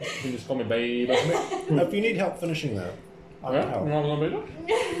can just call me babe. If you need help finishing that, I can help.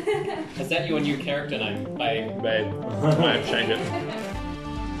 Is that your new character name, babe? Babe. I have changed it.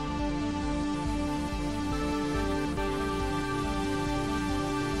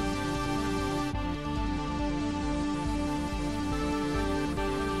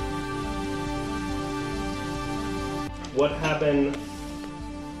 What happened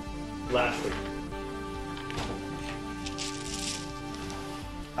last week?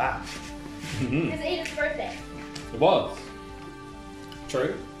 It's Ada's birthday. It was.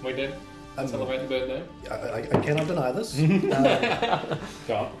 True, we did celebrate the birthday. I cannot deny this.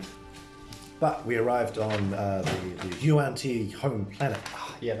 Can't. But we arrived on the UNT home planet.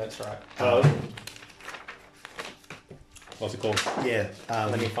 Yeah, that's right. What's it called? Yeah.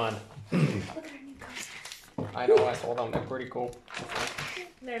 Let me find it. Look at our new costume. I know, I saw them. They're pretty cool.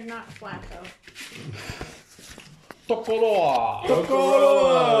 They're not flat though. Tokoroa!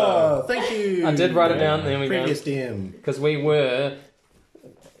 Tokoroa! Thank you. I did write it down. There we go. Previous DM. Because we were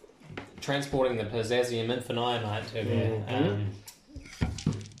transporting the Pizzazium Infinionite to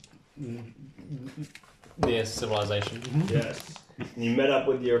their civilization. Yes. You met up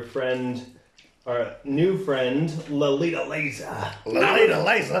with your friend, our new friend, Lolita Laser. Lolita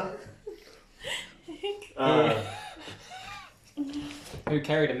Laser. Who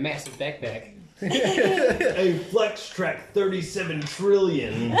carried a massive backpack. A Flex Track 37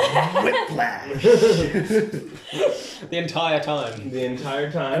 trillion. Whiplash. The entire time. The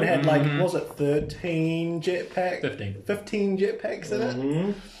entire time. And it had like, was it 13 jetpacks? 15. 15 jetpacks in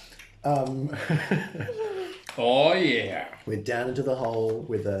it. Oh, yeah. We're down into the hole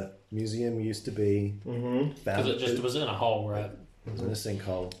where the museum used to be. Because it just was in a hole, right? It was in a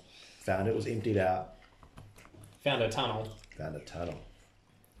sinkhole. Found it was emptied out. Found a tunnel. Found a tunnel.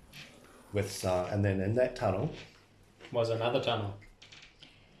 With and then in that tunnel, Was another tunnel.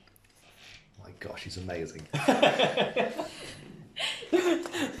 my gosh, he's amazing.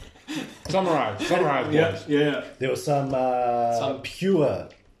 Summarize, boys. Yeah. There were some pure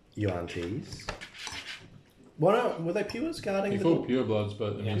UNTs. Were they pures guarding They're the called door? purebloods,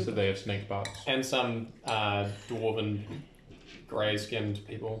 but it means that they have snake parts. And some dwarven, grey-skinned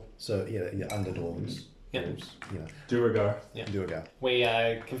people. So yeah, underdorms. Yep. Dwarves, you know, Duergar. Duergar. We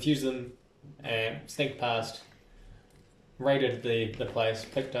confused them, sneaked past, raided the place,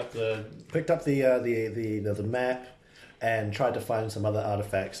 picked up the... Picked up the map and tried to find some other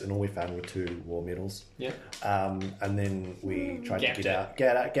artifacts, and all we found were 2 war medals. Yep. And then we tried Gapped to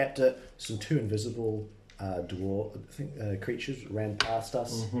gapped it. Some 2 invisible creatures ran past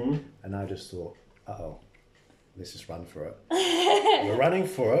us, and I just thought, let's just run for it. We're running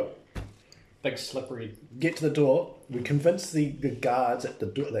for it. Big slippery... Get to the door. We convince the guards at the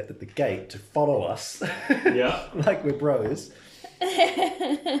door, at the gate, to follow us. Yeah. Like we're bros.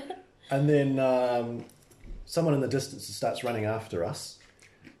 And then someone in the distance starts running after us.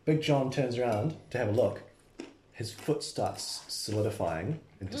 Big John turns around to have a look. His foot starts solidifying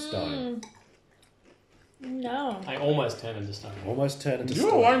into stone. No. I almost turned into stone. Almost turned into You were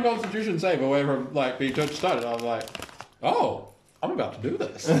stone. one Constitution save away from being touched started. I was like, oh, I'm about to do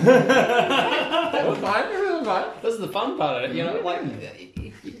this. It was fine. This is the fun part of it, you know, like...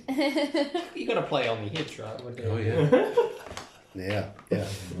 you gotta play on the edge, right? Oh, yeah. Yeah.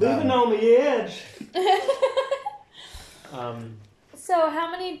 Living on the edge. So how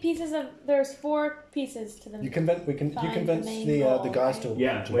many pieces of... There's 4 pieces to them. You convince the main the goal, guys right? to we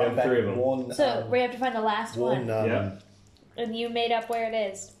run have back 3 of them. warn, So we have to find the last warn one. Yeah. And you made up where it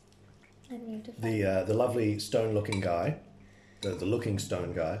is. And you have to find the lovely stone-looking guy, the looking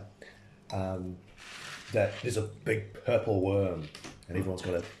stone guy, that there's a big purple worm, and everyone's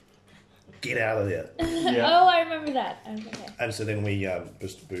got to get out of there. Yeah. Oh, I remember that. Okay. And so then we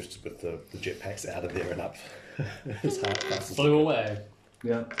boosted with the jetpacks out of there and up as fast as Flew away.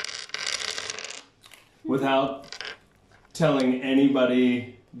 Yeah. Without telling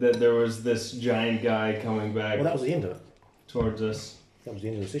anybody that there was this giant guy coming back Well, that was the end of it. towards us. That was the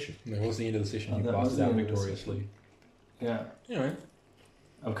end of the session. That was the end of the session. You That was passed the out end of the victoriously. Yeah. Anyway.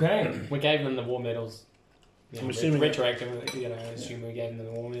 Okay. We gave them the war medals. I'm assuming- retroactively, you know, assume we gave them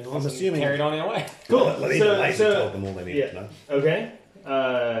the war medals. I'm and assuming- carried on our way. Cool. Laser told them all they needed to know. Okay.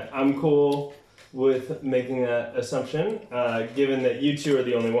 I'm cool with making that assumption, given that you 2 are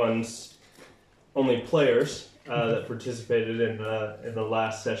the only players that participated in the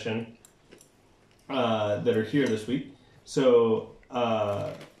last session that are here this week. So,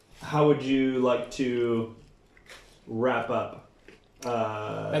 how would you like to wrap up?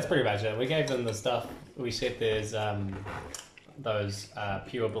 That's pretty much it. We gave them the stuff. We said there's those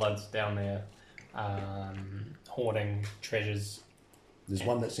pure bloods down there hoarding treasures There's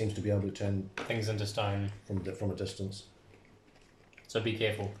one that seems to be able to turn Things into stone. from a distance. So be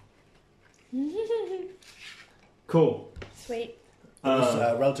careful. Cool. Sweet. It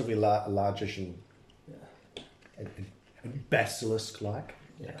was relatively largish and basilisk-like.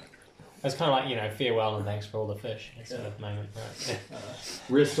 Yeah. It's kind of like, farewell and thanks for all the fish. That sort of moment, right?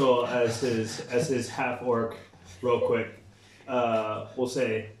 Ristal, as his half orc, real quick, will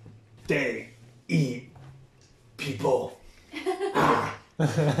say, "They eat people,"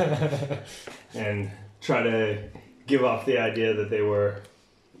 and try to give off the idea that they were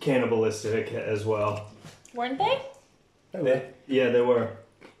cannibalistic as well. Weren't they? Yeah, they were.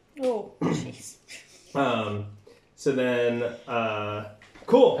 Oh, jeez. So then,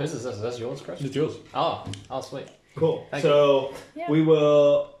 cool. Whose is this? Is this yours, Chris? It's yours. Oh, sweet. Cool. Thank So Yeah. we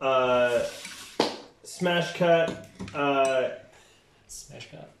will smash cut. Smash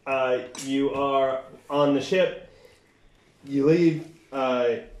cut. You are on the ship. You leave.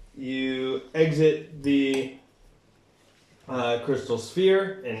 You exit the crystal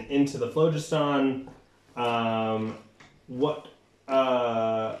sphere and into the phlogiston. For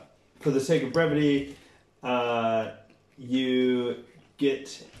the sake of brevity, you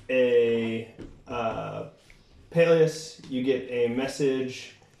get a Peleus. You get a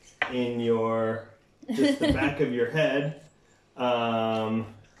message in just the back of your head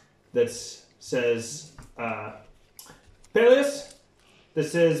that says, "Peleus,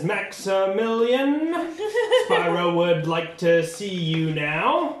 this is Maximilian. Spyro would like to see you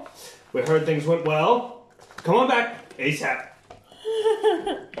now. We heard things went well. Come on back ASAP."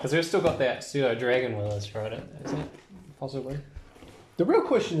 Because we've still got that pseudo dragon with us, right? Is it? Possibly. The real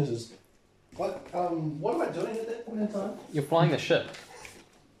question is what am I doing at that point in time? You're flying the ship.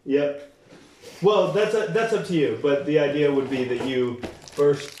 Yep. Well, that's up to you. But the idea would be that you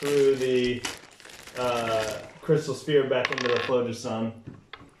burst through the crystal sphere back into the phlogiston.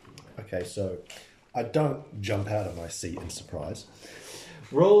 Okay, so I don't jump out of my seat in surprise.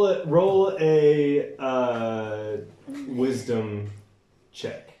 Roll a wisdom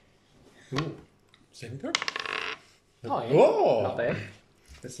check. Ooh. Saving throw. Oh, yeah. Whoa! Not bad.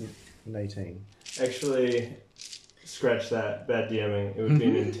 That's an 18. Actually, scratch that. Bad DMing. It would be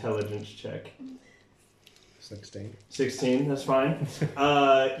an intelligence check. 16. 16, that's fine.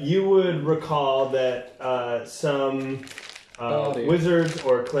 You would recall that some dear. wizards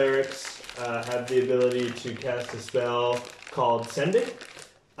or clerics have the ability to cast a spell called Send It.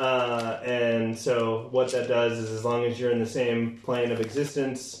 And so what that does is, as long as you're in the same plane of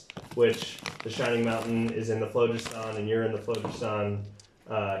existence, which the Shining Mountain is in the phlogiston and you're in the phlogiston,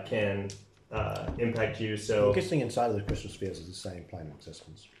 can impact you. I'm So guessing inside of the crystal spheres is the same plane of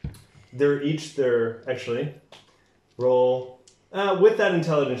existence. they're actually roll with that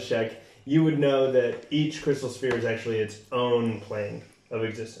intelligence check. You would know that each crystal sphere is actually its own plane of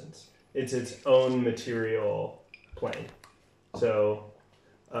existence. It's its own material plane. So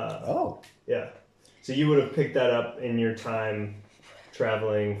yeah. So you would have picked that up in your time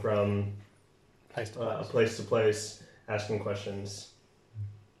traveling from place to place, asking questions.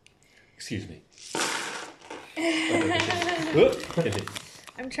 Excuse me.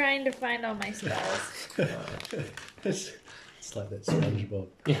 I'm trying to find all my spells. It's like that SpongeBob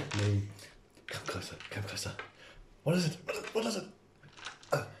Yeah. meme. Come closer, come closer. What is it? What is it?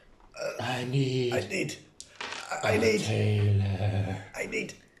 I need.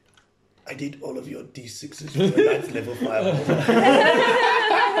 I need all of your D6s for a 9th level file.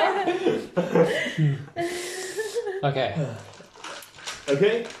 Okay.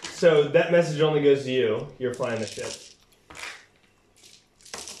 Okay, so that message only goes to you. You're flying the ship.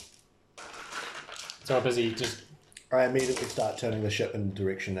 So we're busy just I immediately start turning the ship in the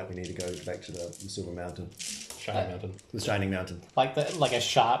direction that we need to go back to the Silver Mountain. Shining Mountain. The Shining Mountain. like a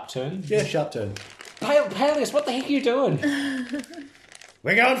sharp turn. Yeah, sharp turn. Peleus, what the heck are you doing?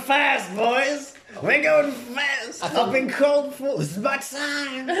 We're going fast, boys! We're going fast! I've been called for. This is my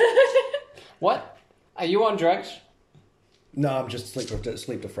time! What? Are you on drugs? No, I'm just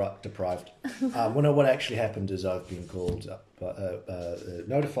sleep deprived. What actually happened is I've been called up,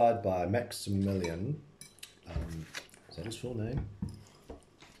 notified by Maximilian. Is that his full name?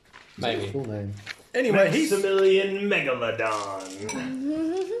 Maybe. Full name. Anyway, Maximilian Megalodon.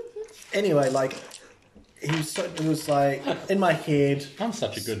 it was like in my head. I'm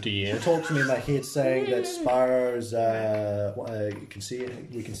such a good DM. Talked to me in my head, saying that Spyro's. We can see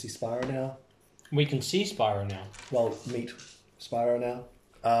Spyro now. We can see Spyro now. Well, meet Spyro now.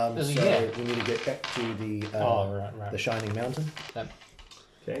 Is he So here? we need to get back to the Right. the Shining Mountain.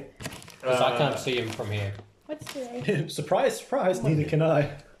 Okay. Because I can't see him from here. What's today? Surprise, surprise! Neither can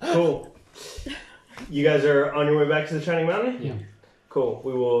I. Cool. You guys are on your way back to the Shining Mountain? Yeah. Cool.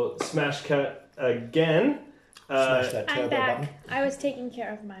 We will smash cut again. Smash that I'm turbo back. button. I was taking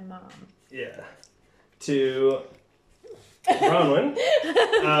care of my mom. Yeah. To Bronwyn,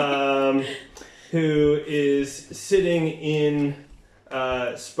 who is sitting in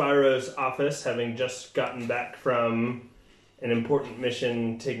Spyro's office, having just gotten back from an important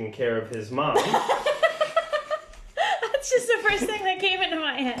mission taking care of his mom. That's just the first thing that came into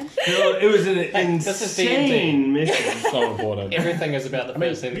my head. No, it was an this is insane mission. So important. Everything is about the mean,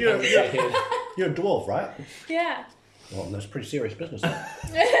 first thing that you're- comes to your head. You're a dwarf, right? Yeah. Well, that's pretty serious business.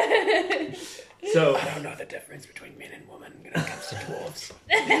 So, I don't know the difference between men and women when it comes to dwarves.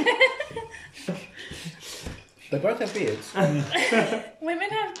 They both have beards. Women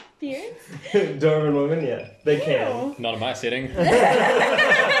have beards? Dwarven women, yeah, they can. Ew. Not in my setting.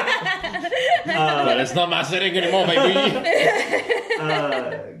 But it's not my setting anymore, baby.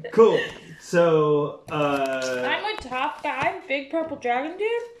 Cool. So, I'm a top guy, big purple dragon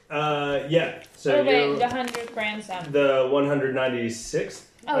dude. yeah. So Oh wait, you're the 100th grandson. the 196th.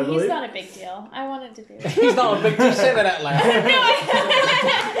 I Oh, he's believe. not a big deal. I wanted to be. He's not a big deal. Say that out loud.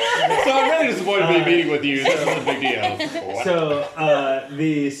 So I'm really disappointed to be meeting with you. That's not a big deal. So,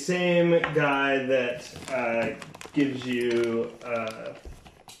 the same guy that gives you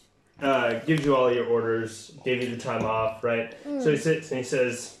all your orders, gave you the time off, right? So he sits and he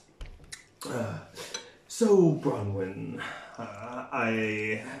says, "So Bronwyn,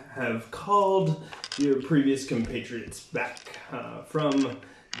 I have called your previous compatriots back from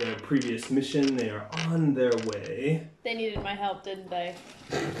their previous mission. They are on their way. They needed my help, didn't they?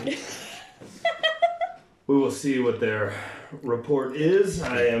 We will see what their report is.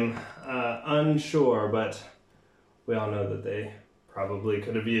 I am unsure, but we all know that they probably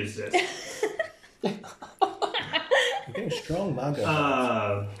could have used it. You're getting strong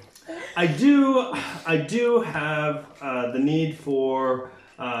manga. I do have the need for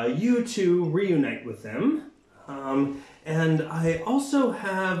you to reunite with them, and I also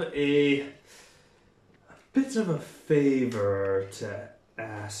have a bit of a favor to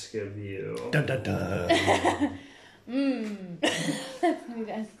ask of you. Dun, dun, dun.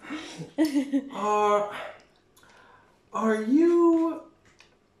 Are you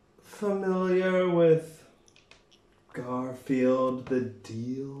familiar with Garfield the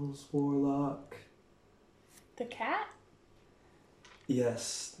Deals Warlock? The cat?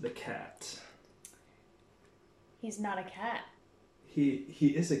 Yes, the cat. He's not a cat.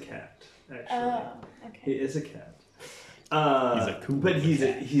 He is a cat, actually. Oh, He okay. is a cat. He's a cool but he's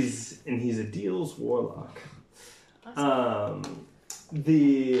cat. he's a Deals Warlock. Awesome.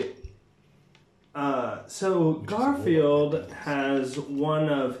 So Garfield has one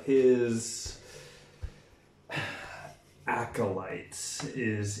of his acolytes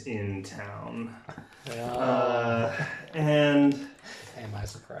is in town, and Am I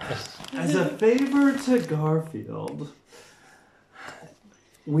surprised? as a favor to Garfield,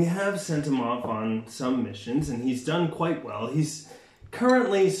 we have sent him off on some missions, and he's done quite well. He's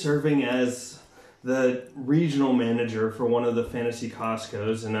currently serving as the regional manager for one of the fantasy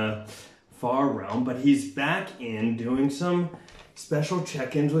Costco's in a far realm, but he's back in doing some special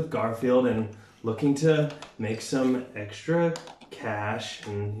check-ins with Garfield and looking to make some extra cash,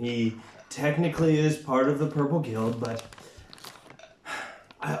 and he technically is part of the Purple Guild, but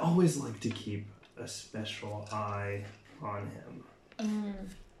I always like to keep a special eye on him.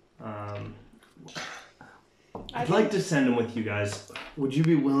 I'd like to send him with you guys. Would you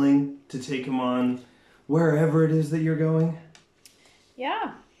be willing to take him on wherever it is that you're going?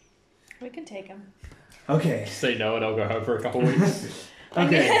 Yeah. We can take him. Okay. Say no and I'll go home for a couple weeks.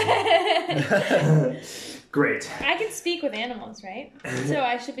 Okay. Great. I can speak with animals, right? So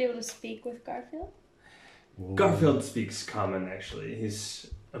I should be able to speak with Garfield? Garfield speaks common, actually. He's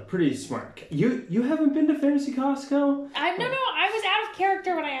a pretty smart cat. You haven't been to Fantasy Costco? No, I was out of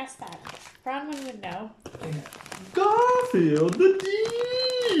character when I asked that. Bronwyn would know. Garfield the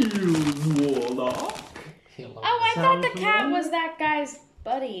Deals Warlock. Oh, I thought the cat was that guy's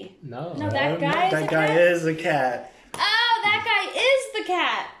buddy. No. No, that guy is That a guy cat? is a cat. Oh, that guy is the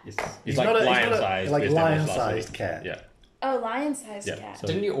cat. He's like lion-sized. Like based on his last lion-sized week. cat. Yeah, Oh, lion-sized Yeah, cat. so-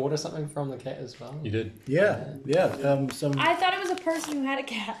 Didn't you order something from the cat as well? you did. Yeah. Some. I thought it was a person who had a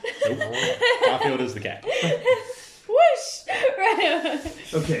cat. Garfield is the cat. Whoosh! Right.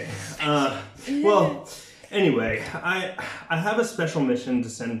 Okay. Well, anyway, I have a special mission to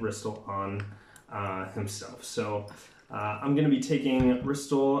send Bristol on himself. So I'm going to be taking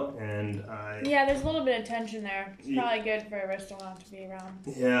Bristol, and Yeah, there's a little bit of tension there. It's probably good for Arista not to be around.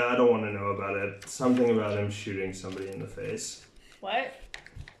 yeah, I don't want to know about it. Something about him shooting somebody in the face. What?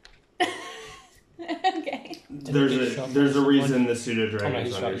 Okay. There's a reason the pseudo Oh, no, dragon's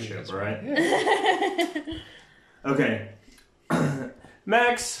he's on your shot you, ship, that's right? Okay.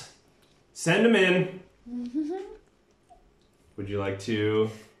 Max, send him in. Would you like to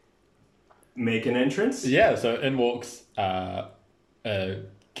make an entrance? Yeah, so in walks a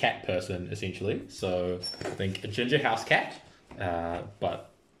cat person, essentially. So I think a ginger house cat, but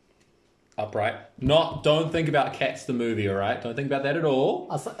upright. Don't think about Cats the movie, alright? Don't think about that at all.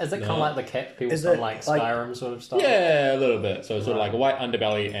 Is it kind No. of like the cat people Is from it like like- Skyrim sort of stuff? Yeah, a little bit. So sort of like a white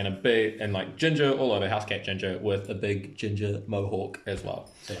underbelly and a big, and like ginger all over, house cat ginger with a big ginger mohawk as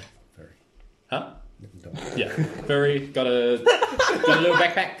well. So, very. Huh? Don't. Yeah. Furry, got a little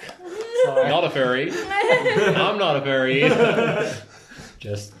backpack. Sorry. Not a furry. I'm not a furry.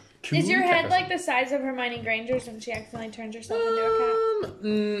 Just cool Is your cat head person. like the size of Hermione Granger's when she accidentally turns herself into a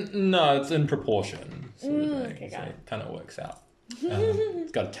cat? No, it's in proportion. Sort of thing. okay, So got it kind of works out.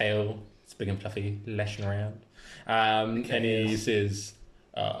 It's got a tail. It's big and fluffy, lashing around. And he says,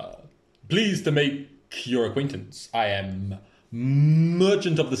 "Pleased to make your acquaintance. I am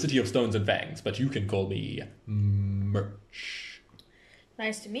merchant of the City of Stones and Fangs, but you can call me Merch.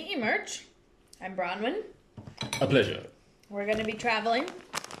 Nice to meet you, Merch. I'm Bronwyn. A pleasure. We're going to be traveling,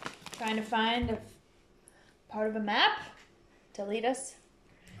 trying to find a part of a map to lead us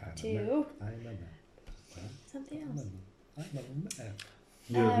to something else.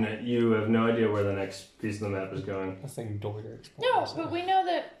 You have no idea where the next piece of the map is going. I think Dorger. No, but we know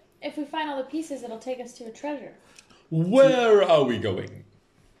that if we find all the pieces, it'll take us to a treasure. Where are we going?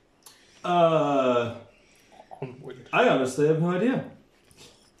 I honestly have no idea.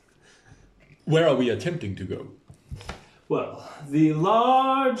 Where are we attempting to go? Well, the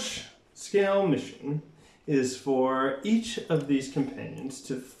large-scale mission is for each of these companions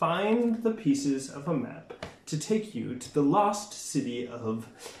to find the pieces of a map to take you to the lost city of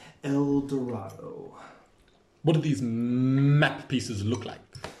El Dorado. What do these map pieces look like?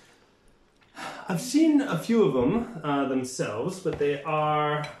 I've seen a few of them themselves, but they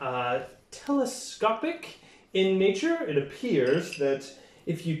are telescopic in nature. It appears that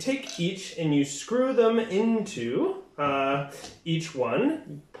if you take each and you screw them into each one,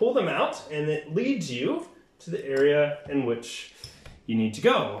 you pull them out, and it leads you to the area in which you need to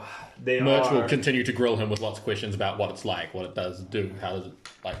go. Merch will continue to grill him with lots of questions about what it's like, what it does do, how does it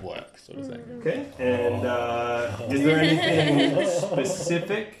like work, sort of thing. Okay, and is there anything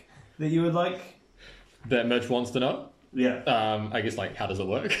specific that you would like? That Merch wants to know. Yeah. I guess like how does it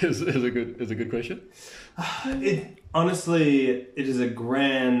work is a good question. Honestly, it is a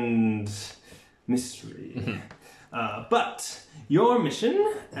grand mystery. But your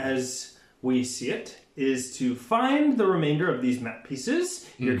mission, as we see it, is to find the remainder of these map pieces.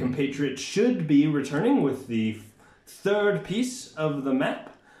 Your compatriot should be returning with the third piece of the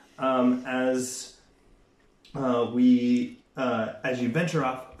map as you venture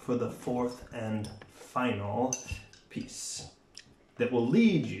off for the fourth and final piece that will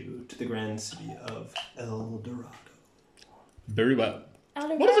lead you to the grand city of El Dorado. Very well.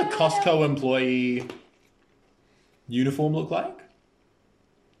 What does a Costco employee uniform look like?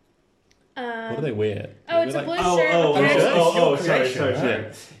 What do they wear? Oh, it's They a wear, blue shirt.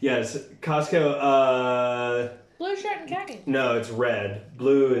 Sorry. Yes, Costco, Blue shirt and khakis. no, it's red.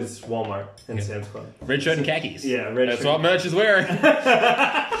 Blue is Walmart and Sam's Club. red shirt and khakis. Yeah, red That's shirt. what Merch is wearing.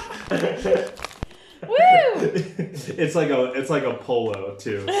 Woo! It's like a polo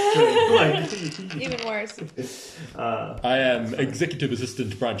too. Like, Even worse. I am executive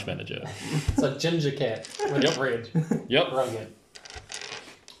assistant branch manager. It's a ginger cat with Yep. red. Yep. Rugged.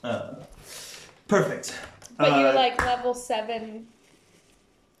 perfect. But you're like level 7.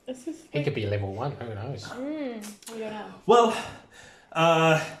 This is. He could be level 1, who knows? We don't know. Well,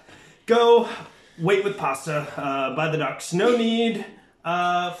 go wait with pasta by the docks. No need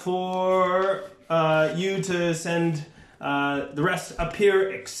for you to send the rest up here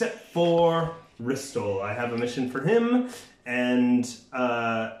except for Ristel. I have a mission for him, and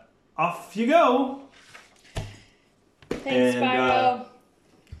off you go. Thanks, And, Spyro.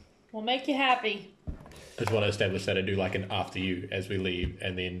 We'll make you happy. I just want to establish that I do like an after you as we leave,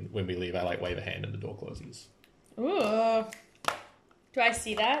 and then when we leave, I like wave a hand and the door closes. Ooh. Do I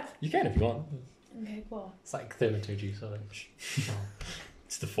see that? You can if you want. Okay, cool. It's like 32G sort of.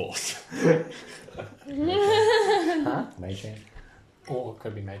 It's the force. Huh? Mage hand. Or it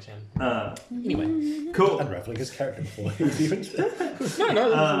could be Mage-Hand. Anyway. Cool. Unraveling his character before he was even.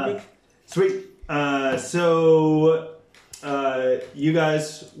 No, Sweet. So you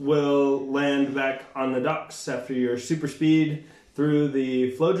guys will land back on the docks after your super speed through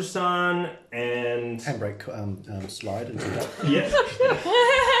the Flodrostan and Handbrake slide into that. yeah.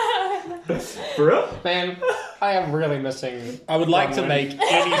 For real? Man, I am really missing. I would like to Bronwyn. make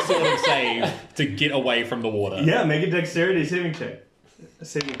any sort of save to get away from the water. Yeah, make a dexterity saving check. A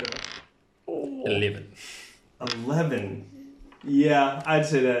saving throw. 11. 11. Yeah, I'd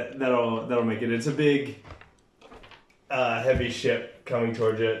say that'll make it. It's a big, heavy ship coming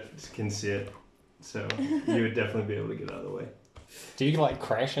towards you. Just can see it, so you would definitely be able to get out of the way. Do you like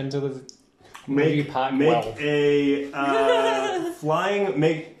crash into the? you Make park make well? a flying.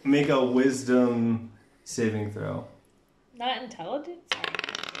 Make a wisdom saving throw. Not intelligent? Sorry.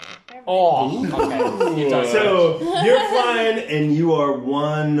 Never mind. Oh, okay. You don't. So you're flying and you are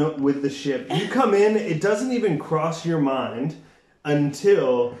one with the ship. You come in, it doesn't even cross your mind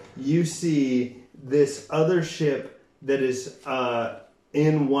until you see this other ship that is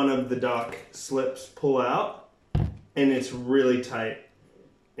in one of the dock slips pull out, and it's really tight.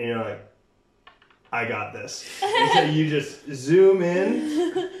 And you're like, I got this. And so you just zoom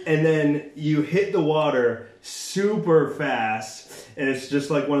in, and then you hit the water super fast, and it's just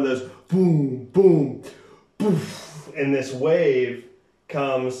like one of those boom, boom, poof, and this wave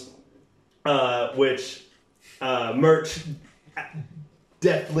comes, which Murch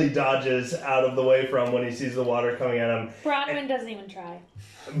deftly dodges out of the way from when he sees the water coming at him. Bronwyn doesn't even try.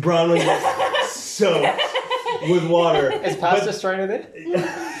 Bronwyn gets soaked with water. Is Pasta Strider there?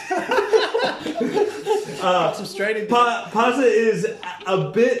 Some straight in. Pasa is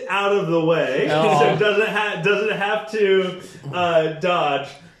a bit out of the way, Oh. so doesn't have to dodge.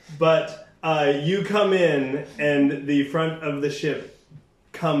 But you come in, and the front of the ship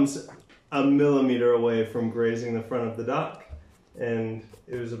comes a millimeter away from grazing the front of the dock, and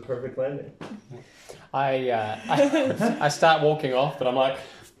it was a perfect landing. I start walking off, but I'm like,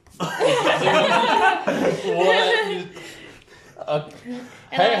 what?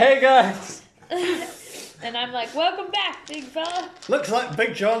 Hey guys! And I'm like, welcome back, big fella. Looks like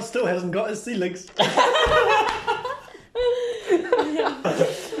Big John still hasn't got his sea legs.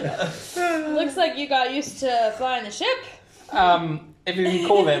 Looks like you got used to flying the ship. If you can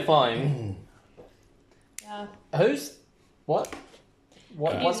call that flying. Yeah. Who's what? Use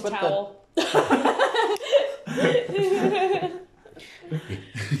What's a with towel.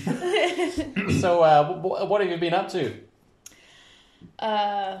 So, what have you been up to?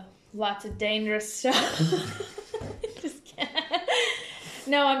 Lots of dangerous stuff. Just kidding.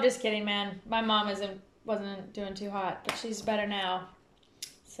 No, I'm just kidding, man. My mom wasn't doing too hot, but she's better now.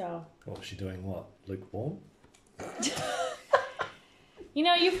 So. What was she doing? What? Lukewarm? You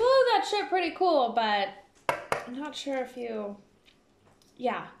know, you flew that ship pretty cool, but I'm not sure if you...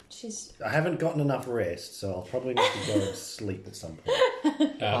 Yeah, she's... I haven't gotten enough rest, so I'll probably need to go and sleep at some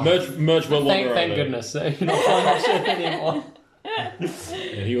point. Merge will wander Thank over. goodness, you're not flying that ship anymore. And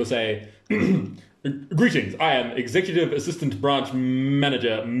he will say, greetings, I am Executive Assistant Branch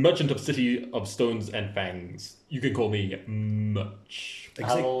Manager, Merchant of City of Stones and Fangs. You can call me Merch.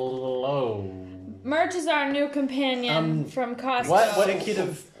 Hello. Merch is our new companion from Costco. What?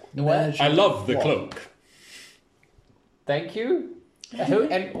 Executive What? manager. I love the What? cloak. Thank you. Who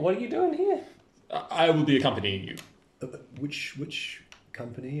and what are you doing here? I will be accompanying you. Which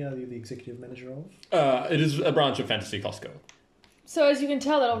company are you the executive manager of? It is a branch of Fantasy Costco. So as you can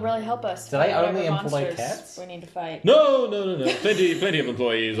tell, that'll really help us. Do they fight only whatever employ monsters cats? we need to fight. No. Plenty of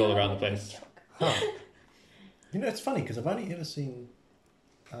employees all around the place. You know, it's funny because I've only ever seen,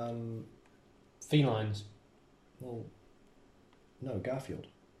 Felines. well, no, Garfield.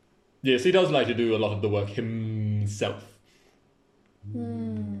 Yes, he does like to do a lot of the work himself.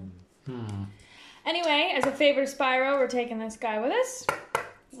 Anyway, as a favor to Spyro, we're taking this guy with us.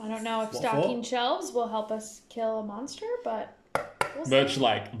 I don't know if What stocking for? shelves will help us kill a monster, but we'll see. Merch,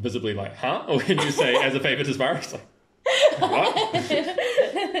 like, visibly like, huh? Or when you say, as a favor to Spyro, it's like, what?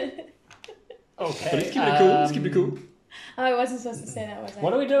 Okay. But let's keep it cool. Let's keep it cool. Oh, I wasn't supposed to say that, was I?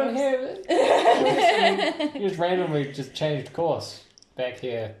 What are we doing here? You just randomly just changed course back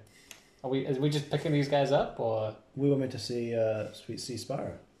here. Are we just picking these guys up, or We were meant to see Sweet Sea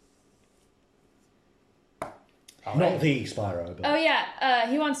Spyro. All Not right. the Spyro, but Oh yeah,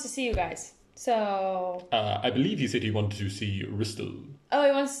 he wants to see you guys. So, I believe he said he wanted to see Ristel. oh,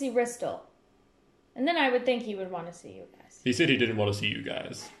 he wants to see Ristel, and then I would think he would want to see you guys. He said he didn't want to see you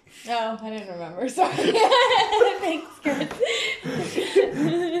guys. Oh, I didn't remember. Sorry. Thanks, Chris.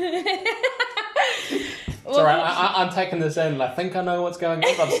 It's all right. I'm taking this in. I think I know what's going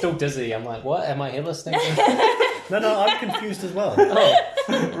on, but I'm still dizzy. I'm like, what? Am I here listening? no, I'm confused as well.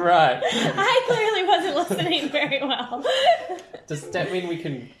 Oh, right. I clearly wasn't listening very well. Does that mean we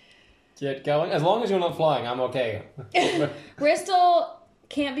can get going? As long as you're not flying, I'm okay. Ristel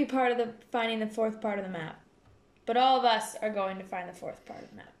can't be part of finding the fourth part of the map, but all of us are going to find the fourth part of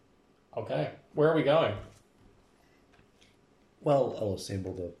the map. Okay. Where are we going? Well, I'll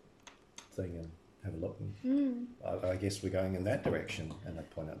assemble the thing and have a look. And I guess we're going in that direction, and I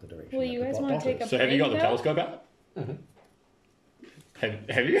point out the direction. Well, that you the guys dot wanna dot take is. a So have you got the break, though? telescope out?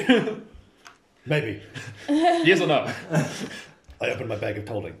 Mm-hmm. Have you? Maybe. Yes or no? I open my bag of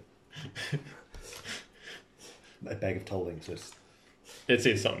tolding. My bag of tolding says, It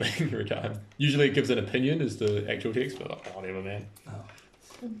says something every time. Usually it gives an opinion as the actual text, but whatever, man.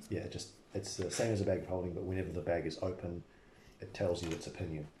 yeah, it's the same as a bag of holding, but whenever the bag is open, it tells you its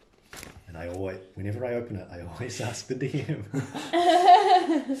opinion. And whenever I open it, I always ask the DM.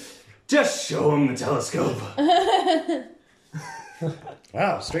 Just show him the telescope.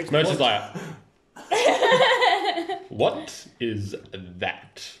 Wow, straight to the Merch is point. like, what is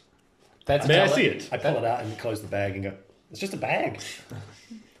that? That's May I see it? I pull it out and close the bag and go, it's just a bag.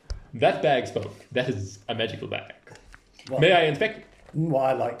 That bag spoke. That is a magical bag. Well, May I inspect it? Well,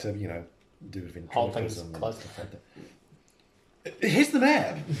 I like to, do Hold things ventriloquism. close to Here's the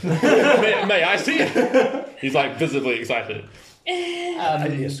map. May I see it? He's like visibly excited.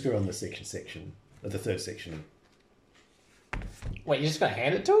 Yeah, screw on the section, the third section. Wait, you're just gonna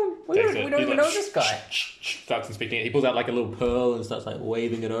hand it to him? We Takes don't it. even He's know like, this guy. Starts inspecting it. He pulls out like a little pearl and starts like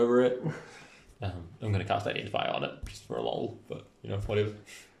waving it over it. I'm going to cast Identify on it just for a lol, but whatever.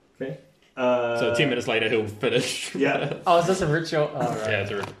 Okay. So 10 minutes later, he'll finish. Yeah. Oh, is this a ritual? Oh, right. Yeah,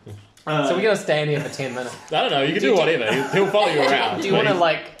 it's a. So we're gonna stand here for 10 minutes. I don't know. You can do whatever. He'll follow you around. Do you want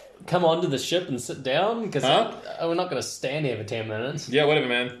to come onto the ship and sit down? Because Huh? we're not gonna stand here for 10 minutes. Yeah, whatever,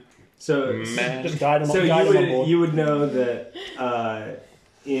 man. So Man. Just guide them, So guide them on you board. would know that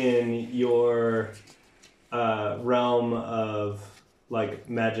in your realm of like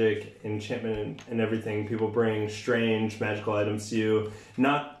magic, enchantment, and everything, people bring strange magical items to you.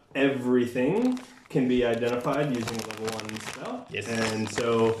 Not everything can be identified using a level 1 spell. Yes. And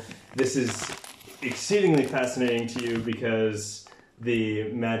so this is exceedingly fascinating to you because the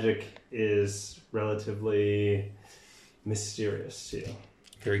magic is relatively mysterious to you.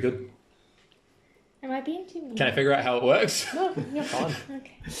 Very good. Am I being too mean? Can I figure out how it works? No, you're fine.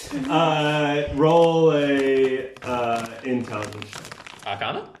 Okay. Roll a intelligence check.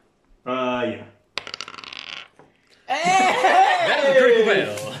 Arcana? Yeah. That is a critical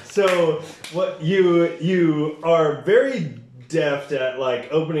fail. So what you are very deft at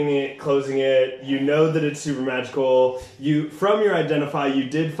opening it, closing it. You know that it's super magical. You from your identify, you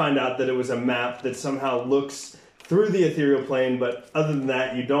did find out that it was a map that somehow looks through the ethereal plane, but other than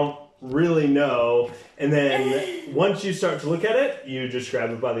that, you don't really know. And then once you start to look at it, you just grab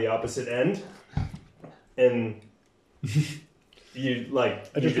it by the opposite end, and you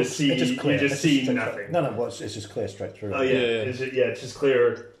just see nothing. No, it's just clear straight through. Oh yeah, Yeah. it's just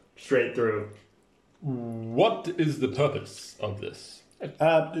clear straight through. What is the purpose of this?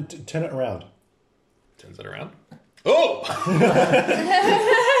 Turn it around. Turns it around. Oh!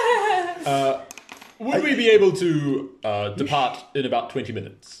 Would we be able to depart in about 20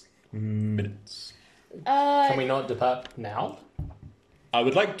 minutes? Can we not depart now? I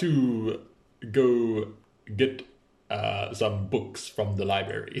would like to go get some books from the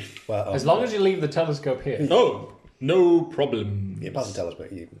library. Well, As long as you leave the telescope here. Oh, no problem. yeah, pass the telescope.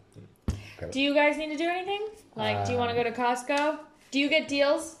 Do you guys need to do anything? Do you want to go to Costco? Do you get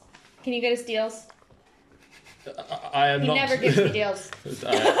deals? Can you get us deals? I am He not. never gives me deals.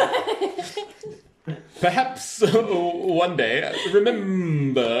 Perhaps one day.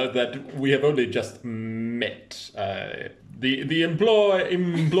 Remember that we have only just met. The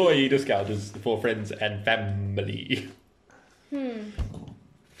employee discount is for friends and family.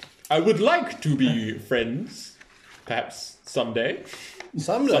 I would like to be friends. Perhaps someday.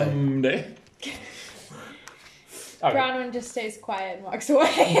 Someday. Okay. Bronwyn just stays quiet and walks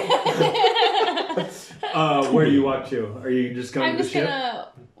away. Where do you walk to? Are you just going I'm to the just ship? gonna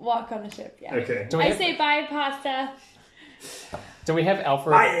walk on the ship, yeah. Okay. Do we I have, say bye, pasta. do we have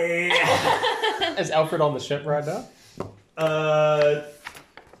Alfred? Bye. Is Alfred on the ship right now?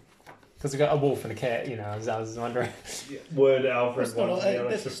 Because we got a wolf and a cat, as I was wondering. Would Alfred That's want to be on a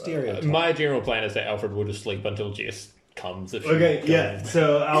that's a ship? stereotype. My general plan is that Alfred will just sleep until Jess comes. If she Okay, yeah. comes.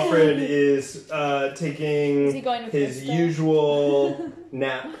 So Alfred is Is taking he going with his Krista? usual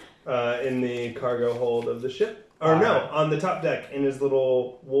nap in the cargo hold of the ship. Or no, on the top deck in his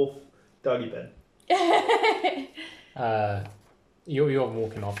little wolf doggy bed. You're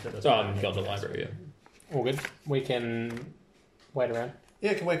walking off to this. So I'm gone to the library, yeah. All good. We can wait around.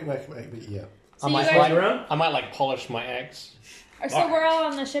 Yeah, can wait. Yeah. So I you might guys- like, around? I might polish my axe. So we're all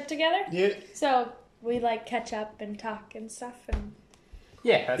on the ship together? Yeah. So we catch up and talk and stuff and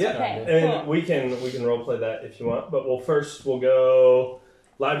Yeah, that's Yeah. a good idea. Okay. And we can role play that if you want, but we'll go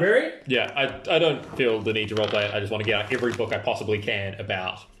library. Yeah, I don't feel the need to roleplay it. I just want to get out every book I possibly can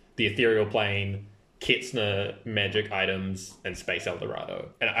about the ethereal plane, Kitsna magic items, and Space Eldorado,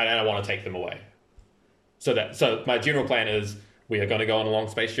 and I want to take them away. So my general plan is we are going to go on a long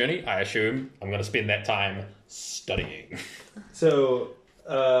space journey. I assume I'm going to spend that time studying. So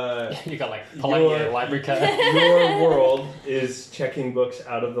You got like pulling your library card. your world is checking books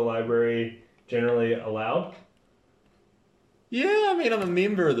out of the library generally allowed. Yeah, I mean I'm a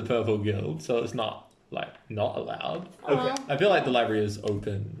member of the Purple Guild, so it's not not allowed. Okay, I feel like the library is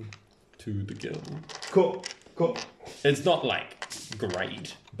open to the guild. cool. It's not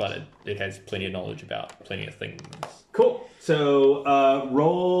great, but it has plenty of knowledge about plenty of things. Cool. So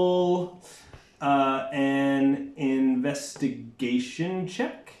roll an investigation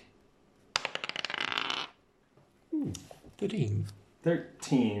check. 13.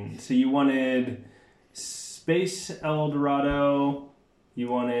 13. So you wanted Space Eldorado. You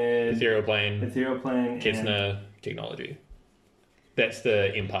wanted Ethereal plane, Ethereal Plane. and- Kitsna technology. That's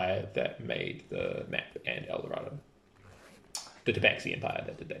the empire that made the map and Eldorado. The Tabaxi Empire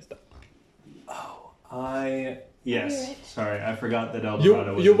that did that stuff. Yes. You're right. Sorry, I forgot that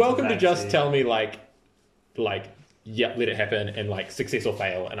Eldorado was You're the welcome to just Tabaxi. tell me yeah, let it happen, and success or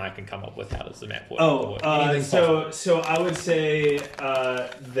fail, and I can come up with how does the map work. Anything's possible. So I would say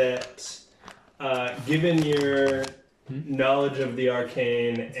that given your knowledge of the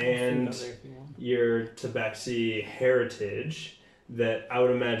arcane and your Tabaxi heritage, that I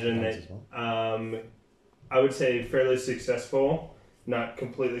would imagine Nice that as well. I would say fairly successful, not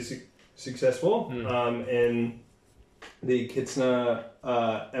completely successful in the Kitsna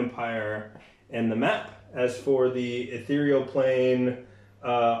Empire and the map. As for the ethereal plane,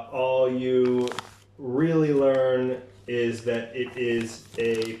 all you really learn is that it is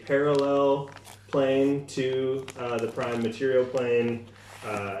a parallel plane to the prime material plane,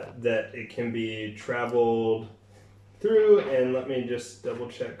 that it can be traveled through. And let me just double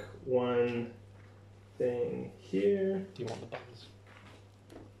check one thing here. Do you want the buttons?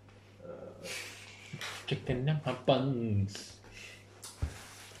 Chicken and my buns.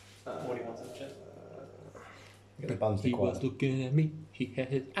 What do you want in the chat? Get the buns He to quiet. was looking at me. He had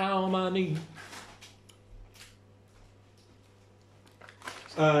his eye on my knee.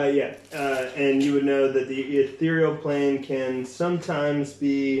 And you would know that the ethereal plane can sometimes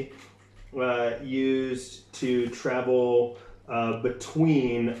be used to travel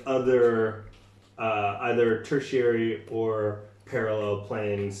between other either tertiary or parallel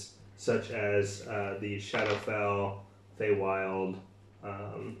planes, such as the Shadowfell, Feywild,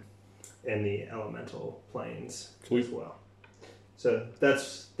 and the elemental planes Sweet. as well. So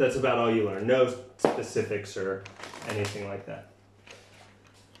that's about all you learn. No specifics or anything like that.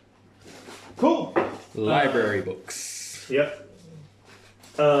 Cool. Library books. Yep.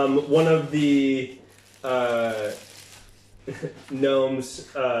 One of the gnomes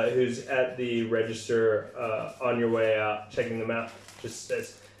who's at the register on your way out, checking them out, just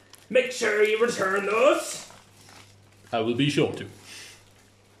says, "Make sure you return those." I will be sure to.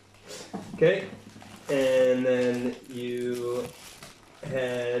 Okay. And then you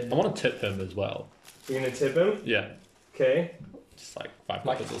I want to tip him as well. you're gonna tip him. Yeah, Okay. just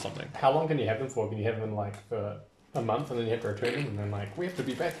 $5 or something. How long can you have them for? Can you have them for a month and then you have to return them and then we have to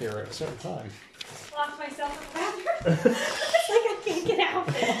be back here at a certain time? Lock myself in the bathroom. It's like I can't get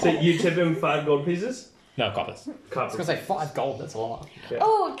out. So you tip him 5 gold pieces. No, coppers. I was Copper. gonna say 5 gold. That's a lot.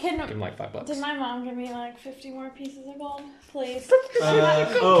 Oh, Give him $5. did my mom give me 50 more pieces of gold, please? Give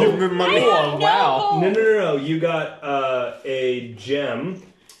Oh. him money. I have wow. no gold. No. You got a gem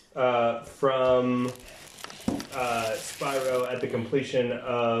from Spyro at the completion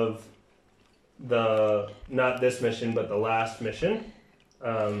of not this mission, but the last mission.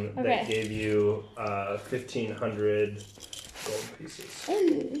 That Okay. gave you 1,500 gold pieces.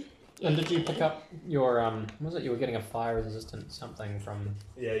 And did you pick up your what was it? You were getting a fire resistant something from.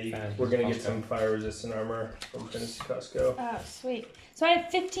 Yeah, Fantasy we're gonna get Costco. some fire resistant armor from Fantasy Costco. Oh, sweet. So I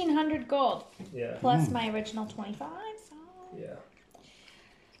have 1,500 gold Yeah, plus my original 25. So yeah.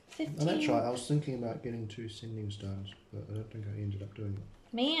 15. Oh, that's right. I was thinking about getting 2 sending stones, but I don't think I ended up doing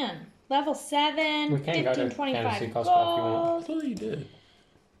it. Man, level 7, We can go to 25 Fantasy Costco if gold. you want. I thought you did.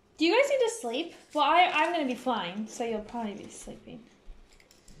 Do you guys need to sleep? Well, I'm going to be flying, so you'll probably be sleeping.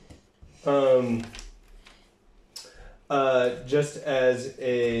 Just as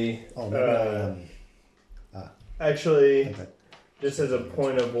a Oh, maybe actually. okay. Just as a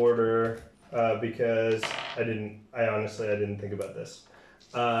point of order, because I honestly didn't think about this.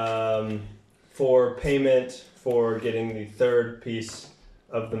 For payment for getting the third piece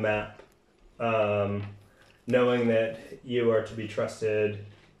of the map, knowing that you are to be trusted,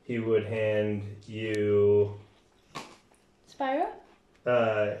 he would hand you. Spyro?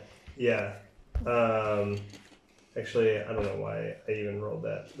 Yeah. Actually, I don't know why I even rolled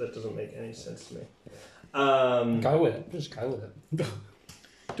that. That doesn't make any sense to me. Go with it. Just go with it.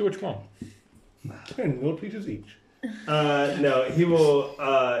 Do what you want. 10 gold pieces each. No, he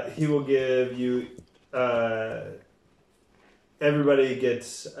will give you. Everybody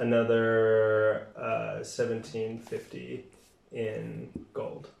gets another 1750 in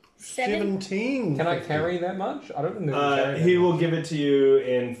gold. 17. Can I carry that much? I don't know. He will give it to you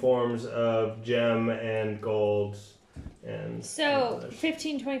in forms of gem and gold, and So and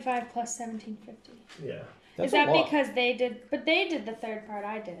 1525 plus 1750. yeah. That's Is that a lot. because they did? But they did the third part.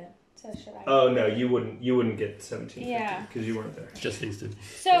 I didn't. So should I? Oh no, you wouldn't get 1750 Yeah. because you weren't there. Just these two.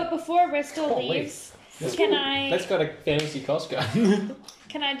 So before Bristol Holy. leaves, can I? Let's go to Fantasy Costco.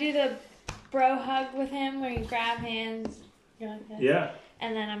 Can I do the bro hug with him where you grab hands? You're like this? Yeah.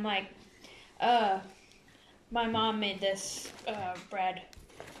 And then I'm like, my mom made this bread,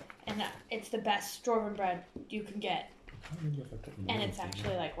 and it's the best dwarven bread you can get, and it's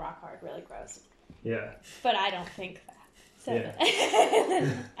actually like rock hard, really gross. Yeah. But I don't think that. So Yeah.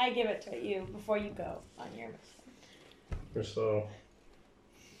 I give it to you before you go on your mission. So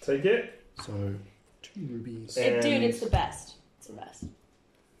take it. So, 2 rubies. And- Dude, it's the best. It's the best.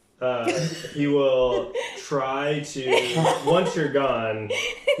 He will try to, once you're gone,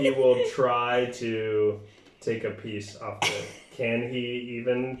 he will try to take a piece off it. Can he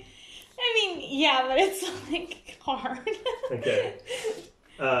even? I mean, yeah, but it's like hard. Okay.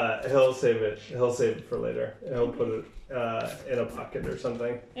 He'll save it. He'll save it for later. He'll put it in a pocket or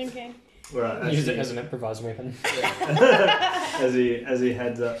something. Okay. Use it as an improvised weapon. as he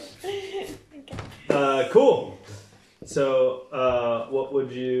heads up. Cool. So, what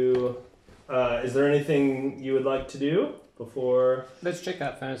would you? Is there anything you would like to do before? Let's check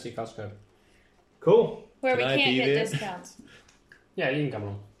out Fantasy Costco. Cool. Where Can we I can't be get there? discounts. Yeah, you can come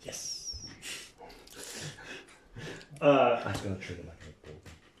along. Yes. That's going to trigger like a ball.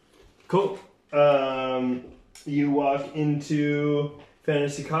 Cool. You walk into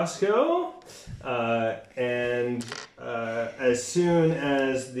Fantasy Costco, and as soon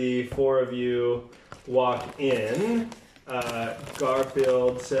as the four of you walk in,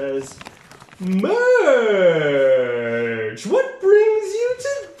 Garfield says, "Merge! What brings you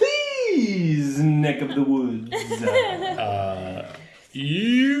to these neck of the woods?"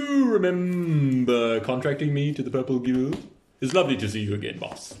 You remember contracting me to the Purple Guild? It's lovely to see you again,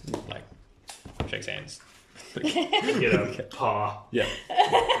 boss. Like, shakes hands. Get a paw. Yeah.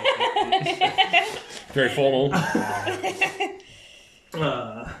 Very formal. Yes,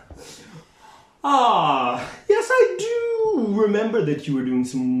 I do remember that you were doing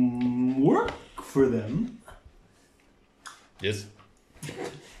some work for them. Yes.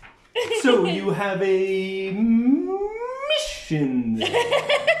 So you have a mission.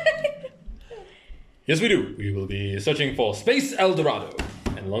 Yes, we do. We will be searching for Space El Dorado.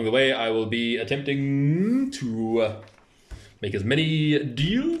 And along the way, I will be attempting to make as many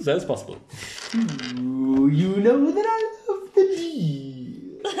deals as possible. Ooh, you know that I love the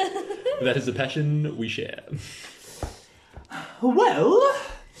deal. That is a passion we share. Well,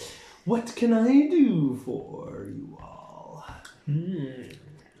 what can I do for you all?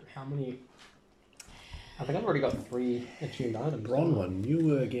 How many? I think I've already got 3 attuned items. Bronwyn, you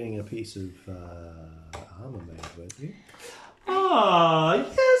were getting a piece of armor made, weren't you?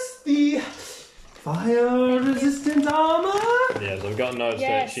 Yes, the fire-resistant armor. Yeah, so I've got notes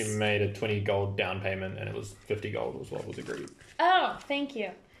Yes. that she made a 20 gold down payment and it was 50 gold was what was agreed. Oh, thank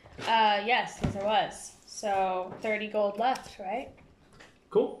you. Yes, there was. So 30 gold left, right?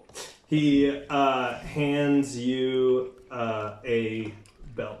 Cool. He hands you a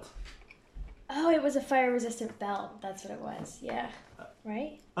belt. Oh, it was a fire-resistant belt. That's what it was. Yeah.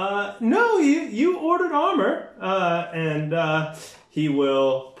 Right? No, you ordered armor, and he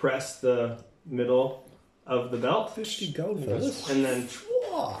will press the middle of the belt, 50 gold for this. and then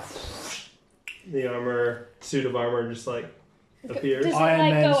the suit of armor just like appears. Does it Iron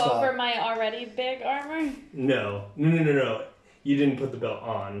like Man go style. over my already big armor? No. You didn't put the belt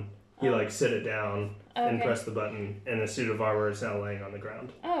on. He like set it down and Okay. pressed the button, and the suit of armor is now laying on the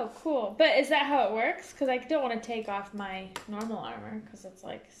ground. Oh, cool. But is that how it works? Because I don't want to take off my normal armor because it's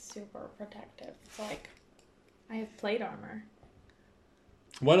like super protective. It's like I have plate armor.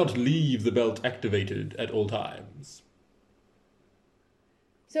 Why not leave the belt activated at all times?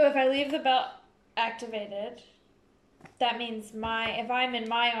 So if I leave the belt activated, that means if I'm in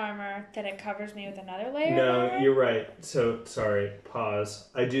my armor, then it covers me with another layer. of No, armor? you're right. So, sorry, pause.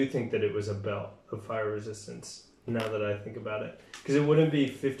 I do think that it was a belt of fire resistance, now that I think about it. Because it wouldn't be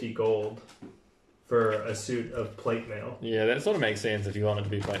 50 gold for a suit of plate mail. Yeah, that sort of makes sense if you want it to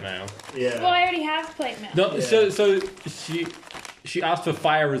be plate mail. Yeah. Well, I already have plate mail. No, Yeah. so she asked for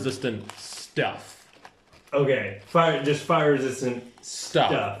fire resistant stuff. Okay, just fire resistant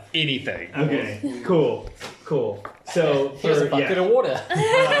stuff. Anything. Okay, cool. So, Here's for, a bucket yeah. of water.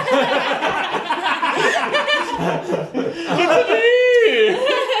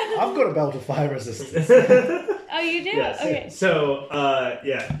 I've got a belt of fire resistance. Oh, you do? Yes. Okay. So,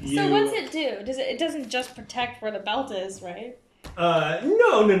 yeah. So what's it do? It doesn't just protect where the belt is, right?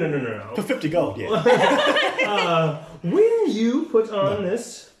 No. For 50 gold, yeah. When you put on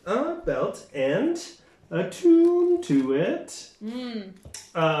this belt and attune to it,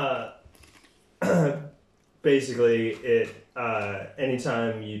 basically, it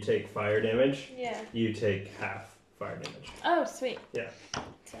anytime you take fire damage, Yeah. you take half fire damage. Oh, sweet. Yeah.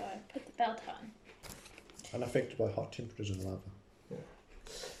 So I put the belt on. Unaffected by hot temperatures and lava.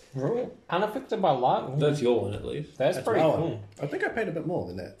 Unaffected by light. That's your one, at least. That's pretty my cool. one. I think I paid a bit more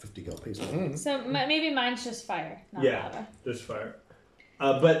than that 50 gold piece. So maybe mine's just fire, not Yeah. lava. Just fire.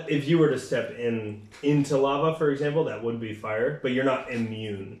 But if you were to step into lava, for example, that would be fire, but you're not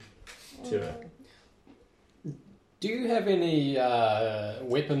immune to it. Do you have any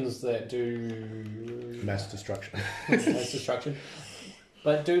weapons that do Mass destruction. mass destruction,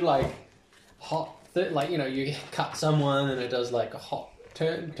 but do like hot, you cut someone and it does like a hot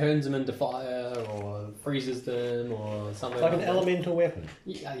turns them into fire or freezes them or something Like like an that? elemental weapon.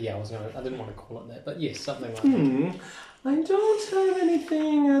 Yeah, I didn't want to call it that, but yes, something like that. I don't have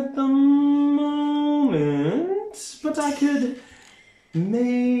anything at the moment, but I could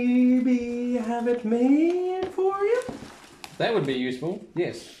maybe have it made for you. That would be useful.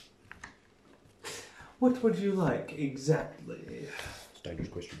 Yes. What would you like exactly? It's a dangerous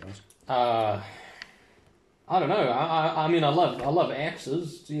question to ask. I don't know. I mean, I love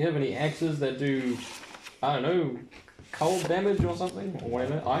axes. Do you have any axes that do, I don't know, cold damage or something or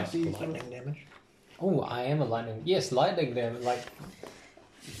whatever? Icy. Sort of? Lightning damage? Oh, I am a lightning. Yes, lightning damage, like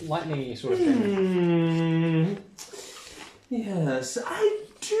lightning sort of damage. Yes, I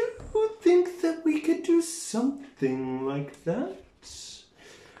do think that we could do something like that.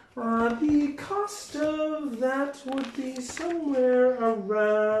 The cost of that would be somewhere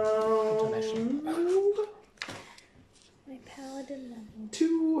around My paladin level.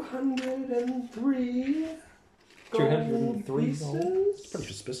 203 203 pieces.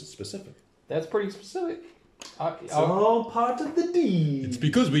 Pretty specific. That's pretty specific. It's all part of the deed. It's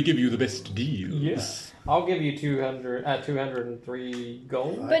because we give you the best deals. Yes. I'll give you 203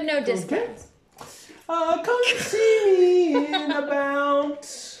 gold. But no discounts. Come see me in about...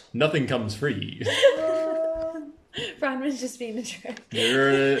 Nothing comes free. Bronwyn's just being a jerk.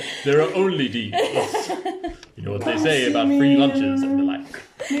 There are only deals. You know what they say about free lunches and the like.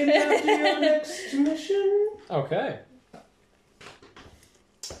 Maybe after your next mission. Okay.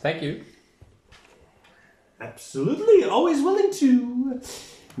 Thank you. Absolutely, always willing to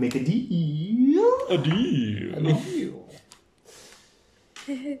make a deal. A deal.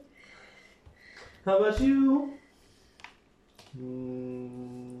 How about you?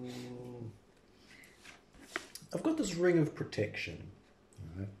 I've got this ring of protection.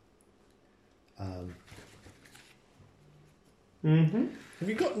 Alright. Have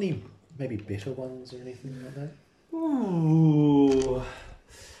you got any maybe better ones or anything like that? Ooh.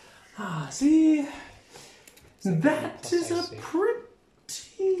 See, that Plus is a AC.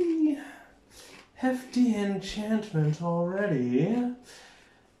 pretty hefty enchantment already.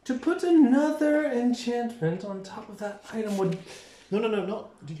 To put another enchantment on top of that item would... No,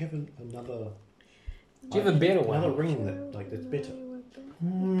 not. Do you have another? Do you have a better one? Another ring that's better.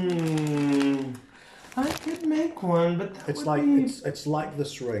 I could make one, but that It's would like be... it's like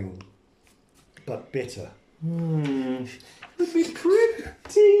this ring, but better. It would be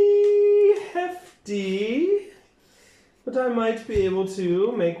pretty hefty. But I might be able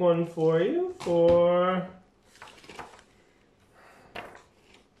to make one for you for...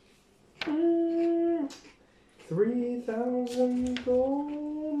 3,000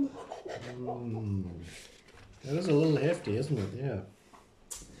 gold. That is a little hefty, isn't it? Yeah.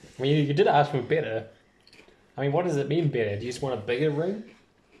 I mean, you did ask for better. I mean, what does it mean better? Do you just want a bigger ring?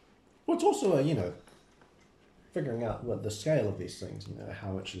 Well, it's also figuring out what the scale of these things,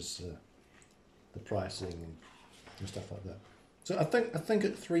 how much is the pricing and stuff like that. So I think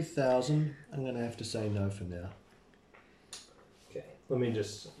at 3,000, I'm going to have to say no for now. Okay, let me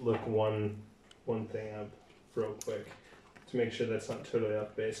just look one thing up. real quick to make sure that's not totally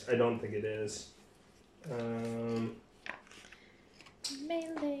off base. I don't think it is.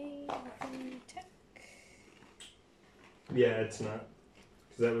 Melee attack. Yeah, it's not.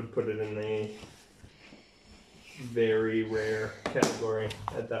 Because that would put it in the very rare category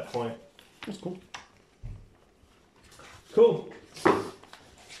at that point. That's cool. Cool.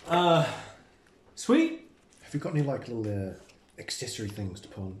 Sweet. Have you got any like little accessory things to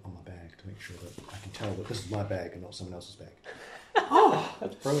put on my bag to make sure that I can tell that this is my bag and not someone else's bag? Oh,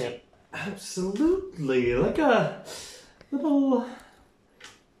 That's brilliant. absolutely. Like a little...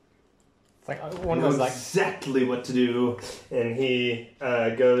 It's like one of knows those like exactly what to do, and he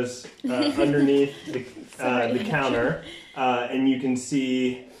goes underneath the counter, and you can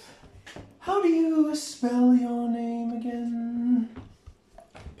see. How do you spell your name again?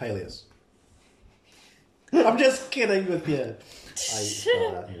 Peleus. I'm just kidding with you.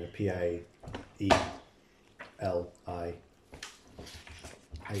 Paeli.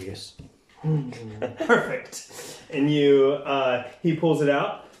 Peleus. Perfect. And he pulls it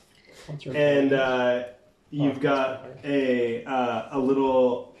out, what's your and you've got a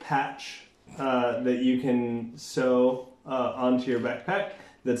little patch that you can sew onto your backpack.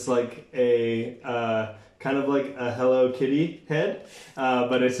 That's like a kind of like a Hello Kitty head,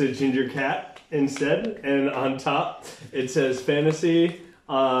 but it's a ginger cat instead. And on top it says fantasy.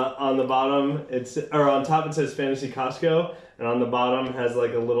 On the bottom, on top it says Fantasy Costco, and on the bottom has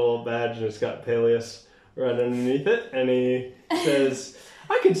like a little badge, and it's got Peleus right underneath it. And he says,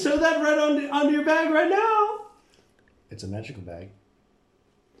 "I can sew that right onto your bag right now." It's a magical bag.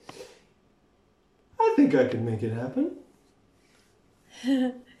 I think I can make it happen.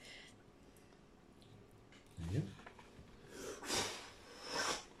 Yeah.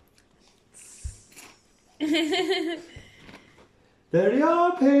 There you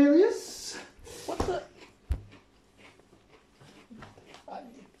are, Peleus. What the?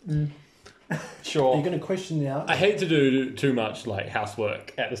 Sure. Are you going to question the art? I hate to do too much like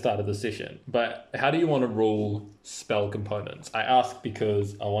housework at the start of the session, but how do you want to rule spell components? I ask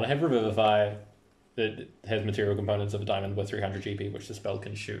because I want to have Revivify that has material components of a diamond with 300 GP, which the spell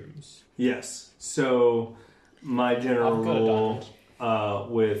consumes. Yes. So my general I've got a rule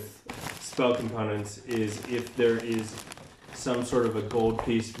with spell components is if there is some sort of a gold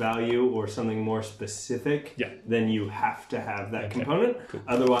piece value or something more specific, Yeah. then you have to have that Okay, component. cool.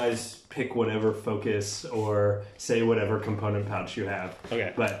 Otherwise, pick whatever focus or say whatever component pouch you have.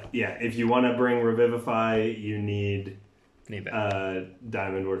 Okay, But yeah, if you want to bring Revivify, you need need that.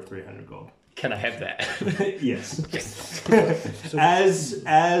 diamond worth 300 gold. Can I have that? Yes. Yes.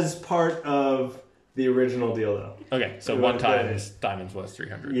 as part of the original deal, though. Okay, so You one want that? times diamond's worth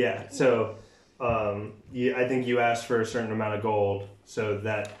 300. Yeah. So, I think you asked for a certain amount of gold, so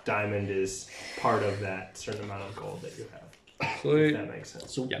that diamond is part of that certain amount of gold that you have. If Sweet. that makes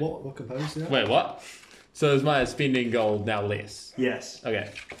sense. So Yeah. what components do that? Wait, what? So is my spending gold now less? Yes. Okay.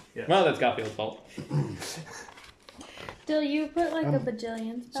 Yes. Well, that's Garfield's fault. Still, you put like a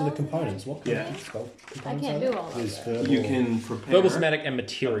bajillion spells. So the components, what Yeah. kind of spell I components can't are do there? all of There's it. verbal. You can prepare Verbal, somatic, and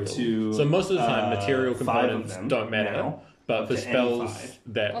material. to, So most of the time, material 5 of components them don't matter. now, But up for to any spells 5.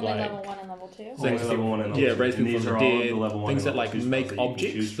 that Only like level 1 and level 2. things Only level 1 and level yeah, 2. raise And people these from are the all of dead, the level 1 things and that level like 2 spells make that you can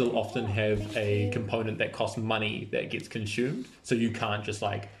objects choose will from. often have a component that costs money that gets consumed. So you can't just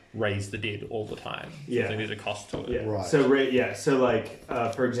like raise the dead all the time. Yeah. So there's a cost to it. Yeah. Right. So like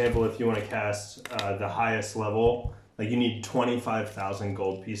for example, if you want to cast the highest level, like you need 25,000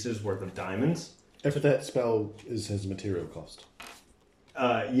 gold pieces worth of diamonds. If that spell has a material cost,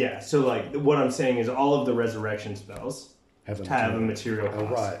 Yeah. So like what I'm saying is all of the resurrection spells have a have a material. material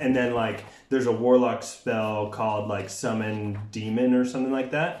Oh, cost. right. And then like there's a warlock spell called like summon demon or something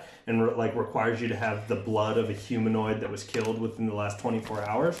like that, and like requires you to have the blood of a humanoid that was killed within the last 24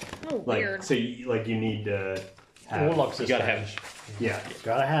 hours. Oh, Like weird. so you need to have Warlocks You is gotta strange. yeah.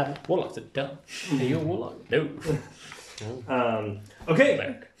 Gotta have it. Warlocks are dumb. Are you a warlock? No. Okay.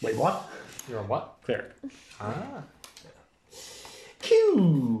 Cleric. Wait, what? You're a what? Cleric. Ah.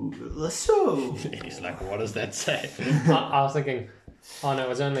 Cool. So He's like, what does that say? I was thinking, oh no, it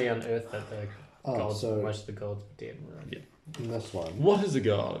was only on Earth that the Oh, gold, so- most of the gold's dead. Right? In this one. What is a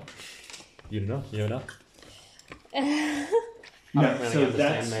god? You don't know? You don't know? I no, don't really so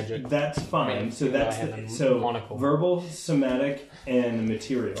understand magic. that's fine. I mean, so even though that's I have a so monocle. verbal, somatic, and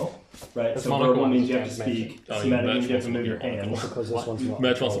material, right? The so monocle verbal means you have to understands magic. speak. Oh, somatic Merch means you have wants to to move your look at your hands. Because this one's not.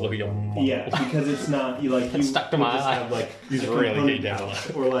 Merch wants to look at your model. Yeah, because it's not you like you It's stuck to you my just eye. have like He's a really component keen down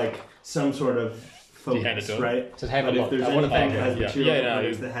pouch or like some sort of you hand it focus, to him? right? Just have But a if look. there's I want anything to that has yeah. material Yeah, no,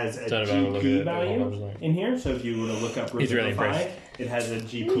 components you that has a turn it over, look at GP it, value look at it. in here, so if you were to look up He's really Revivify, impressed. it has a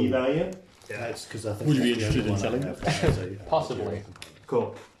GP value. That's because I think. Would you be that's the only interested in one I selling have. Possibly.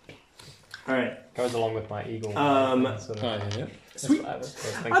 Cool. All right. Goes along with my eagle. Sort of. Oh, yeah. Sweet. I was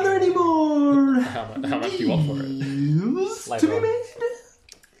thinking Are there any more How much do you want for it? deals to Later be on. made?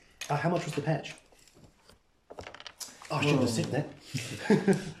 How much was the patch? Oh, I shouldn't have said that.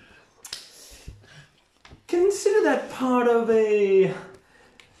 Consider that part of a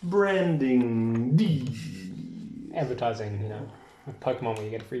branding deal. Advertising, with Pokemon where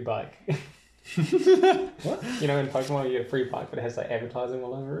you get a free bike. What? In Pokemon you get a free bike, but it has like advertising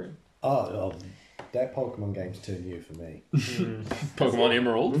all over it. Oh, that Pokemon game's too new for me. Pokemon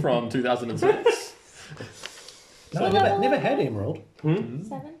Emerald from 2006. No, I never had Emerald. 7?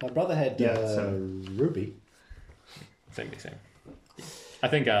 My brother had Yeah, Ruby. Same. I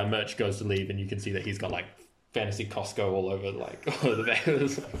think Merch goes to leave and you can see that he's got like Fantasy Costco all over the back of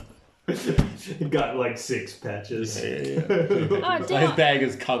his. Got like 6 patches. Yeah. Oh, His damn. bag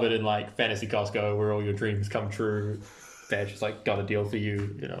is covered in like Fantasy Costco where all your dreams come true. Badge is like got a deal for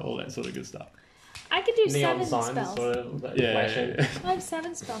you, all that sort of good stuff. I could do Neon 7 signs, spells. sort of that Yeah. flashing. I have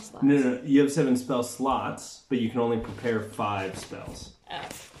 7 spell slots. No, you have 7 spell slots, but you can only prepare 5 spells. Oh.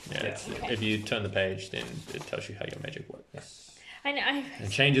 Yeah, Okay. if you turn the page, then it tells you how your magic works. I know. It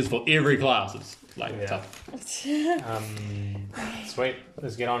changes for every class. It's like Yeah. tough. Sweet.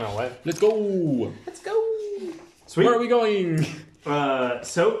 Let's get on our way. Let's go. Let's go. Sweet. Where are we going?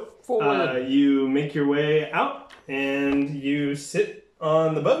 So Forward. you make your way out and you sit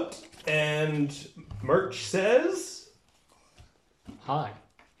on the boat, and Merch says, Hi.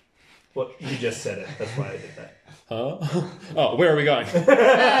 "Well, you just said it. That's why I did that." Huh? Oh, where are we going?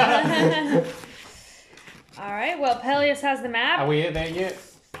 All right. Well, Peleus has the map. Are we there yet?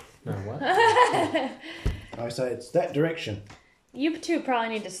 No, what? I say it's that direction. You two probably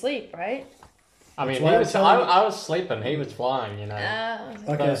need to sleep, right? I mean, That's why I'm telling you. I was sleeping. He was flying,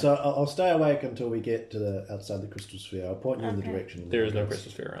 Okay, so I'll stay awake until we get to the outside the crystal sphere. I'll point you in the Okay. direction. There is no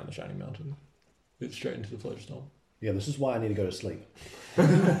crystal sphere around the Shining Mountain. It's straight into the Floaterstone. Yeah, this is why I need to go to sleep.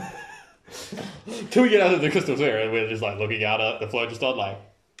 Till we get out of the crystal sphere, and we're just like looking out at the Floaterstone, like.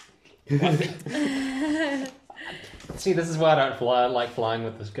 See, this is why I don't like flying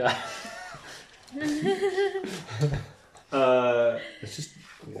with this guy. It's just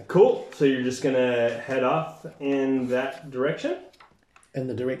Cool. So you're just gonna head off in that direction. in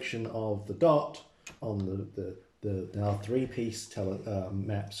the direction of the dot on the now 3-piece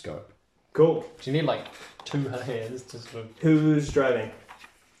map scope. Cool. Do you need like 2 hands to sort of... Who's driving?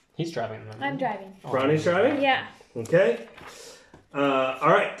 He's driving them. I'm driving. Ronnie's driving. Yeah. Okay. All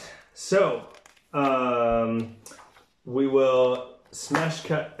right. So we will smash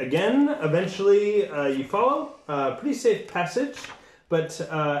cut again. Eventually, you follow. Pretty safe passage. But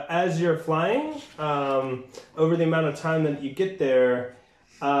as you're flying, over the amount of time that you get there,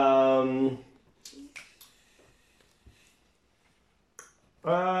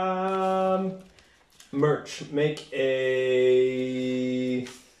 Merch, make a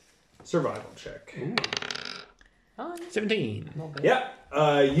survival check. 17. Yeah,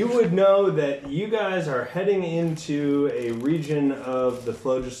 you would know that you guys are heading into a region of the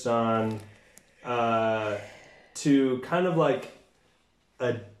Phlogiston to kind of like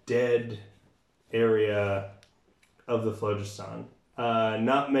a dead area of the Phlogiston.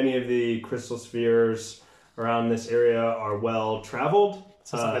 Not many of the crystal spheres around this area are well traveled.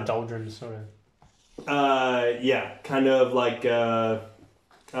 So it's like the doldrums, sort of. Yeah, kind of like there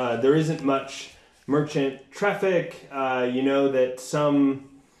isn't much merchant traffic. You know that some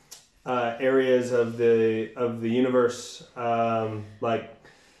areas of the universe, like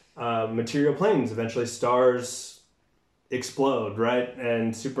material planes, eventually stars explode, right,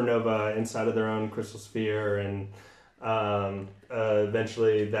 and supernova inside of their own crystal sphere, and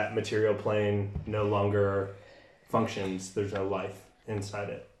eventually that material plane no longer functions. There's no life inside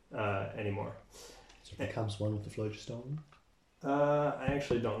it anymore. So it becomes one with the phlogiston. I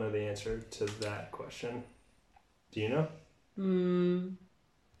actually don't know the answer to that question. Do you know?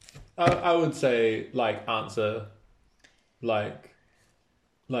 I would say answer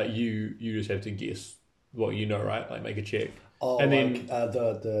you just have to guess what you know, right? Like make a check. Oh, And like,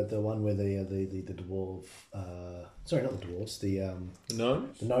 then- the one where the dwarf. Sorry, not the dwarves. The No.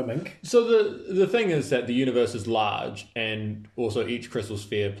 gnomink. So the thing is that the universe is large, and also each crystal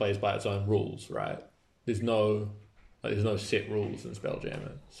sphere plays by its own rules, right? There's no set rules in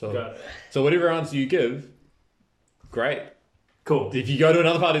Spelljammer. So Got it. so whatever answer you give, great. Cool. If you go to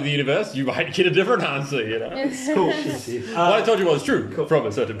another part of the universe, you might get a different answer. You know. Cool. What I told you was true from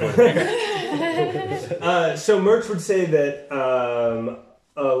a certain point. So Merch would say that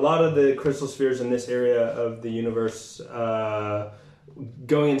a lot of the crystal spheres in this area of the universe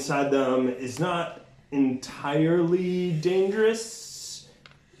going inside them is not entirely dangerous,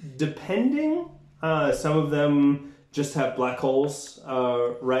 depending. Some of them just have black holes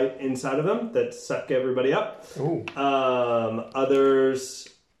right inside of them that suck everybody up. Ooh. Others,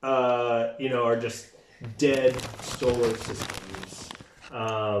 are just dead solar systems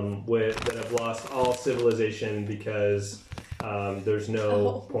that have lost all civilization because there's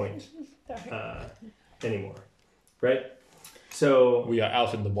no point anymore, right? So We are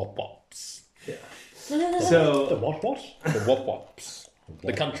out in the wop-wops. yeah. The So what? The wop-wops.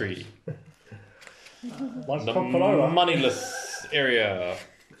 The country. Like The Crocodile. moneyless area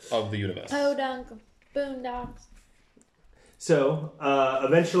of the universe. Podunk, boondocks. So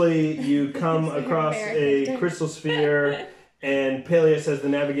eventually you come So you're across American. a crystal sphere, and Peleus, as the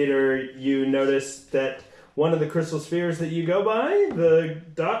navigator, you notice that one of the crystal spheres that you go by, the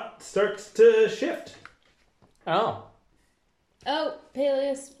dot starts to shift. Oh. Oh,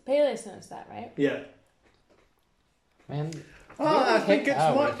 Peleus noticed that, right? Yeah. Man. Oh, I think it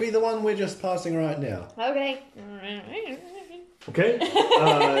Howard. might be the one we're just passing right now. Okay.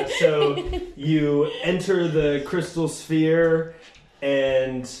 Okay. So you enter the crystal sphere,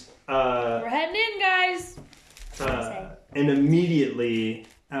 and We're heading in, guys. and immediately,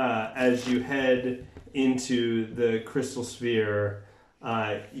 as you head into the crystal sphere,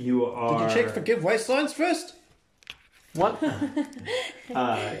 you are. Did you check for giveaway signs first? What?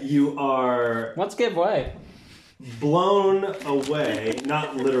 You are What's give way? blown away,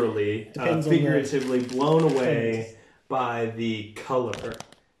 not literally, Depends on figuratively blown away by the color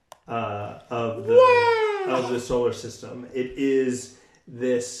of the solar system. It is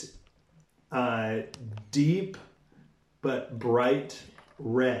this deep but bright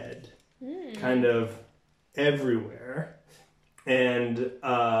red, kind of everywhere. And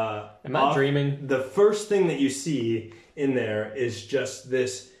Am I dreaming? the first thing that you see in there is just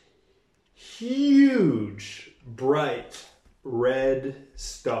this huge, bright red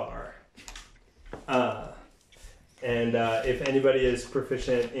star. And if anybody is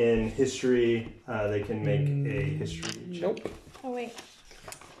proficient in history, they can make a history check. Nope. Oh, wait.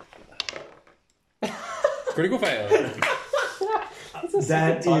 Critical fail.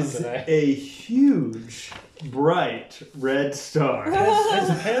 That time is today. a huge, bright red star.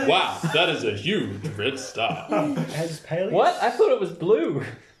 Wow, that is a huge red star. Has Peleus? What? I thought it was blue.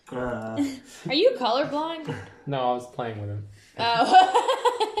 Are you colorblind? No, I was playing with him.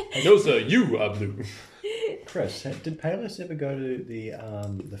 Oh. No, sir, you are blue. Chris, did Peleus ever go to the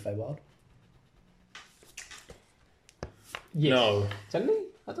Feywild? Yes. No, Didn't he?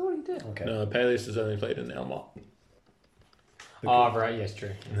 I thought he did. Okay. no, Peleus has only played in Elmont. Oh, right. Yes, true.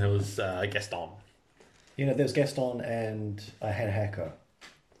 And there was Gaston. You know, there's Gaston and I had Hacker.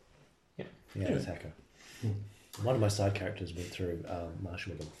 Yeah. Yeah, it's Hacker. One of my side characters went through Marsh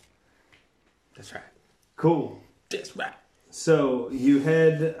with him. That's right. Cool. That's right. So you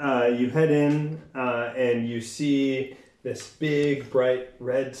head in, and you see this big, bright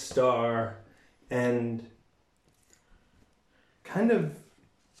red star, and kind of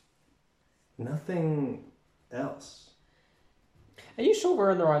nothing else. Are you sure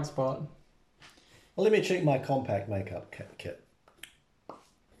we're in the right spot? Well, let me check my compact makeup kit.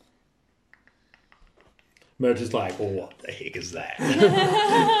 Merch is like, well, what the heck is that?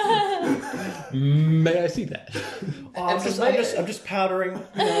 May I see that? Oh, I'm just powdering.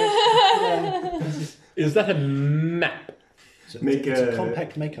 You know. Is that a map? Make It's a- a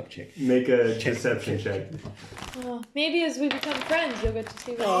compact makeup check. Make a deception check. Oh, maybe as we become friends, you'll get to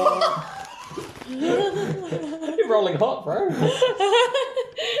see what. You're rolling hot, bro.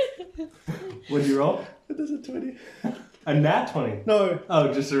 What'd you roll? There's a 20. A nat 20. No.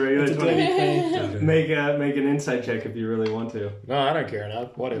 Oh, just a regular It's a 20. thing. Make an insight check if you really want to. No, I don't care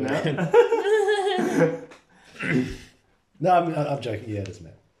enough. Whatever. No? No, I'm joking. Yeah, it is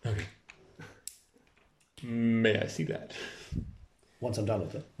Matt. Okay. May I see that? Once I'm done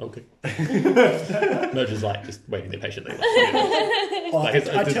with it. Okay. Merch is like just waiting there patiently. Oh, Like it's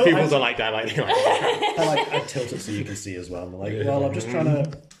pupils are like dilating. I tilt it so you can see as well. I'm like, well, I'm just trying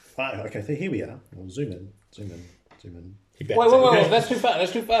to. Okay, so here we are. We'll zoom in. Wait. That's too far.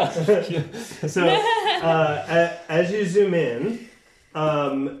 That's too far. So, as you zoom in,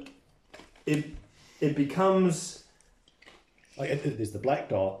 it becomes Like there's the black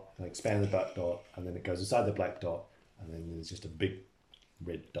dot, I expand the black dot, and then it goes inside the black dot, and then there's just a big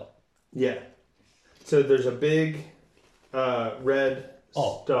red dot. yeah. So there's a big red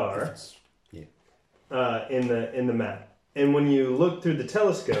star Yeah. in the map, and when you look through the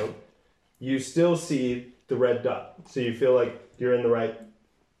telescope, you still see the red dot. So you feel like you're in the right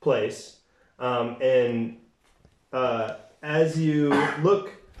place, and as you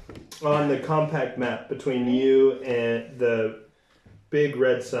look on the compact map between you and the big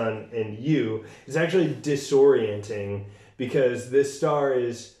red sun and you, it's actually disorienting because this star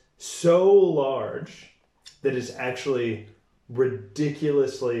is so large that it's actually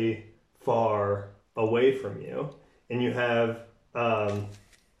ridiculously far away from you, and you have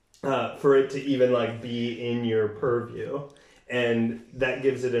for it to even like be in your purview, and that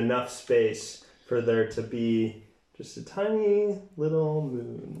gives it enough space for there to be just a tiny little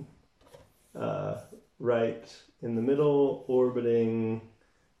moon right in the middle, orbiting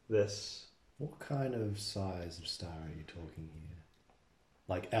this. What kind of size of star are you talking here?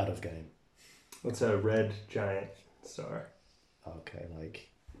 Like out of game? It's a red giant star. Okay, like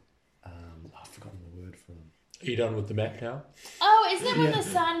I've forgotten the word for them. Are you done with the map now? Oh, isn't it when the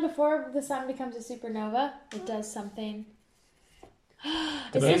sun, before the sun becomes a supernova, it does something?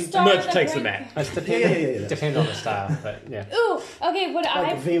 Is the star Merch the takes the brink- map. It's Yeah. depends on the style, but yeah. Ooh, okay, what Like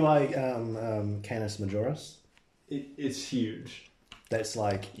I... VY Canis Majoris. It's huge. That's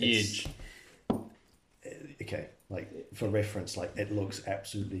like Huge. Okay, like for reference, like it looks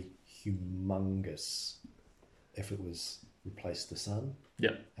absolutely humongous. If it was replaced the sun.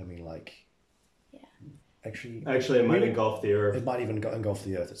 Yep. I mean, like. Yeah. Actually, It might engulf the Earth. it might even engulf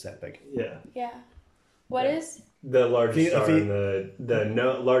the Earth. It's that big. Yeah. Yeah. What Yeah. is? The largest The- star, the-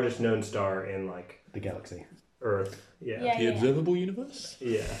 in largest known star in like The galaxy. Earth. Yeah. Yeah. The observable universe?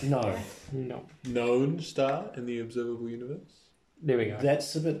 Yeah. No, No. Known star in the observable universe? There we go.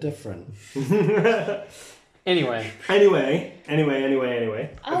 that's a bit different. Anyway, Anyway.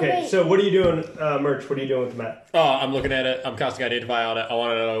 Oh, Okay, wait. so what are you doing, Merch? What are you doing with the map? Oh, I'm looking at it. I'm casting Identify on it. I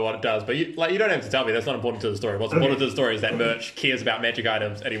want to know what it does. But you don't have to tell me. That's not important to the story. What's important to the story is that Merch cares about magic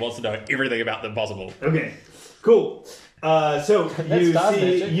items and he wants to know everything about them possible. Okay, cool. So you stars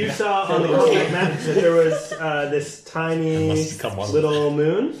see, magic. you saw on the compact map that there was this tiny Must come one. little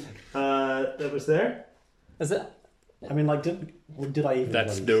moon that was there. is it? I mean, like, did I even?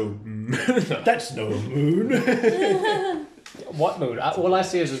 That's bloody- no. That's no moon. What mood? All I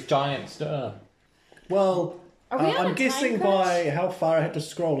see is this giant star. Well, Are we on a I'm time guessing crunch? by how far I had to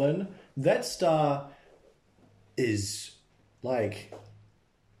scroll in, that star is like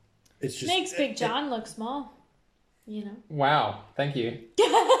it's just Makes Big John look small. You know. Wow, thank you.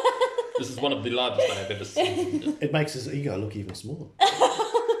 This is one of the largest that I've ever seen. It makes his ego look even smaller.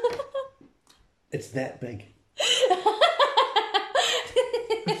 It's that big.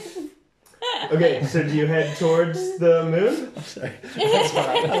 Okay, so do you head towards the moon? I'm sorry.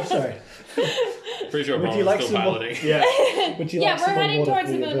 I'm sorry. Pretty sure Would Ron you like still some more- piloting. Yeah. Would you Yeah, like we're some more heading water towards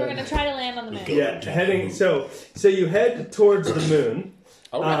for the your moon. We're burn? going to try to land on the moon. Yeah, heading. So you head towards the moon.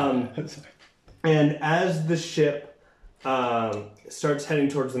 And as the ship starts heading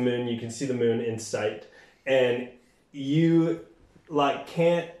towards the moon, you can see the moon in sight, and you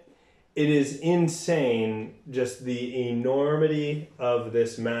can't. It is insane, just the enormity of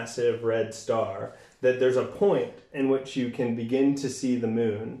this massive red star. That there's a point in which you can begin to see the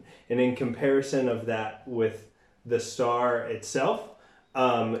moon, and in comparison of that with the star itself,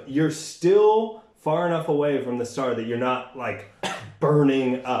 you're still far enough away from the star that you're not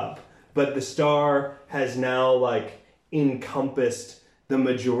burning up. But the star has now encompassed the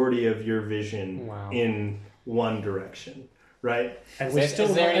majority of your vision in one direction, right? And we're Is still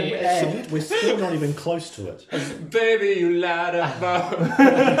there not, any- and we're still not even close to it. Baby, you light up.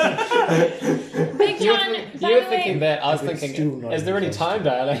 Big You John, were by the thinking way, that. I was It's thinking, still not is there even any close time to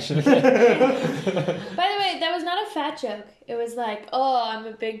dilation? by the way, that was not a fat joke. It was like, oh, I'm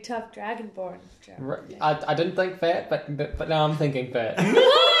a big tough dragonborn joke. I didn't think fat, but now I'm thinking fat.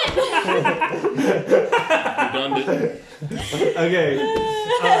 Redundant.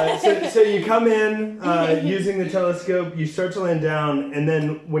 Okay, so you come in using the telescope, you start to land down, and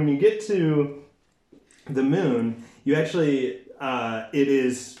then when you get to the moon, you actually, it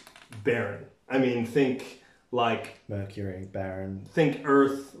is barren. I mean, think Mercury, barren. think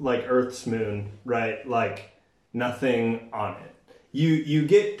Earth, like Earth's moon, right? Like nothing on it. You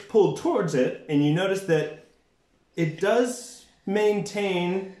get pulled towards it, and you notice that it does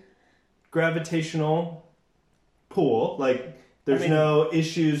maintain gravitational pull. Like there's no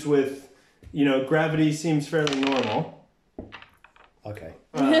issues with, gravity seems fairly normal. Okay.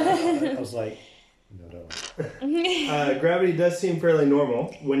 I was like, no, don't. Gravity does seem fairly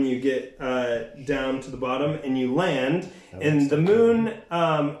normal when you get down to the bottom and you land. And the moon,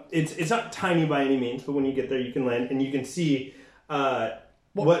 it's not tiny by any means, but when you get there, you can land and you can see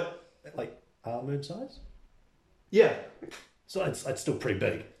what. Like our moon size? Yeah, So it's still pretty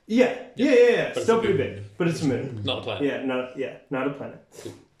big. yeah. But it's Still a pretty moon. big, but it's a moon. Not a planet. Not a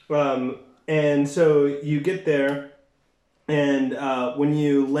planet. And so you get there, And when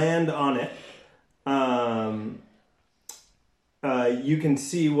you land on it, you can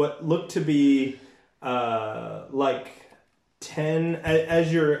see what look to be like 10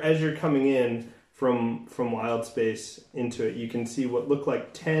 as you're coming in from wild space into it. You can see what look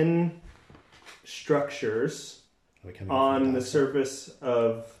like 10 structures Are we coming on from the dark side? surface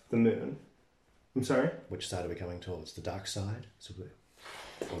of the moon. I'm sorry. Which side are we coming towards? The dark side? So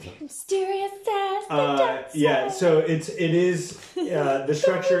or the- Mysterious as the dark Yeah. side. So it is the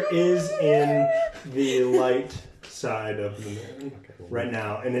structure is in the light side of the moon Okay, well, right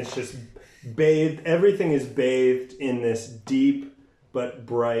now, and it's just bathed. Everything is bathed in this deep but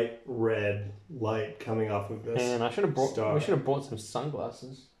bright red light coming off of this. And I should have brought. Star. We should have brought some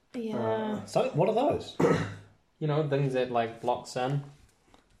sunglasses. Yeah. So, what are those? You know, things that like block sun.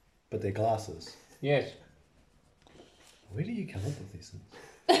 But they're glasses. Yes. Where do you come up with these things?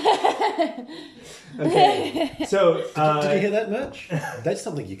 Okay. So Did you hear that much? That's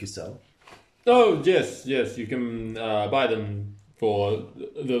something you could sell. Oh, yes, you can buy them for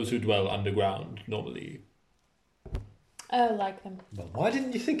those who dwell underground normally. I like them. But why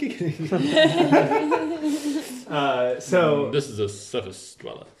didn't you think you could? so This is a surface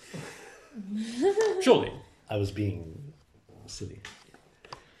dweller. Surely. I was being silly.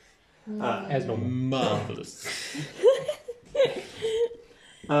 As normal. Marvelous.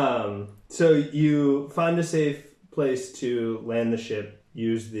 So you find a safe place to land the ship.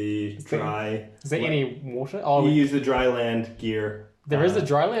 Use the dry. Is there any water? Oh, You use the dry land gear. there is a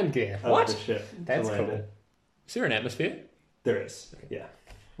dry land gear. of What? the ship. That's to land cool. it. Is there an atmosphere? There is. Yeah.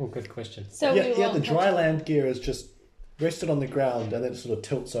 Oh, good question. So yeah, we yeah. won't The dry touch- land gear is just rested on the ground and then it sort of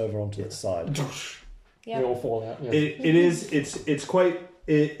tilts over onto its side. We Yep. all fall out. Yeah. It is. It's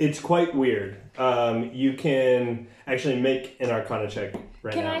quite weird. You can actually make an Arcana check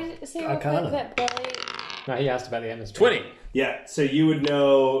right Can now. I say real Arcana. quick that Billy? No, he asked about the atmosphere. 20. Yeah. So you would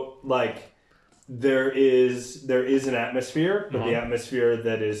know like there is an atmosphere, but the atmosphere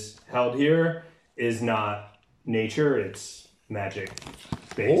that is held here is not nature. It's magic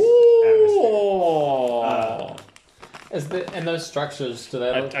based atmosphere. Oh! And those structures, do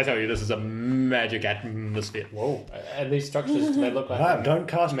they look... I tell you, this is a magic atmosphere. Whoa. And these structures, do they look like... Right, don't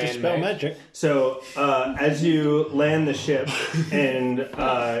cast dispel man-made? magic. So as you land the ship, and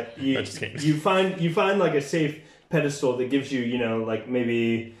you I'm just kidding. you find like a safe pedestal that gives you like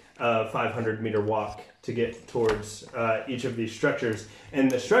maybe a 500-meter walk to get towards each of these structures,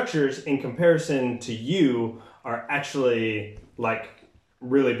 and the structures in comparison to you are actually like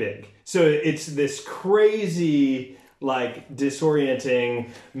really big. So it's this crazy, like disorienting,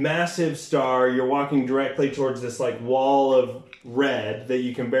 massive star. You're walking directly towards this like wall of red that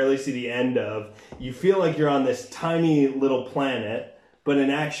you can barely see the end of. You feel like you're on this tiny little planet, but in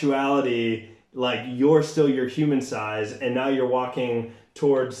actuality, like you're still your human size, and now you're walking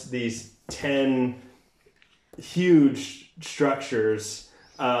towards these 10 huge structures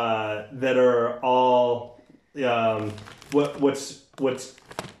that are all what's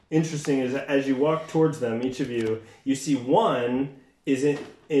interesting is that as you walk towards them, each of you see one is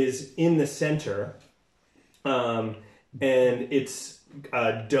in the center, and it's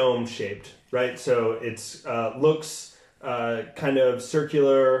dome shaped, right? So it's looks kind of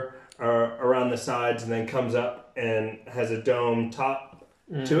circular around the sides, and then comes up and has a dome top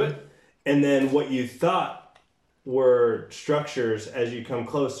to it. And then what you thought were structures as you come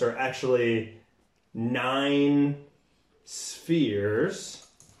close are actually 9 spheres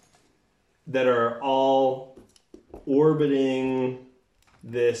that are all orbiting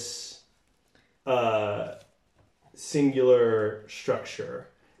this singular structure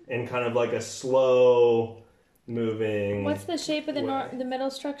in kind of like a slow moving. What's the shape of the way. the middle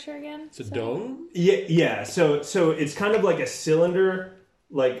structure again? It's a So- dome? Yeah. So it's kind of like a cylinder,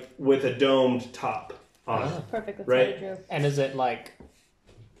 like with a domed top on it. Perfect. That's Right. what I drew. And is it like...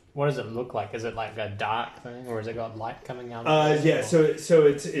 What does it look like? Is it like a dark thing, or has it got light coming out? of it? Yeah, Or- so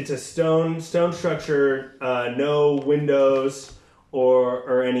it's a stone structure, no windows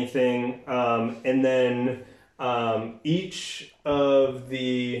or anything, and then each of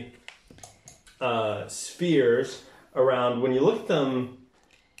the spheres around. When you look at them,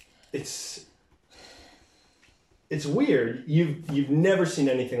 it's weird. You've never seen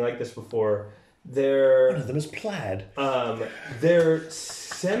anything like this before. One of them is plaid. They're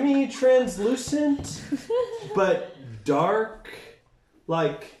semi-translucent, but dark.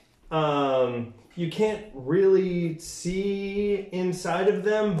 Like, you can't really see inside of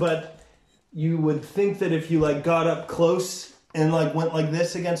them, but you would think that if you like got up close and like went like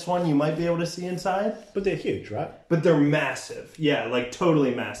this against one, you might be able to see inside. But they're huge, right? But they're massive. Yeah, like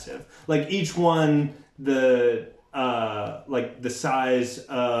totally massive. Like each one, the like the size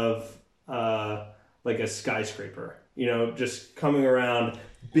of like a skyscraper. You know, just coming around,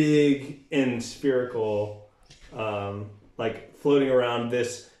 big and spherical, like floating around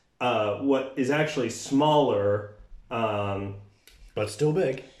this what is actually smaller. But still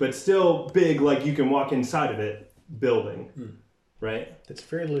big. But still big, like you can walk inside of it, building, right? That's a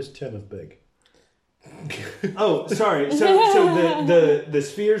very loose term of big. Oh, sorry. So the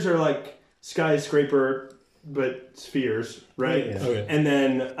spheres are like skyscraper, but spheres, right? Yeah. Okay. And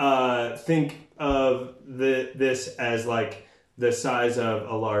then think of this as like the size of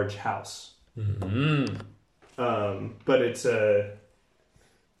a large house. But it's a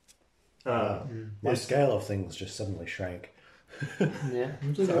My scale of things just suddenly shrank. Yeah.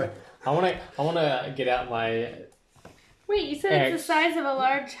 Sorry. I want to get out my. Wait, you said it's the size of a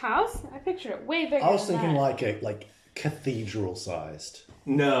large house? I pictured it way bigger. I was than thinking that. like cathedral sized.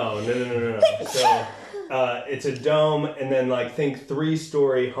 No. So it's a dome, and then like think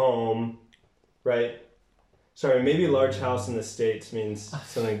 3-story home, right? Sorry, maybe large house in the States means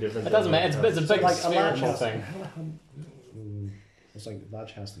something different. It doesn't matter. It's a big Like a large spiritual house. thing. It's like a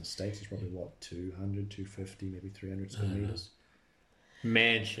large house in the States is probably what, 200, 250, maybe 300 square meters.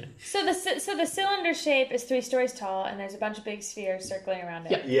 Mansion. So the cylinder shape is 3 stories tall, and there's a bunch of big spheres circling around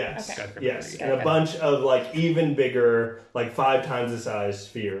it. Yeah. Yes. Okay. Yes. Okay. And a bunch of like even bigger, like 5 times the size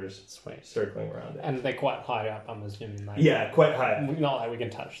spheres Sweet. circling around it. And they're quite high up, I'm assuming. Like, Yeah, quite high. Not like we can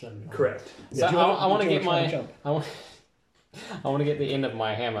touch them. Correct. So do you I want to do you get wanna try my. and jump? I want to get the end of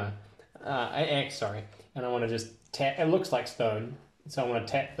my hammer, axe, sorry, and I want to just tap. It looks like stone, so I want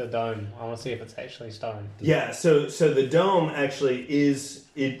to tap the dome. I want to see if it's actually stone. Yeah, so the dome actually is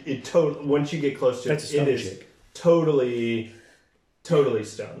once you get close to That's a it, stone it is chick. totally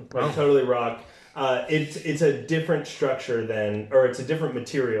stone, like totally rock. It's a different structure it's a different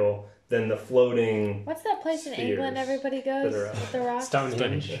material than the floating. What's that place in Spheres England everybody goes that are up. with the rocks?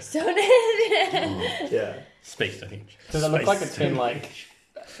 Stonehenge. Stonehenge. Yeah, Space Stonehenge. Does it look like it's been like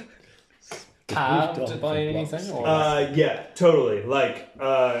Moved carved on by from anything? blocks. Or yeah, totally. Like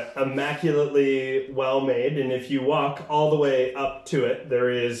immaculately well made, and if you walk all the way up to it, there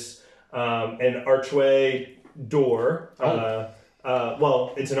is an archway door.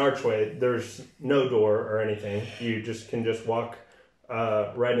 Well, it's an archway. There's no door or anything. You can walk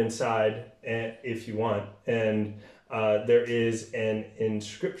right inside if you want, and there is an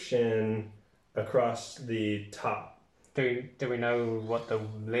inscription across the top. do we know what the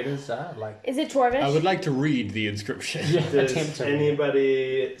letters are? Like, Is it Dwarvish? I would like to read the inscription. Does attempt to.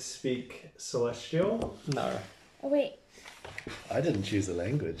 anybody speak Celestial? No. Oh wait. I didn't choose a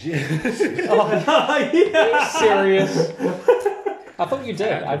language. Yeah. Serious? I thought you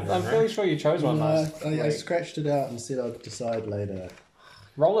did. I'm fairly sure you chose one last. I week. scratched it out and said I'd decide later.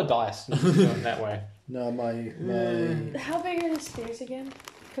 Roll a dice. And do it that way. No, my How big are the spheres again?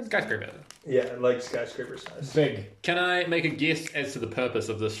 Skyscraper. Yeah, like skyscraper size. Big. Can I make a guess as to the purpose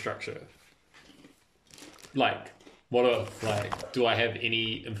of this structure? Like, do I have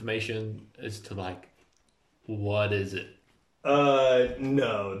any information as to like, what is it?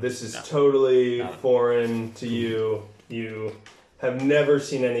 No, this is totally foreign to you. You have never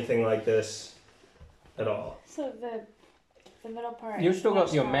seen anything like this at all. So the middle part. You've is still much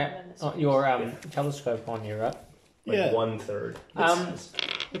got your smaller map, than the spheres. your telescope on you, right? Like Yeah. 1/3.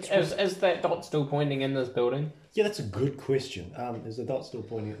 Is that dot still pointing in this building? Yeah, that's a good question. Is the dot still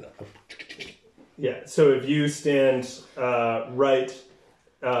pointing at the... Yeah, so if you stand right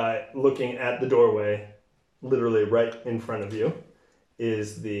looking at the doorway, literally right in front of you,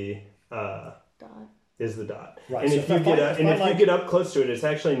 is the Dot. dot. Right, And so if you if I get up close to it, it's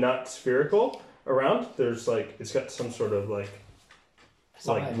actually not spherical around. There's it's got some sort of like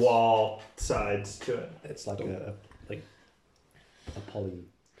Sides. wall sides to it. It's like a poly...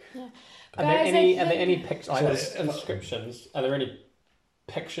 Are Guys, there I any think- pictures? Like, there's inscriptions. Are there any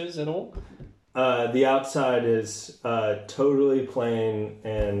pictures at all? The outside is totally plain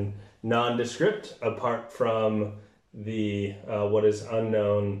and nondescript, apart from the what is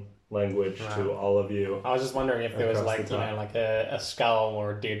unknown language to Wow. all of you. I was just wondering if there was Across like the top. like a skull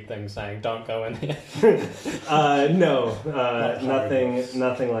or a dead thing saying "Don't go in here." No,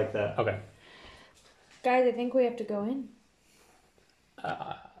 nothing like that. Okay. Guys, I think we have to go in.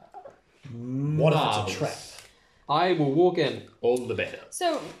 What if it's a trap? I will walk in. All the better.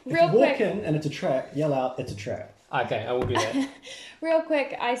 So If real you walk quick, in and it's a trap, yell out, it's a trap. Okay, I will do that. real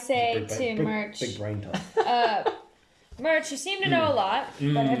quick, I say to big, Merch. Big brain time. Merch, you seem to know a lot,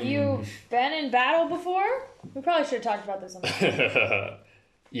 but have you been in battle before? We probably should have talked about this on the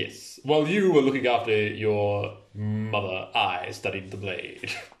Yes. While you were looking after your mother, I studied the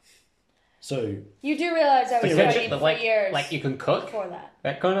blade. So You do realize I was Essentially, studying for years like you can cook before that.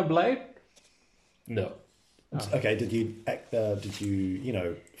 that kind of blade. No. okay, did you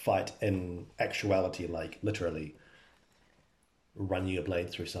fight in actuality, like literally run your blade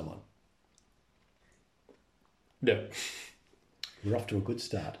through someone? No. You're off to a good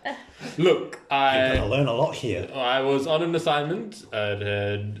start. Look, You're gonna learn a lot here. I was on an assignment at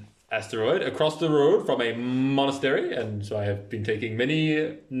an asteroid across the road from a monastery, and so I have been taking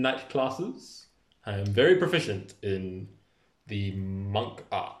many night classes. I am very proficient in the monk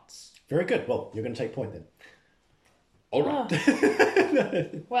arts. Very good. Well, you're going to take point then. All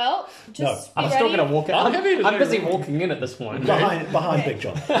right. Well, just I'm be still ready. gonna walk in. I'm happy to I'm say- busy walking in at this point. Behind Big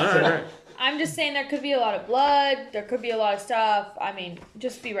John. I'm just saying there could be a lot of blood. There could be a lot of stuff. I mean,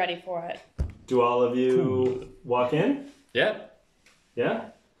 just be ready for it. Do all of you walk in? Yeah. Yeah?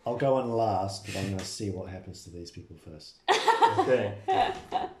 I'll go on last, but I'm going to see what happens to these people first. Okay.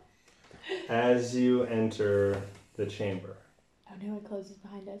 As you enter the chamber. Oh no, it closes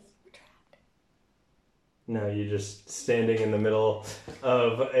behind us. We're trapped. No, you're just standing in the middle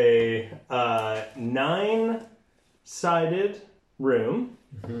of a 9-sided room.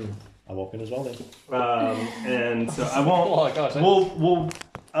 I walk in as well then. And so I won't. Oh my gosh. We'll.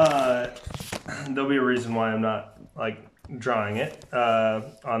 There'll be a reason why I'm not like drawing it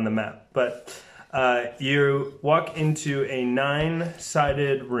on the map, but you walk into a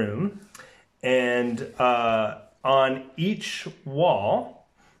 9-sided room, and on each wall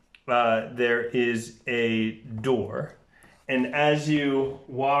there is a door, and as you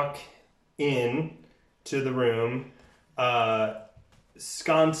walk in to the room,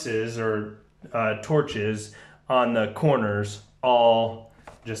 sconces or torches on the corners all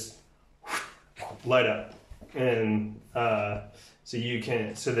just light up, and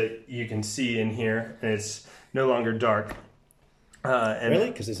so that you can see in here, and it's no longer dark. And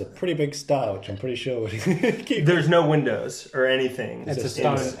Really? Because there's a pretty big star, which I'm pretty sure would keep. there's no windows or anything. It's a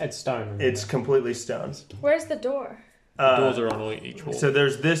stone. It's stone. It's completely stone. Where's the door? Doors are on each wall. So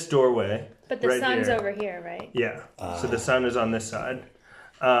there's this doorway. But the right sun's here. over here, right? Yeah. So the sun is on this side,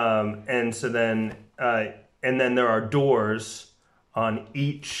 and so then there are doors on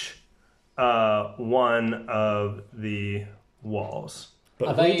each one of the walls. But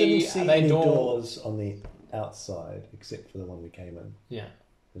Are we they- didn't see are they any door- doors on the outside, except for the one we came in. Yeah.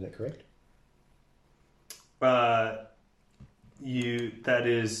 Is that correct? That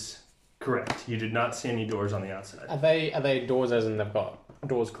is correct. You did not see any doors on the outside. Are they doors as in they've got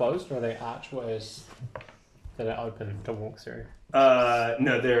doors closed, or are they archways that are open to walk through?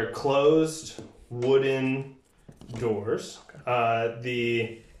 No, they're closed wooden doors.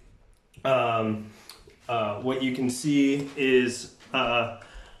 What you can see is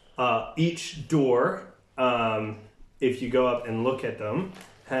each door, if you go up and look at them,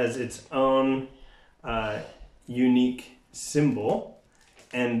 has its own unique symbol,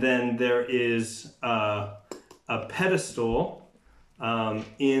 and then there is a pedestal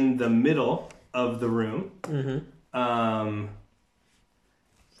in the middle of the room.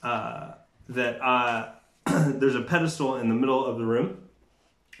 There's a pedestal in the middle of the room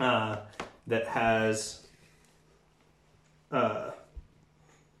that has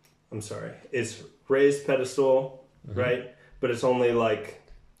it's raised pedestal, right? But it's only like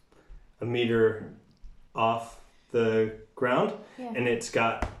a meter off the ground, Yeah. and it's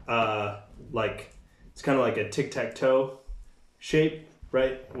got it's kind of like a tic-tac-toe shape,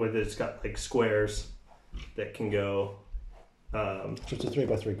 right? With it's got like squares that can go. So it's a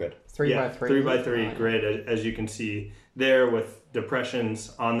 3x3 grid. 3 by 3. 3 by 3 grid, as you can see there, with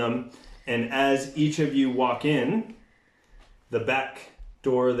depressions on them. And as each of you walk in, the back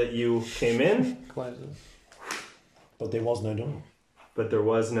door that you came in, Closes. But there was no door. but there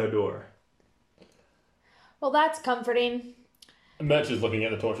was no door. Well, that's comforting. Merch is looking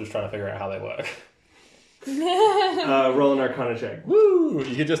at the torches, trying to figure out how they work. Roll an Arcana check. Woo!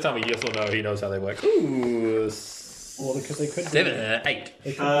 You can just tell me yes or no. He knows how they work. Ooh, Well, because they could 7, 8.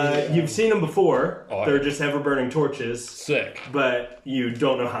 They could be, You've seen them before. Oh, They're yeah. just ever-burning torches, Sick. but you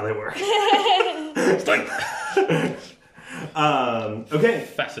don't know how they work. Okay.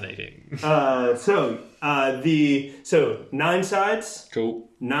 Fascinating. So 9 sides, Cool.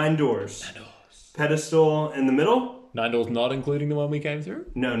 9 doors. Pedestal in the middle. 9 doors not including the one we came through?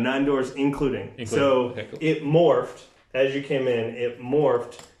 No, 9 doors including. Including, So okay, cool. it morphed as you came in. It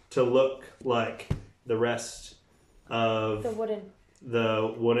morphed to look like the rest of The wooden.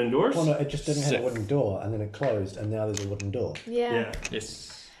 the wooden doors. well, no, it just didn't have Sick. a wooden door, and then it closed, and now there's a wooden door. Yeah. Yeah,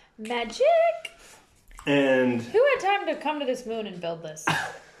 Yes. Magic. and Who had time to come to this moon and build this?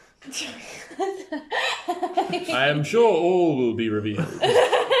 I am sure all will be revealed.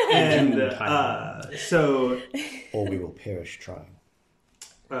 And so, Or we will perish trying.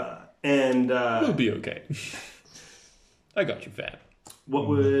 We'll be okay. I got you, fam. what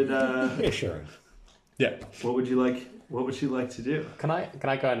would Reassuring. Yeah. what would you like? What would you like to do? Can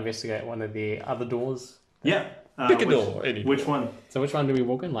I go investigate one of the other doors? Yeah. Pick a door. Any Which one? So which one do we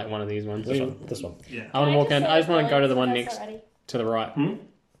walk in? Like one of these ones? This one. Yeah. I want to walk in. I just want to go to the one Billy's next already- to the right.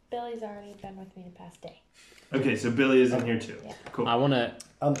 Billy's already been with me the past day. Okay, so Billy is in here too. Yeah. Cool. I want to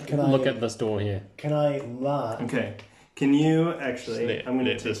Can I look at this door here. Can I mark? Okay. Can you actually? I'm going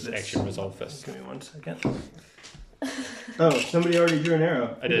to let take this this. action resolve first. Give me 1 second. Oh, somebody already drew an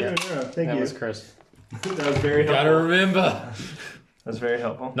arrow. I did. You drew an arrow. Thank That you. was Chris. That was very Gotta helpful. remember. That's very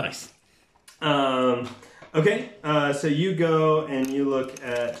helpful. Nice. Okay, so you go and you look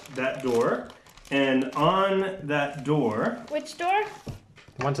at that door, and on that door, Which door?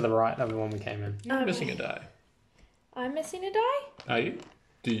 The one to the right of the one we came in. You're missing a die. I'm missing a die? Are you?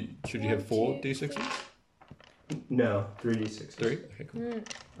 Should you have 4 d6s? no, 3d6. 3? Okay, cool.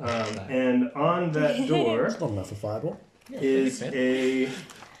 And on that door It's not enough for fireball. is a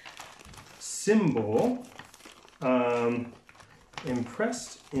symbol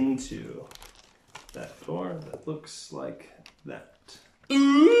impressed into that door that looks like that.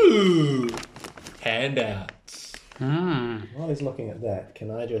 Ooh! Handouts. While he's looking at that, can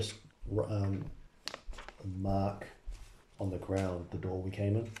I just mark on the ground the door we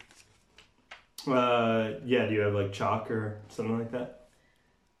came in? Yeah, do you have like chalk or something like that?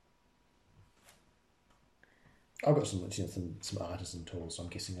 I've got some artisan tools, so I'm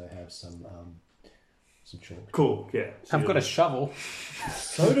guessing I have some chalk. Cool, yeah. I've got a shovel.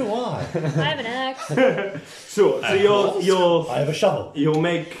 So do I. I have an axe. So you'll I have a shovel. you'll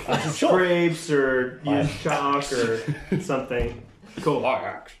make Chalk. scrapes or use chalk or something. Cool.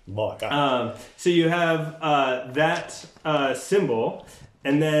 My So you have that symbol,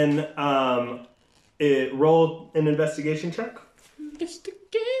 and then roll an investigation check.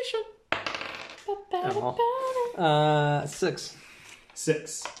 Investigation. 6.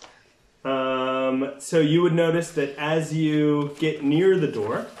 6. So you would notice that as you get near the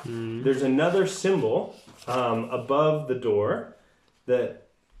door, there's another symbol above the door that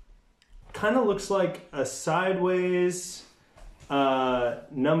kind of looks like a sideways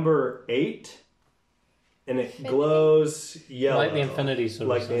number 8, and it glows yellow, Like the infinity symbol.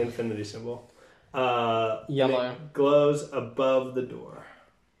 like the infinity symbol. And Yellow. it glows above the door.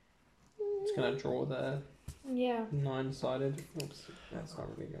 Just gonna draw the Yeah. 9-sided. Oops, that's not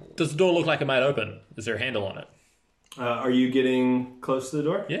really going. Does the door look like it might open? Is there a handle on it? Are you getting close to the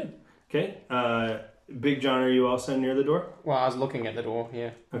door? Yeah. Okay. Big John, are you also near the door? Well, I was looking at the door.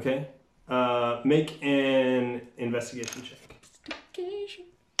 Yeah. Okay. Make an investigation check.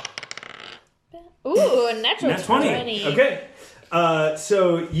 Ooh, a natural Nat 20. Okay.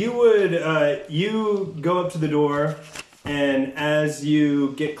 So you would you go up to the door, and as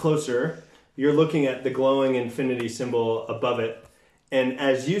you get closer, you're looking at the glowing infinity symbol above it, and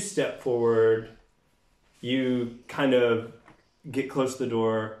as you step forward, you kind of get close to the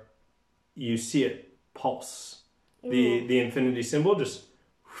door. You see it pulse. The infinity symbol just,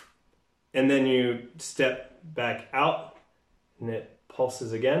 and then you step back out, and it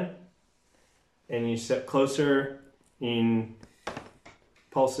pulses again. And you step closer, and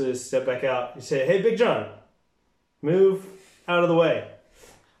pulses, step back out. You say, "Hey, Big John, move out of the way."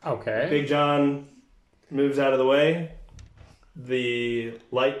 Okay. Big John moves out of the way. The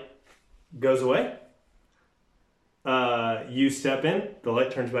light goes away. You step in. The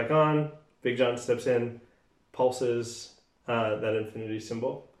light turns back on. Big John steps in, pulses that infinity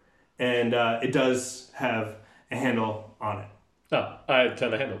symbol. And it does have a handle on it. Oh, I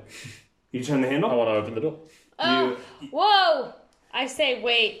turn the handle. You turn the I handle. want to open the door. Oh, whoa! I say,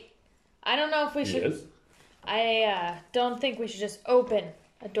 wait. I don't know if we should. Yes. I don't think we should just open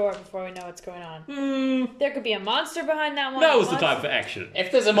a door before we know what's going on. There could be a monster behind that one. Now is the time for action.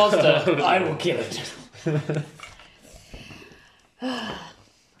 If there's a monster, I will kill it.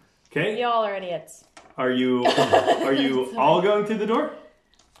 Okay. Y'all are idiots. Are you all going through the door?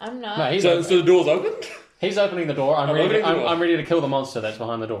 I'm not. No, he's, So the door's open? he's opening the door. I'm I'm ready. opening the door. I'm ready to kill the monster that's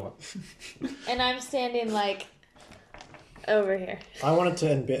behind the door. And I'm standing like over here. I wanted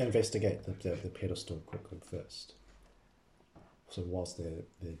to investigate the pedestal quickly first. So whilst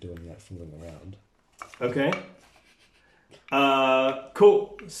they're doing that, fooling around. Okay.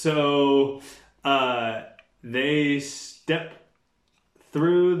 Cool. So they step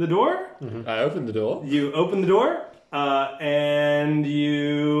through the door. I open the door. You open the door, and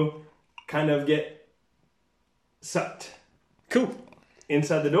you kind of get sucked Cool.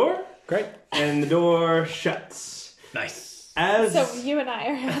 inside the door, Great. and the door shuts. Nice. So you and I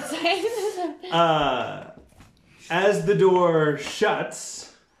are outside. As the door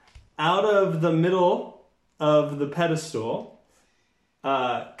shuts, out of the middle of the pedestal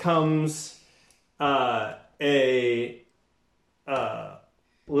comes a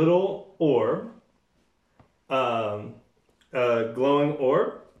little orb, a glowing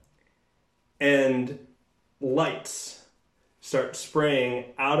orb, and lights start spraying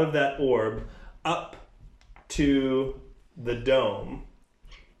out of that orb up to the dome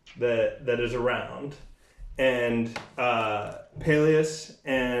that is around. And Peleus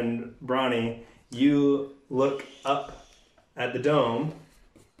and Bronny, you look up at the dome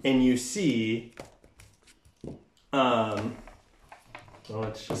and you see well,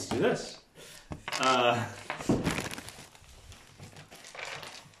 let's just do this.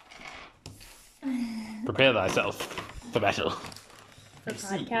 Prepare thyself for battle. For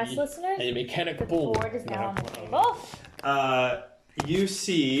podcast listeners, A mechanic the bull. board is now on the table. You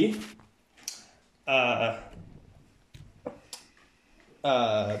see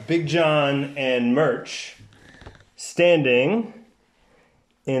Big John and Murch standing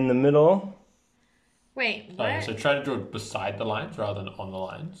in the middle. Wait, what? So try to draw beside the lines rather than on the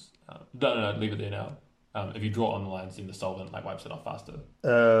lines. No, leave it there now. If you draw on the lines, then the solvent wipes it off faster.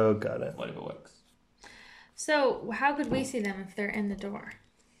 Oh, got it. Whatever works. So how could we see them if they're in the door?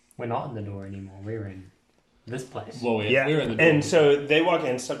 We're not in the door anymore. We're in this place. Well, we're in the door. And so they walk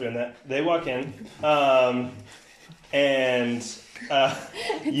in. Stop doing that. They walk in, and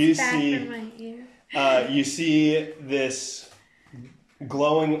you Back see in my ear. you see this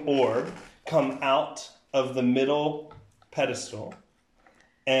glowing orb come out of the middle pedestal,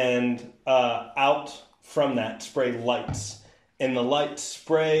 and out from that spray lights, and the lights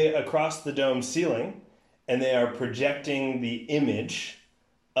spray across the dome ceiling, and they are projecting the image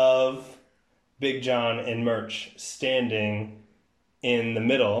of Big John and Murch standing in the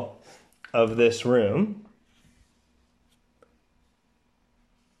middle of this room.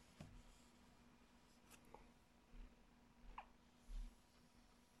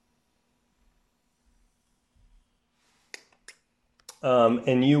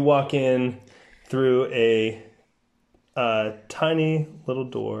 And you walk in through a tiny little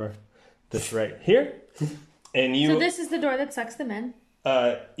door that's right here. And you So this is the door that sucks them in.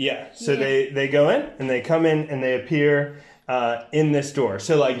 yeah. So they go in and they come in and they appear in this door.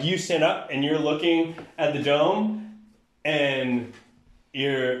 So like you stand up and you're looking at the dome and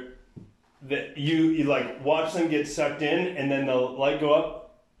you like watch them get sucked in, and then the light go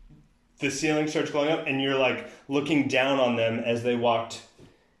up, the ceiling starts glowing up, and you're like looking down on them as they walked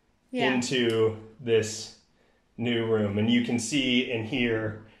into this new room, and you can see and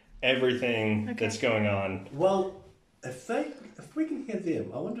hear everything that's going on. Well, if we can hear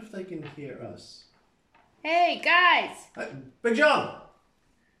them, I wonder if they can hear us. Hey guys! Big John!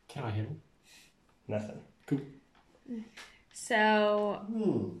 Can I hear them? Nothing. So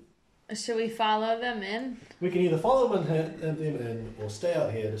should we follow them in? We can either follow them in or stay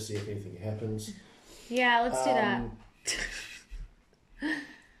out here to see if anything happens. Yeah, let's do that.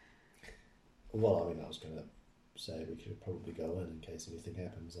 Well, I mean, I was going to say we could probably go in case anything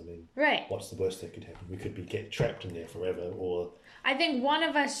happens. I mean, Right. what's the worst that could happen? We could get trapped in there forever, or... I think one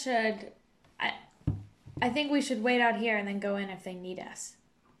of us should. I think we should wait out here and then go in if they need us.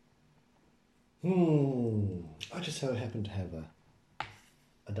 I just so happen to have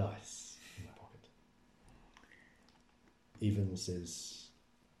a dice in my pocket. Even says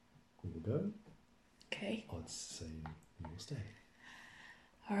we will go. Okay. Odds say we will stay.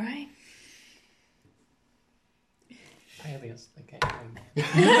 All right. Peleus, okay.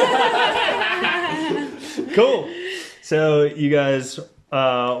 Cool. So you guys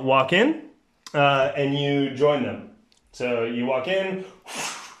walk in and you join them. So you walk in,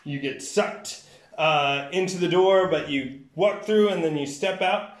 you get sucked into the door, but you walk through and then you step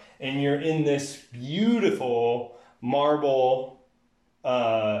out and you're in this beautiful marble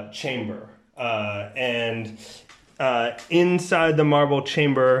chamber. And inside the marble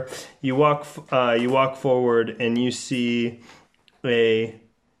chamber, you walk forward and you see a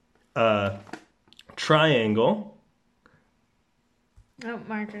triangle. Oh,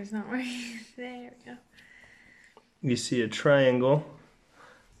 marker's not working. There we go. You see a triangle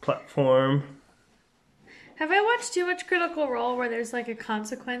platform. Have I watched too much Critical Role where there's like a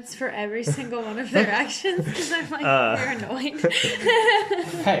consequence for every single one of their actions? Because I'm like paranoid.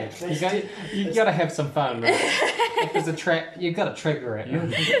 Hey, you gotta have some fun. Right? If there's a trap, you gotta trigger it.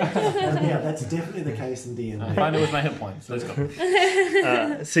 Yeah, that's definitely the case in D&D. Find it with my hit points. Let's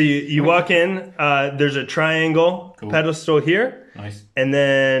go. So you walk in. There's a triangle pedestal here, Nice. And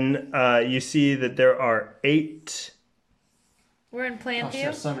then you see that there are 8. We're in plan Gosh, view.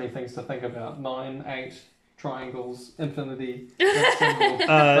 there's so many things to think about. 9, 8, triangles, infinity, rectangle.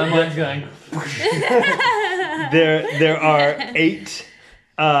 My Uh, mind's going. there are 8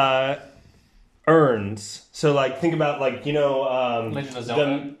 urns. So like think about like Legend of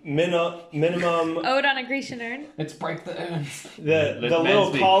Zelda. the minimum Ode on a Grecian urn. Let's break the urns. the Let little man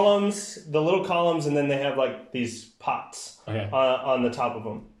speak. columns, and then they have like these pots Okay. on the top of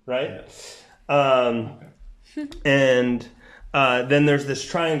them, right? And then there's this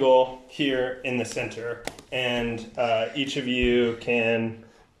triangle here in the center, and each of you can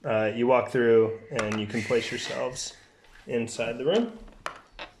you walk through and you can place yourselves inside the room.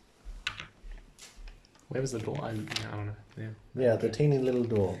 Where was the door? I don't know. Yeah. Yeah, the teeny little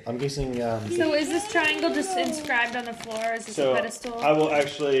door. I'm guessing. So is this triangle just inscribed on the floor? Is this So a pedestal? I will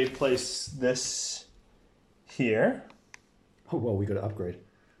actually place this here. Oh well, we got to upgrade.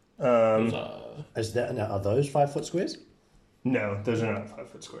 Is that now? Are those 5-foot squares? No, those are not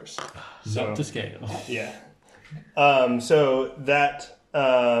 5-foot squares. Not to scale. Yeah. So that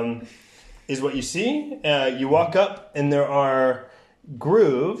is what you see. You walk up, and there are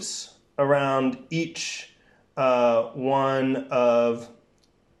grooves around each one of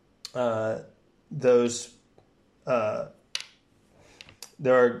those.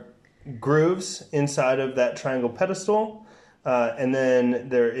 There are grooves inside of that triangle pedestal, and then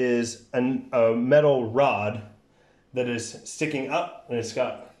there is a metal rod that is sticking up, and it's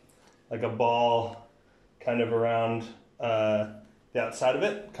got like a ball kind of around the outside of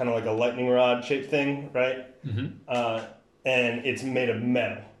it, kind of like a lightning rod shaped thing, right? Mm-hmm. And it's made of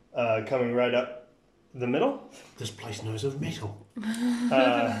metal, coming right up the middle. This place knows of metal.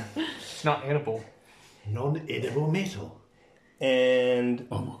 It's not edible. Non-edible metal. Oh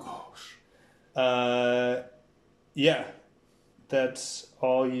my gosh. Yeah, that's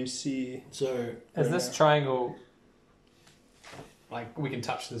all you see. So Is this triangle like we can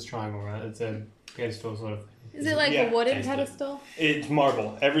touch this triangle, right? It's a pedestal sort of. Is it like Yeah. a wooden Taste it. pedestal? It's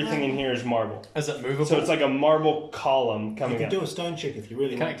marble. Everything in here is marble. Is it movable? So it's like a marble column you coming can up. do a stone check if you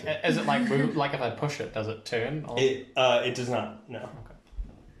really Can want to. is it like move? Like if I push it, does it turn? Or? It does not. No.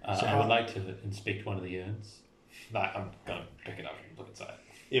 I would like to inspect one of the urns. Like, I'm going to pick it up and look inside.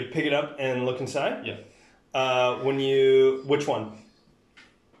 You pick it up and look inside. Yeah. Which one?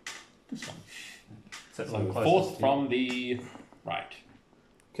 This one. Is it So like closest fourth to you? from the right.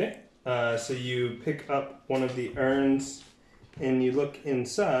 Okay. So you pick up one of the urns and you look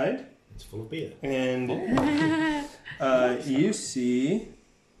inside, It's full of beer. and you see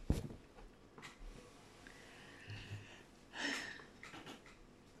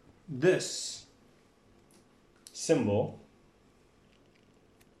this symbol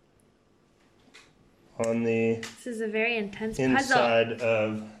on the This is a very intense puzzle. inside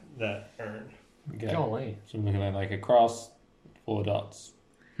of that urn. Okay. Golly. So I'm looking at like a cross, 4 dots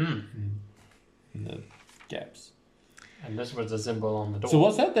Hmm. in the gaps. And this was a symbol on the door. So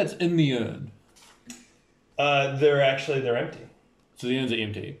what's that? That's in the urn. They're empty. So the urns are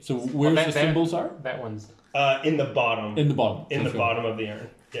empty. So where's that- the that- symbols are? That one's. In the bottom. In the bottom. In the Okay. bottom of the urn.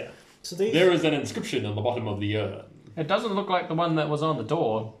 Yeah. So these, There is an inscription on the bottom of the urn. It doesn't look like the one that was on the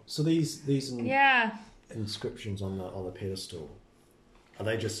door. so these Yeah. inscriptions on the pedestal, are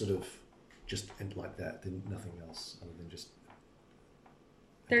they just sort of just like that? Then nothing else other than just.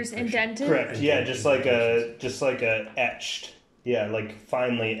 There's indented. Correct. Yeah, just like a etched. Yeah, like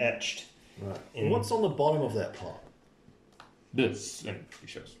finely etched. Right. In- And what's on the bottom of that pot? This, and it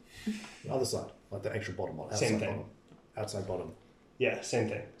shows. The other side, like the actual bottom one. Outside Same thing. Bottom. Outside bottom. Yeah, same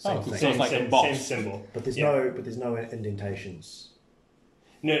thing. Same Oh, thing. so it's like same, embossed. same symbol. But there's Yeah. no indentations.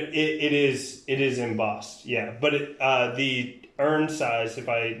 No, it is embossed. Yeah, but the urn size, if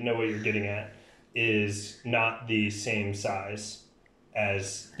I know what you're getting at, is not the same size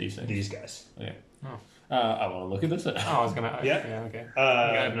as These things. these guys. Okay. Oh. I want to look at this. Oh, I was gonna. Yeah. Yeah. Okay. I'm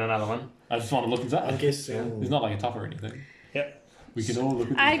gonna Uh, open another one. I just want to look inside. I'm guessing. It's not like a top or anything. Yep. We can all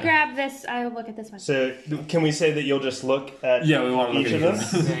look at I this. grab this. I will look at this one. So can we say that you'll just look at Yeah, we want to look each at of each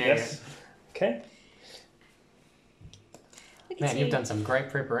them? of them. Yeah, Yes. Okay. Look at Man, you. you've done some great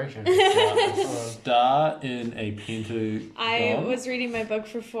preparation. Star in a pentagon. I was reading my book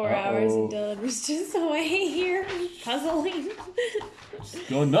for 4 hours and Uh-oh. Dylan was just away here puzzling.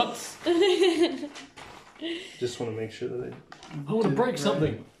 Go nuts. Just want to make sure that I want to break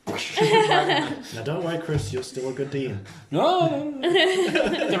something. Now don't worry, Chris. You're still a good DM. No.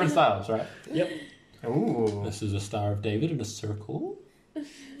 Different styles, right? Yep. Ooh. This is a Star of David in a circle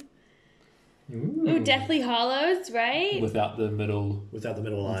Ooh, Deathly Hollows, right? without the middle Without the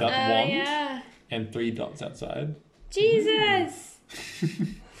middle line. Without- Oh, wand. yeah. and 3 dots outside. Jesus!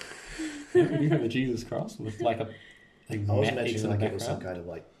 Yeah, you have a Jesus cross with like a. I was mat next imagining to like the it was some background. kind of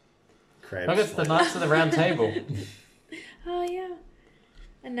like crab. Look, it's the Knights of the Round Table. Oh yeah.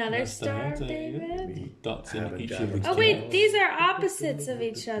 Another That's the Star of answer, David. yeah. Dots in Haven't each done of it. the Oh wait, these are opposites of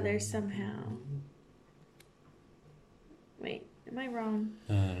each other somehow. Wait, am I wrong?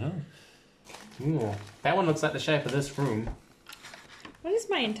 I don't know. Ooh, that one looks like the shape of this room. What is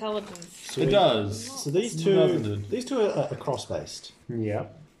my intelligence? So It does. So these Doesn't two, it? these two are cross based. Yeah.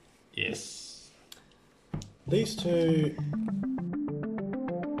 Yes. These two.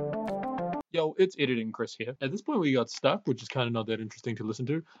 Yo, it's editing Chris here. At this point, we got stuck, which is kind of not that interesting to listen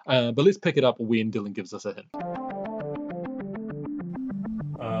to. But let's pick it up when Dylan gives us a hint.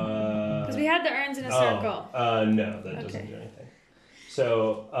 Because we had the urns in a circle. No, that doesn't Okay. do anything.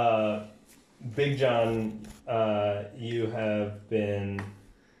 So, Big John, you have been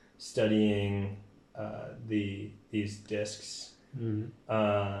studying these discs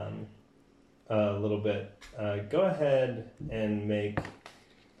a little bit. Go ahead and make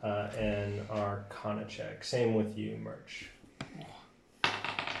an Arcana check. Same with you, Merch. I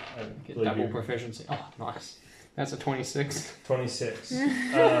Get believe double you're- proficiency. Oh, nice. That's a 26. 26.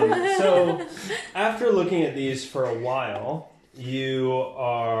 So, after looking at these for a while, you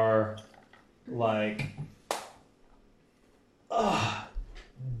are like,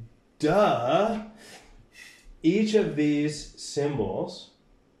 duh. Each of these symbols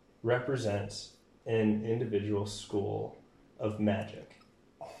represents an individual school of magic.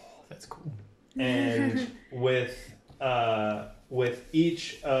 That's cool. And with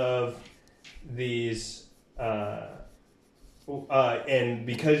each of these and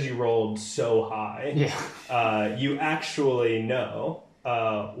because you rolled so high, Yeah. you actually know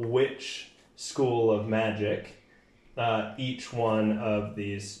which school of magic each one of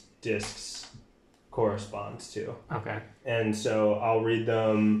these discs corresponds to. Okay. And so I'll read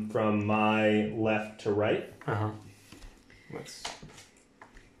them from my left to right. Let's.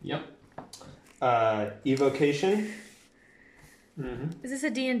 Yep. Evocation. Mm-hmm. Is this a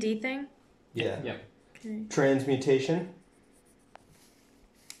D&D thing? Yeah. Yep. Okay. Transmutation.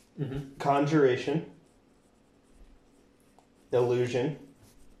 Mm-hmm. Conjuration. Illusion.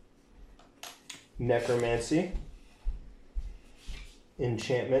 Necromancy.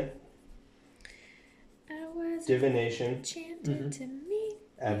 Enchantment. I was Divination. enchanted to meet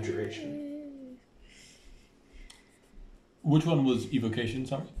Abjuration. Which one was evocation?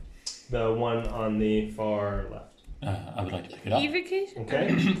 Sorry. The one on the far left. I would like to pick it up Evocation?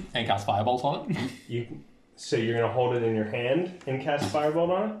 Okay. and cast fireballs on it. So you're gonna hold it in your hand and cast Firebolt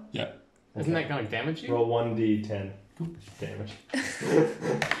on it? Yeah. Isn't that going to damage you? Roll 1d10 damage.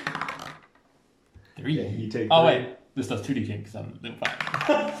 3. Okay, you take Oh 3. wait, this does 2d10 because I'm level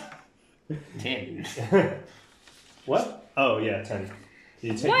 5. 10. What? Oh yeah, 10.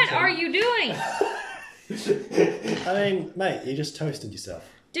 You take What 10. are you doing? I mean, mate, you just toasted yourself.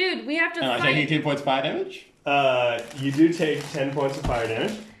 Dude, we have to Am I fight. taking 10 points fire damage? You do take 10 points of fire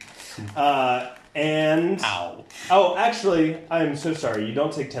damage. And Ow. oh, actually, I'm so sorry. You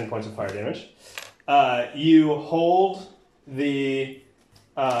don't take 10 points of fire damage. You hold the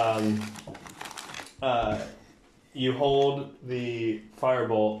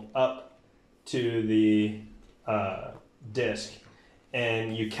firebolt up to the disc,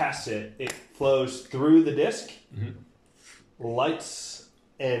 and you cast it. It flows through the disc, lights,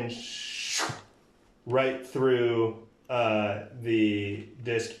 and right through the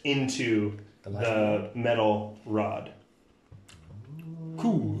disc into the metal rod.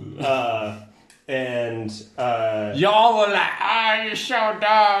 Cool. And Y'all were like, oh, you're so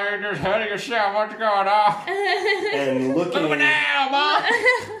dumb. You're just hurting yourself. What's going on? and Look at me now, Mom.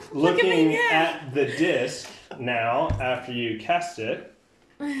 looking at the disc now, after you cast it,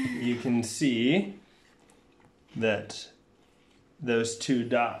 you can see that those 2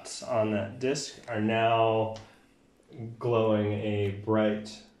 dots on that disc are now glowing a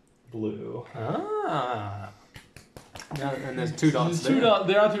bright blue. Ah. Yeah, and there's 2 dots There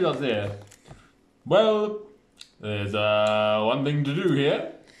are 2 dots there. Well, there's one thing to do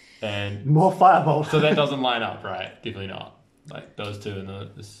here. And More fireball. so that doesn't line up, right? Definitely not. Like those 2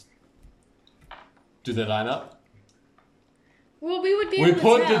 and this. Do they line up? Well, we would be We able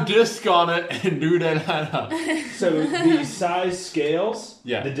put to the tell. disc on it and do they line up? So the size scales,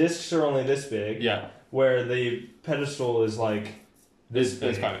 Yeah. the discs are only this big, Yeah. where the pedestal is like this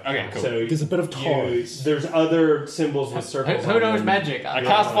That's big. fine. Okay, cool. So There's a bit of tolerance. there's other symbols with circles. Who on knows them. magic? I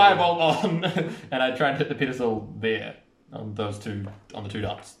cast Firebolt on, and I tried to hit the pedestal there, on those 2, on the 2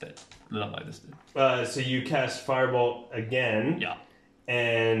 dots that lit up like this did. So you cast Firebolt again, Yeah.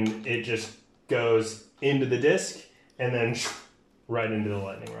 and it just goes into the disc, and then right into the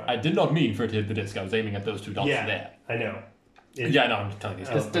lightning rod. I did not mean for it to hit the disc. I was aiming at those two dots yeah, there. I know. Yeah, no, I'm just telling you.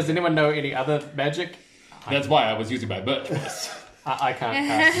 Does anyone know any other magic? That's why I was using my birch voice. I can't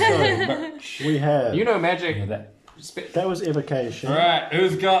cast. Birch. We have. You know magic. Yeah, that. That was evocation. Alright,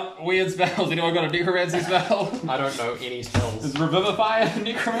 who's got weird spells? Anyone got a necromancy spell? I don't know any spells. Is Revivify a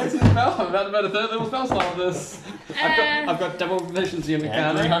necromancy spell? I'm about a third level spell slot with this. I've got double proficiency in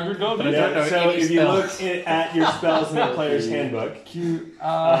And Arcana. 300 gold. But I Yeah. don't know So any if you spells. look at your spells in the player's handbook,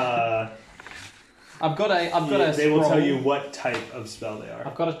 I've got a they will scroll. tell you what type of spell they are.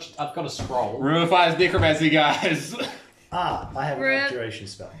 I've got a scroll. Revivify is necromancy, guys. I have an Rip. abjuration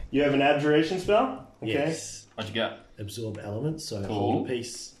spell. You have an abjuration spell? Okay. Yes. What you got? Absorb elements, so Cool. hold a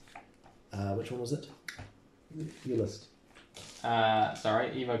piece. Which one was it? Your list. Sorry,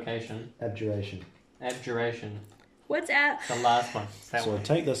 evocation, Abjuration. abjuration. What's at? The last one. That So one.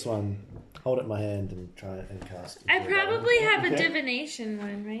 take this one, hold it in my hand, and try and cast. I absorb probably have a Okay. divination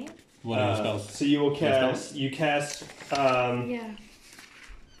one, right? What are your spells? So you will spells? cast Yeah.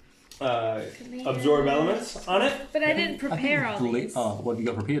 absorb elements on it. But I didn't prepare all these. Oh, what have you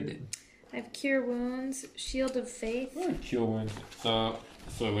got prepared then? I have cure wounds, shield of faith. Cure wounds. So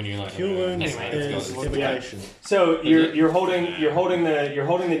when you like Cure wounds Anyway, let's is go. evocation. So it? you're holding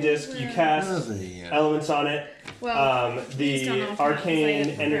the disc. You cast elements on it. Well, please don't The all count, 'cause I arcane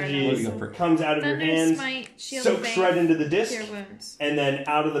didn't prepare energy What do you got for- comes out of your Thunder hands, smite, shield of soaks faith, right into the disc, cure wounds. and then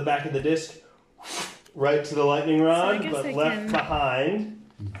out of the back of the disc, right to the lightning rod. guess But I left can- behind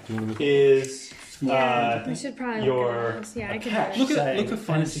is Yeah, I should probably your look at those. Yeah, I can patch. do Look Saying at Fine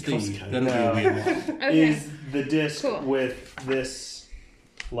fancy Steve. Costco. That'll No. be a weird one. it. Okay. is the disc Cool. with this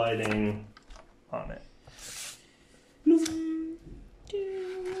lighting on it.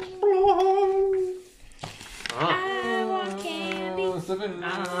 I want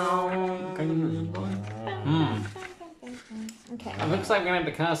candy. Okay. It looks like we're gonna have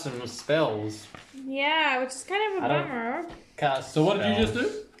to cast some spells. Yeah, which is kind of a I don't- bummer. Cast. So what did you just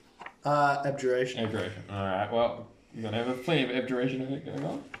spells. do? Abjuration. Abjuration. Alright, well, you're going to have plenty of abjuration I think, going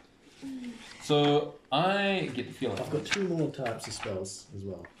on. So, I get the feeling. I've got 2 more types of spells as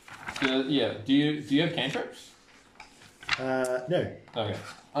well. Yeah, do you have cantrips? No. Okay.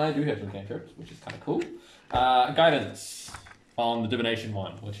 I do have some cantrips, which is kind of cool. Guidance on the divination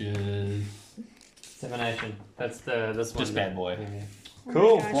one, which is Divination. That's this one. just bad boy. Yeah. Oh my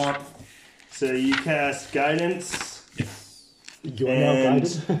Cool. gosh. Swamp. So you cast guidance, You are now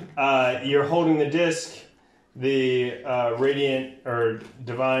and guided. you're holding the disc. The radiant or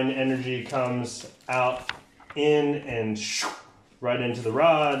divine energy comes out in and right into the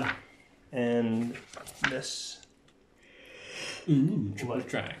rod, and this. Ooh, triple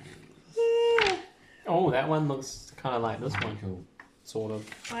triangle. Oh, that one looks kind of like this one. Cool. Sort of.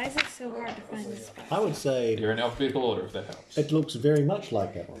 Why is it so hard to find this spell? I would say You're in alphabetical order, if that helps. it looks very much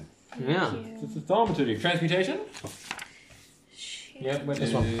like that one. Yeah. It's a thaumaturgy. Transmutation? Yep, which This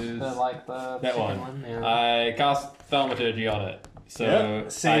is one. like the That second one. Yeah. I cast thaumaturgy on it. So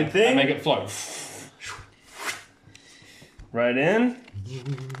Yep, same I thing. make it float. Right in.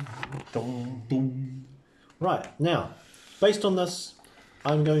 Right, now, based on this,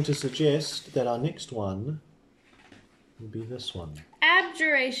 I'm going to suggest that our next one will be this one.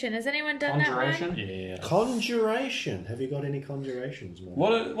 Abjuration. Has anyone done that Conjuration. one? Yeah. Conjuration. Have you got any conjurations,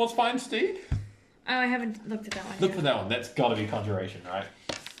 Mark? What's Fine Steed? Oh, I haven't looked at that one Look yet. for that one. That's got to be conjuration, right?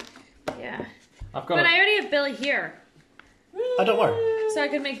 Yeah. I've got. But a, I already have Billy here. Don't worry. So I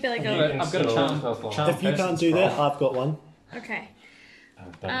could make Billy I've go. got a, I've got a So- charm. If you can't do that, I've got one. Okay.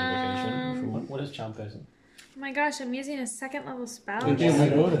 I've done invocation. What is charm person? Oh my gosh, I'm using a second level spell.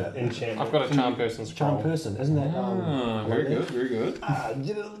 Enchantment. I've got a charm person scroll. Charm person, isn't that? Ah, very good, very good.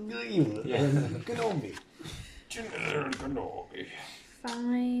 Good on me.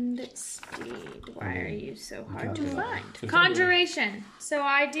 Find Steed. Why are you so hard to find? It's Conjuration. So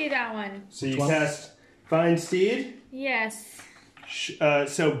I do that one. So you One. cast Find Steed. Yes.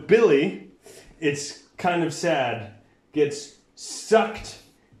 So Billy, it's kind of sad, gets sucked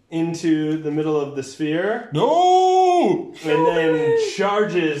into the middle of the sphere No! and then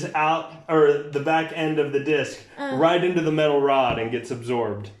charges out, or the back end of the disc, right into the metal rod and gets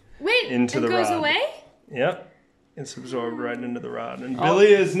absorbed. Wait, Into it the goes rod. away? Yep. It's absorbed right into the rod. And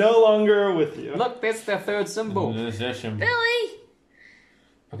Billy is no longer with you. Look, that's their third symbol. Billy!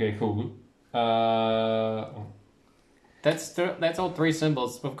 Okay, cool. That's all 3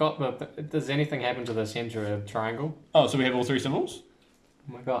 symbols. We've got the. Does anything happen to the center of triangle? Oh, so we have all 3 symbols?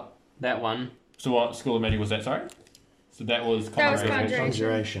 We got that one. So what school of magic was that, sorry? So that was That was conjuration.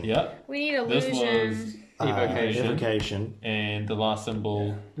 Conjuration. Yeah. We need This illusion. was Evocation. Evocation. and the last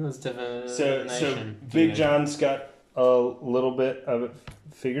symbol. It was divination. So Big John's got a little bit of it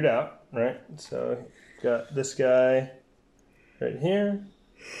figured out, right? So got this guy right here.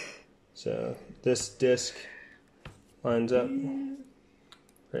 So this disc lines up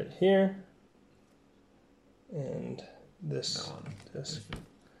right here, and this disc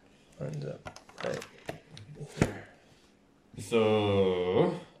lines up right here.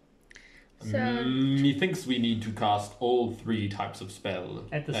 So, So- he thinks we need to cast all 3 types of spell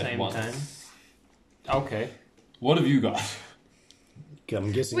At the same once. time? Okay. What have you got?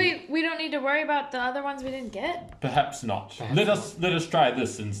 I'm guessing. Wait, we don't need to worry about the other ones we didn't get? Perhaps not. Perhaps Let us try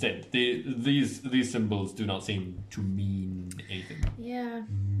this instead. These symbols do not seem to mean anything. Yeah.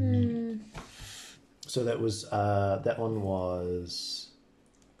 So that was that one was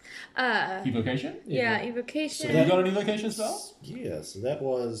Evocation? Yeah, evocation. Have you got an evocation spell? yeah. So that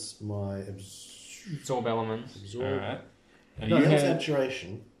was my Absorb elements. absorb. All right. And No, you that was had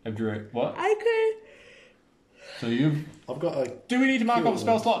abjuration. abjurate. What? I could. So you've. I've got a Do we need to mark Cool. off a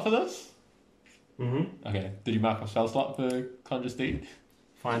spell slot for this? Mm-hmm. Okay. Did you mark off spell slot for Conjure Steed?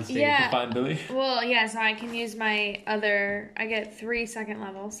 Find Steve. Yeah. To find Billy? Well, yeah, so I can use my other. I get 3 second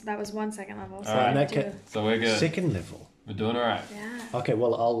levels. That was 1 second level. So Alright. I in that can do. case, So we're good. second level. We're doing all right. Yeah. Okay,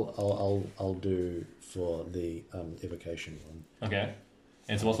 well I'll do for the evocation one. Okay.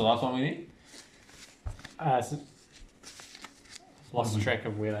 And so what's the last one we need? Lost track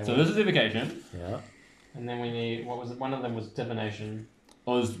of where they So were. this is evocation. Yeah. And then we need, what was it? One of them was divination.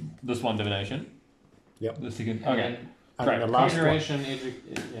 Or is this one divination? Yep. The second. And Okay. then And Great. then the last one. conjuration,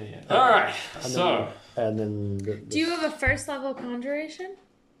 yeah. All right. And So and then Do you have a first level conjuration?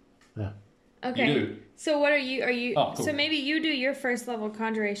 Yeah. Okay. you do. So what are you? Are you? Oh, cool. So maybe you do your first level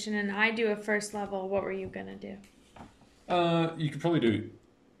conjuration, and I do a first level. What were you gonna do? You could probably do.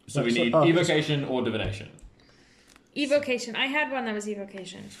 So we That's- need oh, evocation or divination. Evocation. I had one that was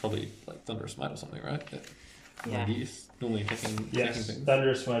evocation. It's probably like Thunderous Smite or something, right? Yeah. Yes. Normally attacking Yes, things.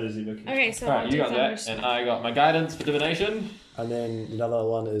 Thunderous Smite is evocation. Okay, so All I'll right, do you got that, Thunderstrike. and I got my guidance for divination. And then another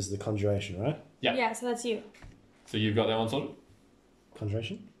one is the conjuration, right? Yeah. Yeah, so that's you. So you've got that one sorted.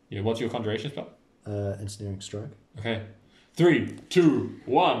 Conjuration. Yeah. What's your conjuration spell? Ensnaring stroke. Okay. 3, 2,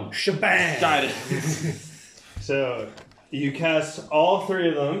 1. Shabang! Guidance. So you cast all 3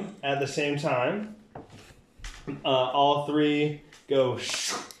 of them at the same time. All 3 go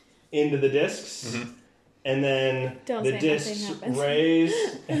into the discs, and then Don't the say discs nothing happens. raise.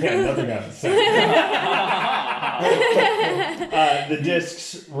 Yeah, nothing happens. The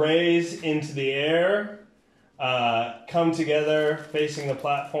discs raise into the air, come together facing the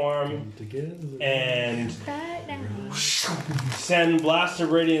platform, and Right now. send blasts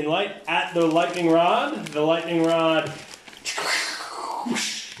of radiant light at the lightning rod. The lightning rod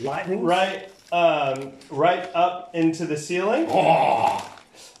Lightning. right up into the ceiling.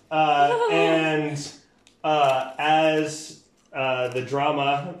 And as the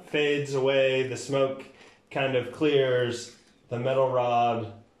drama fades away, the smoke kind of clears, the metal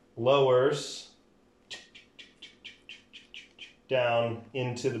rod lowers down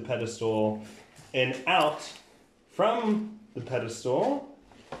into the pedestal, and out from the pedestal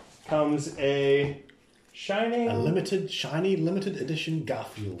comes a shining A shiny, limited edition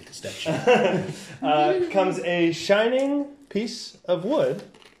Garfield statue. comes a shining piece of wood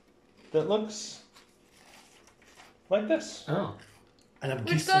that looks like this. Oh. And I'm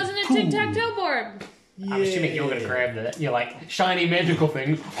Which guessing goes in a tic-tac-toe board. I'm assuming you're going to grab that. You're like, shiny magical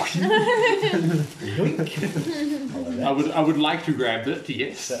thing. I would like to grab it.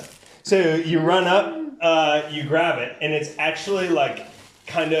 Yes. So you run up, you grab it, and it's actually like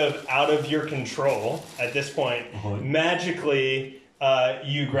kind of out of your control at this point. Magically,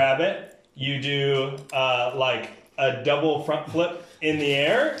 you grab it, you do like a double front flip in the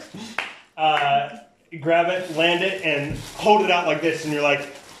air, you grab it, land it, and hold it out like this, and you're like,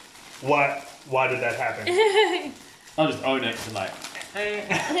 what? Why did that happen? I'll just own it and like.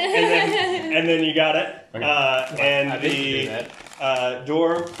 and then you got it. Okay. I And didn't do the that.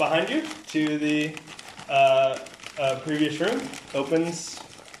 door behind you to the previous room opens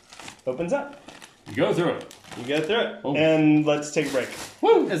up. You go through it. You get through it. Oh. And let's take a break.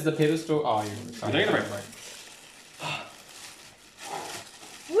 Woo! Is the pedestal? Oh, you're We're taking a break.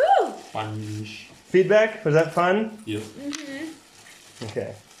 Woo! Sponge. Feedback? Was that fun? Yes.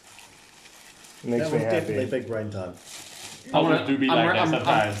 Okay. Makes that me was happy. definitely big brain time. Puzzles do be I'm like re- that I'm-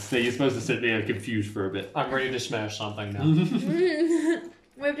 sometimes. That you're supposed to sit there confused for a bit. I'm ready to smash something now.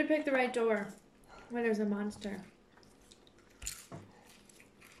 We have to pick the right door where there's a monster.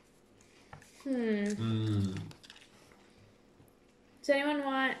 Does anyone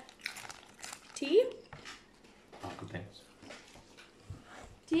want tea? Oh, good thanks.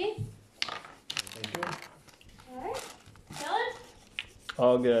 Tea? Thank you. Alright.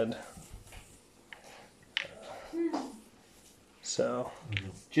 All good. So,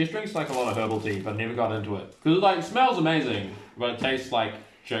 Jess drinks like a lot of herbal tea, but never got into it because it like smells amazing, but it tastes like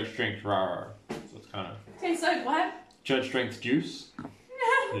church strength rara. So it's kind of Tastes like what? church strength juice.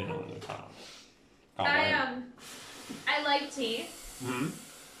 You know, the kind of. I like tea,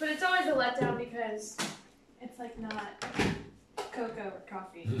 but it's always a letdown because it's like not cocoa or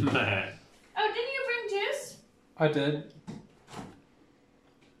coffee. Oh, didn't you bring juice? I did.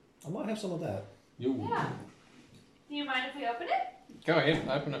 I might have some of that. Yeah. Do you mind if we open it? Go ahead,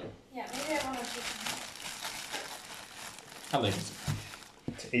 open it. Yeah, maybe I want to juice. I like it.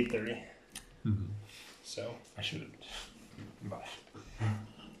 it's 8:30. So, I shouldn't. But.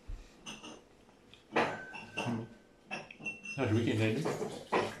 How's your weekend, Andy? It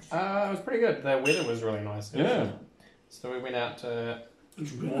was pretty good. The weather was really nice. Yeah. So we went out to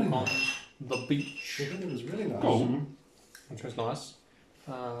It's walk really on nice. the beach, It was really nice. Cool. which was nice.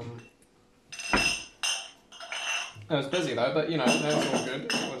 It was busy though, but you know, that's all good.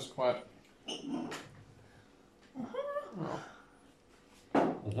 It was quite.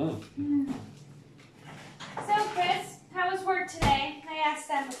 So, Chris, how was work today? I asked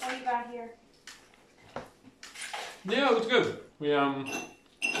them before you got here. Yeah, it was good. We had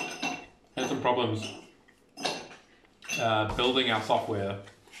some problems building our software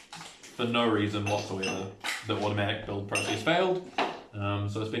for no reason whatsoever. The automatic build process failed.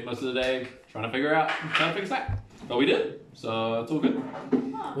 So I spent most of the day trying to fix that. But we did, so it's all good.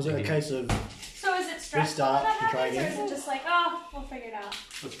 Huh. Was it a case of So is it stressful Restart when that and try happens, or again? is it just like, oh, we'll figure it out?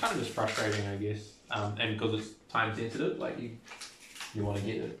 It's kind of just frustrating, I guess. And because it's time sensitive, like you want to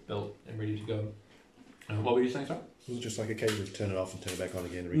get it built and ready to go. What were you saying, sorry? was it just like a case of turn it off and turn it back on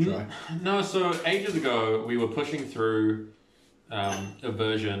again and retry? No, so ages ago we were pushing through a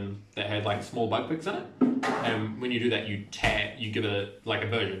version that had like small bug fix in it, and when you do that, you give it like a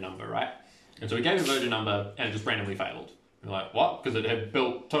version number, right? And so we gave it a version number, and it just randomly failed. We're like, what? Because it had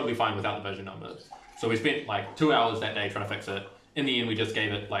built totally fine without the version number. So we spent like 2 hours that day trying to fix it. In the end, we just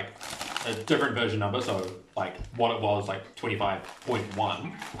gave it like a different version number, so like what it was, like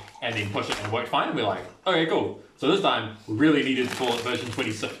 25.1, and then pushed it and it worked fine. And we're like, okay, cool. So this time we really needed to call it version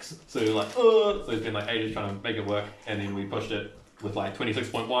 26. So we're like, so it's been like ages trying to make it work, and then we pushed it with like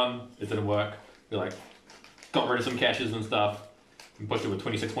 26.1. It didn't work. We like got rid of some caches and stuff, and pushed it with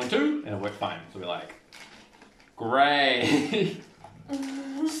 26.2, and it worked fine. So we're like, great.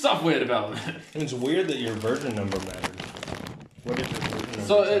 Software development. it's weird that your version number mattered. What did your version number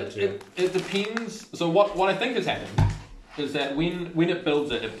So set to? it depends. So what I think has happened is that when it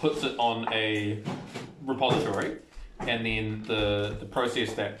builds it, it puts it on a repository, and then the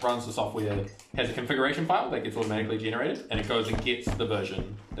process that runs the software has a configuration file that gets automatically generated, and it goes and gets the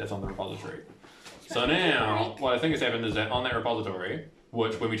version that's on the repository. So now what I think has happened is that on that repository,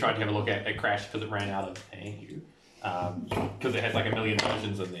 which when we tried to have a look at, it crashed because it ran out of thank you. Because it has like a million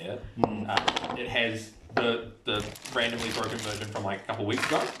versions in there. It has the randomly broken version from like a couple weeks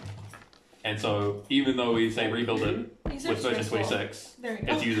ago. And so even though we say rebuild it These are with version stressful. 26, There we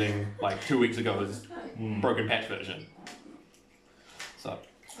go. it's using like 2 weeks ago's broken patch version. So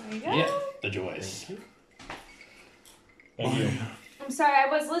There you go. yeah, the joys. Thank you. I'm sorry, I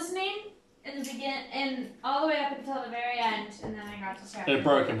was listening in the begin and all the way up until the very end, and then I got distracted. It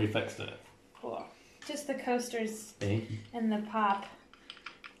broke and we fixed it. Cool. Just the coasters Thank you. and the pop.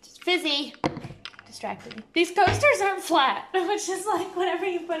 Just fizzy. Distracted me. These coasters aren't flat, which is like whenever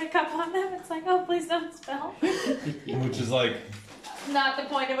you put a cup on them, it's like, oh, please don't spill. Which is like, Not the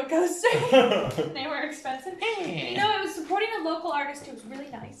point of a coaster. They were expensive. You know, it was supporting a local artist who was really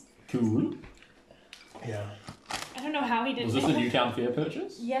nice. Cool. yeah. I don't know how he did Was it. this a Newtown Fair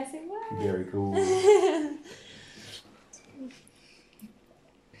purchase? Yes, it was. Very cool.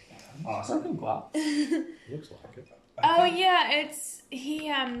 Awesome. Broken glass. Looks like it. Oh yeah, it's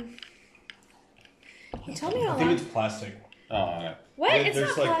he told me I how think long. it's plastic. Oh, okay. What? It's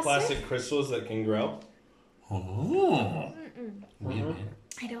There's not like plastic. plastic crystals that can grow. Oh. Weird, man.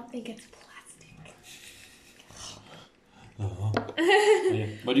 I don't think it's plastic. Yeah.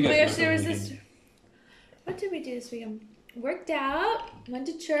 What do you guys do There was over the this. weekend? What did we do this weekend? Worked out. Went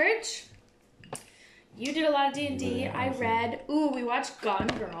to church. You did a lot of D&D. I read. Ooh, we watched Gone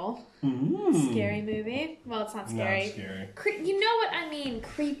Girl. Scary movie. Well, it's not scary. Not scary. You know what I mean?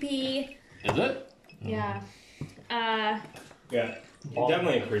 Creepy. Is it? Yeah. Yeah.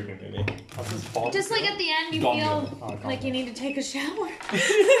 Definitely a creepy movie. Just like at the end, you Gone feel Girl. Oh, like you need to take a shower.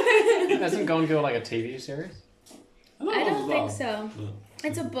 Hasn't Gone Girl like a TV series? I don't think so.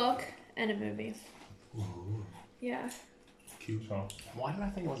 It's a book and a movie. Yeah. So, Why did I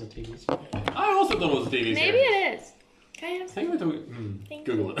think it was a TV series? I also thought it was a TV Maybe series. it is. Can I have I some? think we're doing. Thank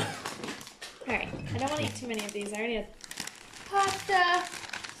Google you. it. Alright, I don't want to eat too many of these. I already had pasta.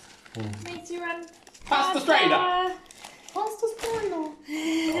 Makes you run. Pasta strainer. Pasta strainer.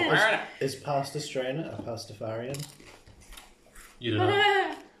 Is pasta strainer a pastafarian? You don't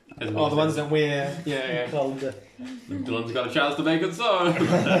know. Oh, the ones that wear. Yeah. Called Dylan's got a chance to make it so.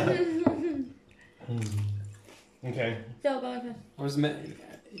 Okay. Go ahead. I was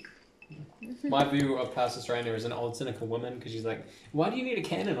my view of Pasta Strainer is an old cynical woman because she's like, why do you need a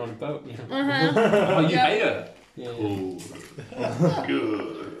cannon on a boat? You know? Oh, you Yeah. hate her. Yeah. Ooh.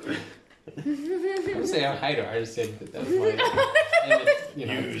 Good. I didn't say I hate her. I just said that was my image, you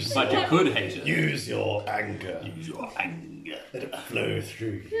know. Use, But you could hate her. use your anger. Use your anger. Let it flow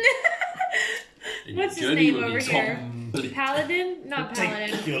through you. What's his Journey name will be over here? complete. Paladin? Not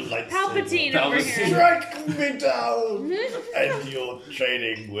Paladin. Take your lightsaber. Palpatine over Palpatine. here. Strike me down, and your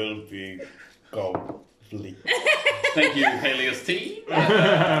training will be complete. Thank you, Peleus T.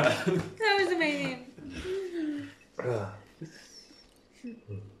 That was amazing.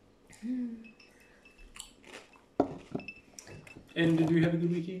 And did you have a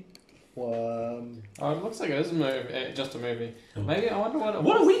good wiki? Oh, it looks like it is a movie, just a movie. Maybe I wonder what.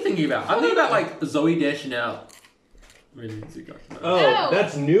 What are we thinking about? I'm thinking about like Zoe Deschanel. Oh,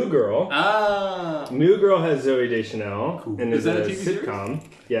 that's New Girl. Ah. New Girl has Zoe Deschanel Cool. and Is is that a a TV series? sitcom.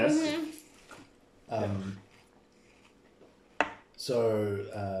 Yes.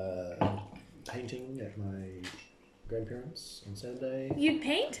 Painting at my grandparents on Saturday. You'd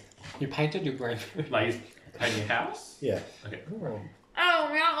paint? You painted your grave. Like painting your house? Yeah. Okay. Oh,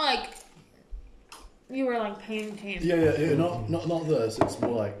 not like you were like painting. Yeah. Not this. It's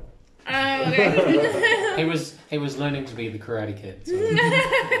more like Oh, okay. He was learning to be the Karate Kid. So.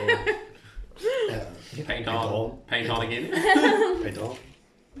 Paint on. Paint on again. paint on.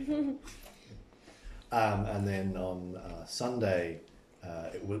 And then on Sunday,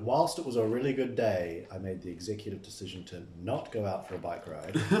 whilst it was a really good day, I made the executive decision to not go out for a bike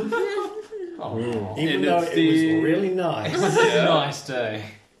ride, Oh, even And though it's it was the- really nice. it was a nice day.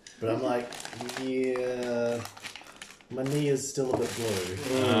 But I'm like, yeah, my knee is still a bit blue.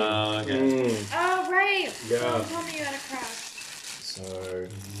 Okay. Oh, right. Yeah. You told me you had a crash. So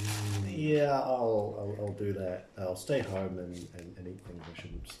yeah, I'll do that. I'll stay home and eat things I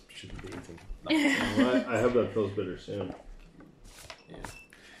shouldn't be eating. I hope that feels better soon.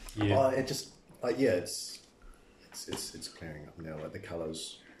 Yeah. It just it's clearing up now. Like the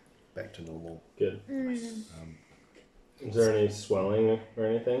colours back to normal. Good. Is there any swelling or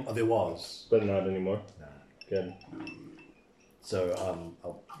anything? Oh, there was. But not anymore. Nah. Good. So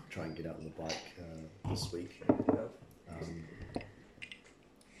I'll try and get out on the bike this week.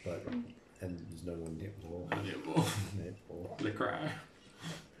 And there's no more netball. The cry.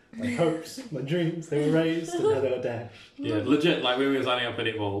 My hopes, my dreams, they were raised and now they were dashed. Yeah, legit. Like when we were signing up for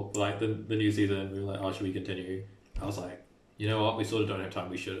netball, like the new season, we were like, "Oh, should we continue?" I was like, "You know what? We sort of don't have time.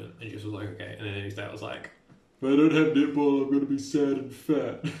 We shouldn't." And Jess was like, "Okay." And then the next day, I was like, "If I don't have netball, I'm gonna be sad and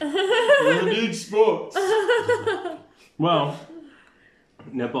fat. I need sports." Well,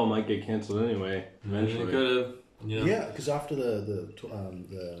 netball might get cancelled anyway. Eventually. Could have. Yeah, because after the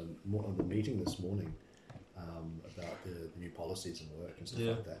meeting this morning about the new policies and work and stuff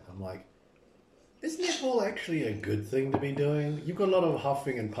like that, I'm like, is netball actually a good thing to be doing? You've got a lot of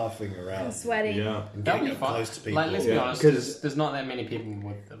huffing and puffing around. I'm sweating. Yeah. And That'll getting be up fun. close to people. Like, let's be Yeah, honest, 'cause- there's not that many people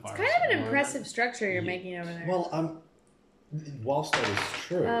with the virus. Kind of an anymore. impressive structure you're making over there. Well, whilst that is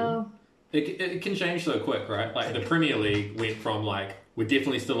true, Oh. It can change so quick, right? Like the Premier League went from like we're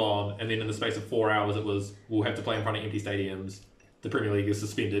definitely still on, and then in the space of 4 hours, it was we'll have to play in front of empty stadiums. The Premier League is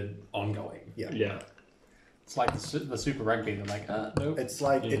suspended, ongoing. Yeah. It's like the Super Rugby. They're like, nope. it's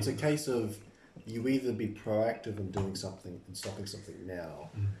like it's a case of you either be proactive in doing something and stopping something now,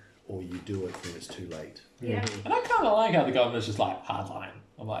 or you do it when it's too late. Yeah. And I kind of like how the government's just like hardline.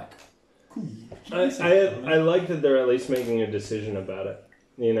 I'm like, I like that they're at least making a decision about it.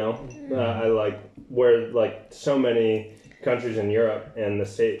 You know, I like where like so many countries in Europe and the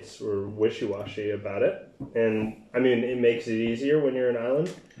States were wishy-washy about it, and I mean it makes it easier when you're an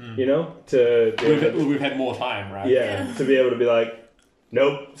island. You know, to be able to, we've had more time, right? yeah, to be able to be like,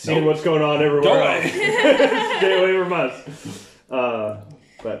 nope, seeing Nope. what's going on everywhere Go else. away. Stay away from us.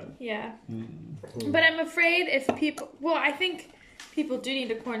 But Yeah. But I'm afraid if people... Well, I think people do need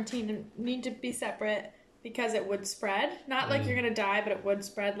to quarantine and need to be separate because it would spread. Not like you're going to die, but it would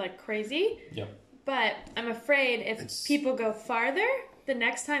spread like crazy. Yep. But I'm afraid if people go farther, the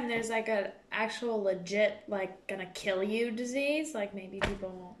next time there's like an actual legit, like, gonna kill you disease, like maybe people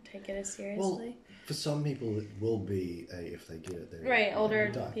won't take it as seriously. For some people, it will be if they get it. Right, older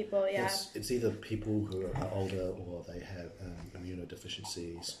die. people, yeah. It's either people who are older or they have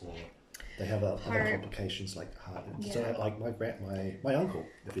immunodeficiencies or they have other complications like heart. Yeah. So, like my uncle,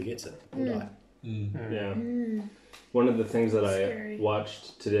 if he gets it, will die. Yeah. One of the things that Scary. I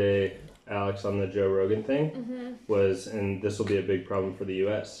watched today, Alex, on the Joe Rogan thing was, and this will be a big problem for the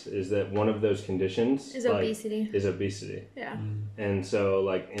U.S., is that one of those conditions Is obesity. Is obesity. Yeah. And so,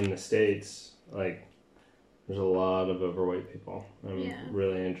 like, in the States, like, there's a lot of overweight people. I'm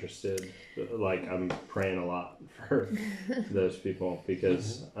really interested. Like, I'm praying a lot for those people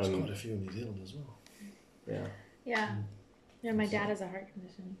because There's quite a few in New Zealand as well. yeah. Yeah. Yeah, my dad has a heart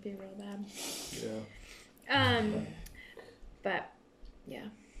condition. It'd be real bad. Yeah. But, yeah.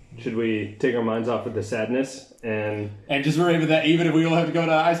 Should we take our minds off of the sadness and just remember that even if we all have to go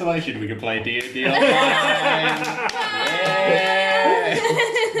into isolation, we can play D&D online.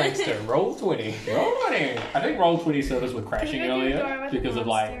 Thanks to Roll20. Roll20. I think Roll20 servers were crashing Can we go through a door earlier with because a of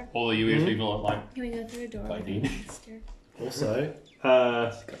like monster? all the US people are like Can we go through a door? Like with a D&D. monster? Also,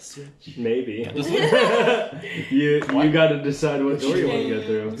 maybe you got to decide what door you want to go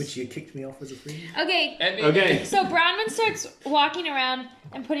through. which you kicked me off as a friend. Okay. Okay. So Bronwyn starts walking around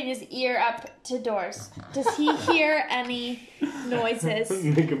and putting his ear up to doors. Does he hear any noises?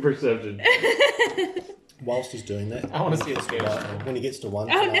 Make a perception. Whilst he's doing that, I want to see it scared. when he gets to one,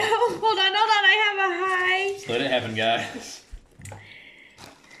 Oh no! Hold on! I have a high. Just let it happen, guys.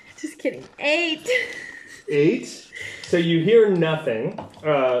 Just kidding. 8. 8. So you hear nothing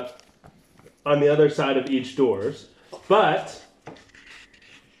on the other side of each doors, but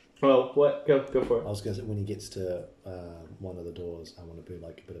well, what? Go for I it. was going to say when he gets to one of the doors, I want to be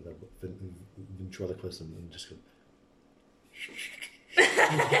like a bit of a ventriloquist and just go.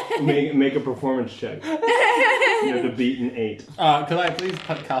 Make a performance check. You have to beat an 8. Could I please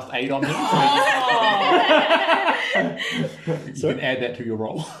cast 8 on him? So you can add that to your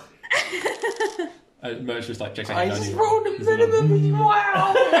roll. Merch just like checks out. I just rolled a minimum.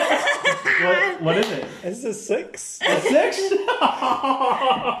 Wow. What is it? Is this 6? A 6?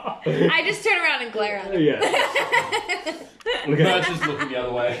 I just turn around and glare at him. Yeah. Okay. Merch is looking the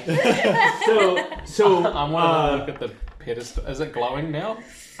other way. So I'm one to look at the pedestal. Is it glowing now?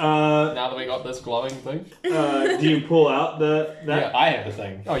 Now that we got this glowing thing? Do you pull out that? Yeah, I have the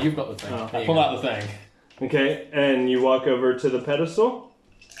thing. Oh, you've got the thing. Oh. There you Pull go. out the thing. Okay, and you walk over to the pedestal.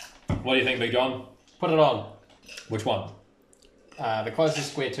 What do you think, Big John? Put it on. Which one? The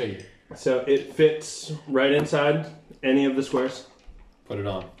closest square to you. So it fits right inside any of the squares. Put it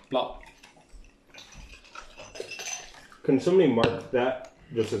on. Blop. Can somebody mark that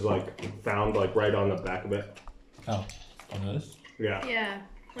just as like found like right on the back of it? Oh, on this. Yeah, Yeah,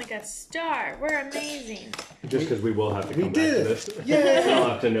 like a star. We're amazing. just because we will have to come back did. to this. Yeah. I'll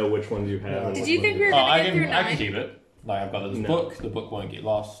have to know which ones you have. and Did which you ones think we were Oh, gonna I get through can 9? keep it. Like I've got this No. book. The book won't get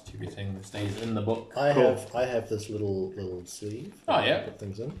lost. Everything stays in the book. I Cool. have this little sleeve. Oh, that I yeah. Put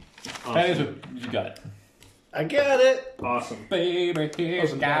things in. Hey, so you got it. I got it. Awesome. Baby,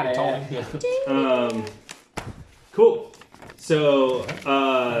 here's got it. Cool. So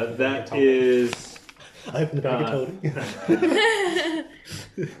that is I opened the bag of holding.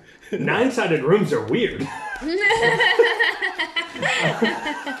 9-sided rooms are weird.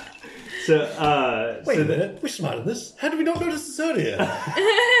 So Wait so a minute, we're smarter than this. How did we not notice this earlier?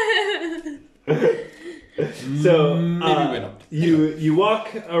 So Maybe we're not. you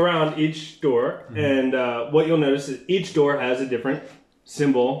walk around each door, and what you'll notice is each door has a different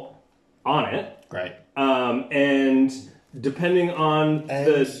symbol on it, Great. and depending on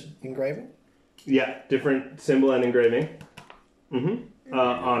And engraving? different symbol and engraving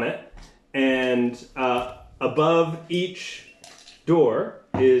on it, and above each door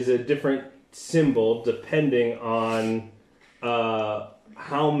is a different symbol depending on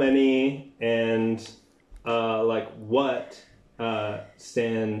how many and like what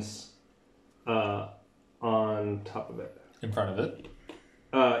stands on top of it. In front of it.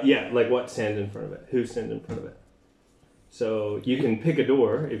 Like what stands in front of it, who stands in front of it. So you can pick a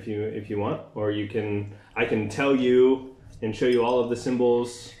door if you want, or I can tell you and show you all of the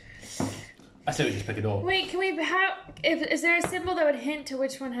symbols. I say we just pick a door. Wait, can we? Is there a symbol that would hint to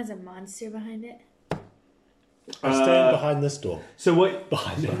which one has a monster behind it? I stand behind this door. So what?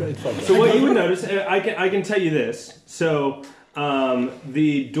 Behind it. In front of So it. what you would notice, I can tell you this. So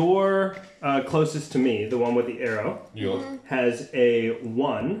the door closest to me, the one with the arrow, has a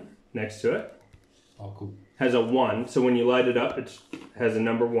 1 next to it. Oh, cool. Has a 1. So when you light it up, it has a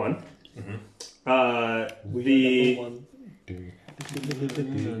number 1.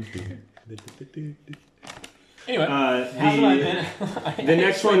 Anyway, The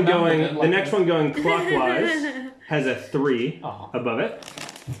next one going clockwise has a 3 above it.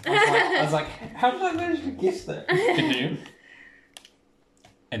 I was like, how did I manage to guess that? continue.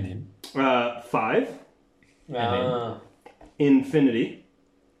 And then 5, Then, infinity.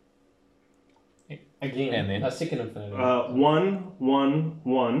 again, And then? a second infinity. 1, 1,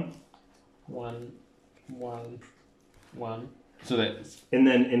 1, 1, 1, 1. so that's and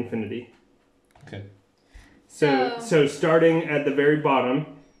then infinity. okay. So starting at the very bottom,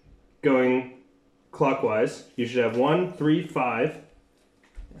 going clockwise, you should have 1, 3, 5.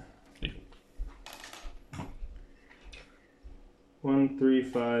 1, 3,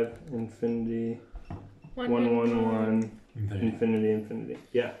 5, infinity. 1, 1, 1, infinity, infinity.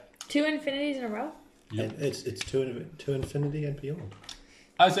 Yeah. 2 infinities in a row? And it's to infinity and beyond.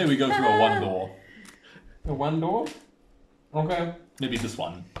 I say we go through a one door. A one door? Okay. Maybe this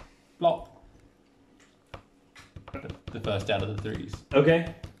one. Block. The first out of the 3s.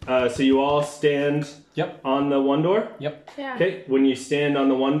 Okay. So you all stand Yep. on the one door. Yep. Yeah. Okay. When you stand on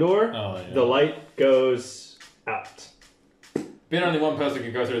the one door, Oh, yeah. the light goes out. Bet only one person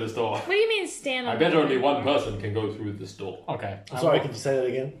can go through this door. What do you mean stand on I bet the only wall? one person can go through this door. Okay. Sorry, can you say that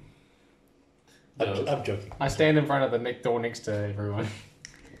again? So- I'm joking. I stand in front of the next door next to everyone.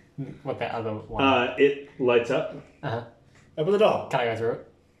 With that other one. It lights up. Uh-huh. Open the door. Can I go through it?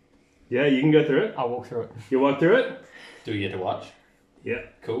 Yeah, you can go through it. I'll walk through it. You walk through it. Do we get to watch? Yeah.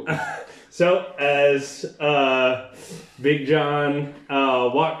 Cool. So as Big John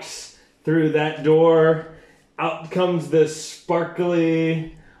walks through that door, out comes the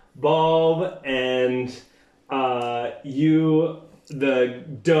sparkly bulb, and the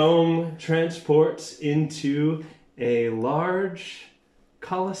dome transports into a large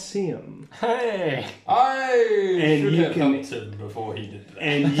coliseum, Hey! I And should you have can- helped him before he did that.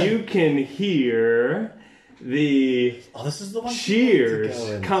 and you can hear the Oh, this is the one. cheers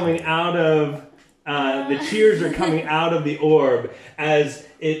coming out of the cheers are coming out of the orb as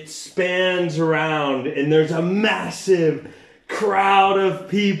it spans around, and there's a massive crowd of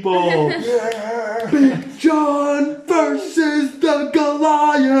people. Big John versus the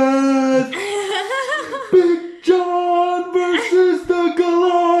Goliath. Big John versus the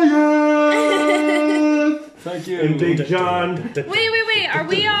Goliath. Thank you. And Big John, Wait. Are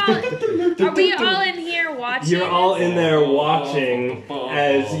we all in here watching? you're all in there watching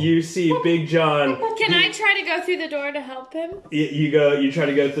as you see Big John. Can I try to go through the door to help him? You try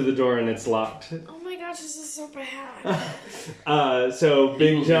to go through the door and it's locked. Oh my gosh, this is so bad. So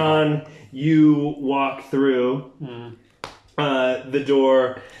Big John, you walk through the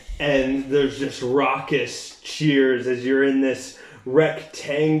door, and there's just raucous cheers as you're in this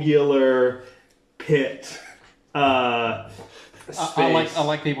rectangular pit. Space. I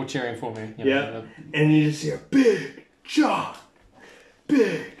like people cheering for me. You Yeah. know, And you just hear Big John,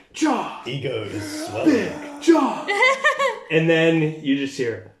 Big John, Ego is swelling. Big John, and then you just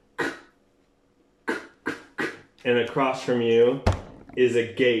hear, and across from you is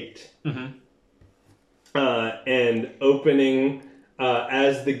a gate, and opening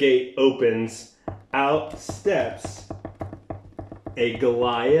as the gate opens, out steps a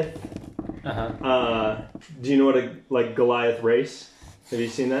Goliath. Do you know what a Goliath race? Have you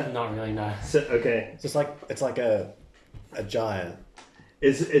seen that? Not really, no. So, okay, It's like a giant.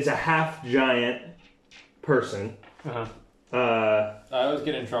 it's a half giant person. Uh-huh. Uh, I always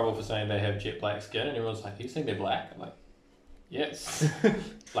get in trouble for saying they have jet black skin, and everyone's like, "You think they're black?" I'm like, "Yes,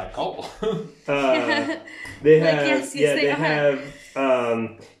 like coal." they have, yes, yeah, they they are.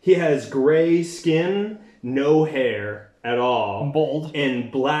 have. He has gray skin, no hair at all, Bald. and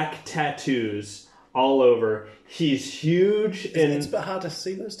black tattoos all over. He's huge It's and a bit hard to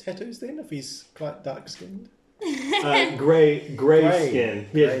see those tattoos then if he's quite dark skinned. gray Gray. skin.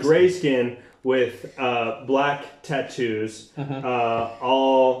 He has Gray gray skin with black tattoos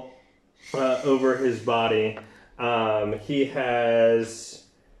all over his body. He has.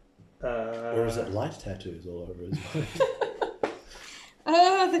 Or is it light tattoos all over his body?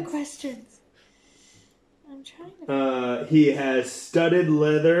 Oh, the questions. I'm trying to. He has studded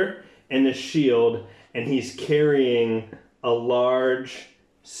leather and a shield, and he's carrying a large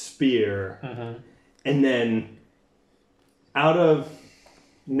spear. And then, out of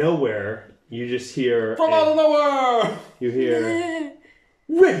nowhere, you just hear. From out of nowhere. You hear.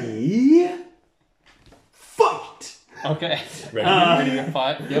 Ready? Fight! Okay. Ready? Ready to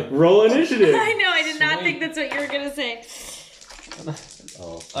fight? Yep. Roll initiative. I know, I did not Sweet. think that's what you were gonna say.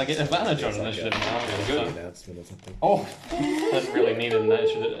 Oh, I get advantage on it's like initiative a now. big Good. announcement or something. Oh, that's really neat in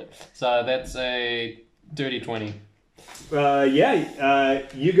initiative. So that's a dirty 20.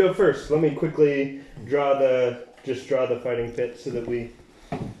 You go first. Let me quickly draw the fighting pit so that we.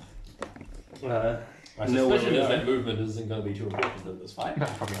 My know where suspicion we is are. that movement isn't going to be too important in this fight.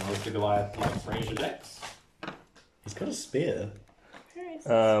 Probably unless the Goliath likes ranged attacks. He's got a spear.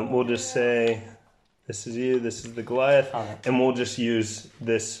 We'll just say, this is you. This is the Goliath, Alright. and we'll just use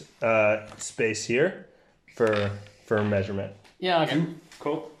this space here for measurement. Yeah, okay.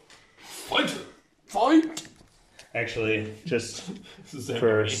 Cool. Fight! Fight! Actually, just It's the same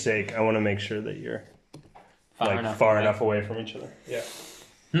for way. sake, I want to make sure that you're Far far enough. enough away from each other. Yeah.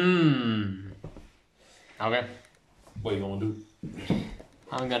 Okay. What are you going to do?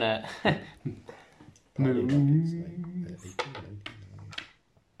 I'm gonna Probably move. not, it's like, 18,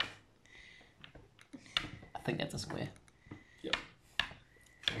 I think that's a square. Yep.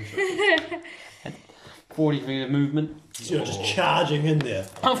 40 feet of movement. So you're just charging in there.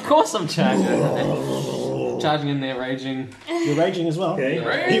 Of course I'm charging. Charging in there, raging. You're raging as well. Okay.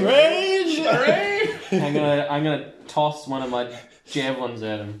 He raged! I'm gonna toss one of my javelins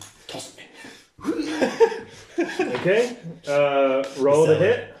at him. Toss me. Okay. Roll the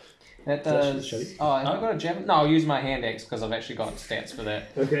hit. That that does. show you? Oh, have I got a javelin? No, I'll use my hand axe because I've actually got stats for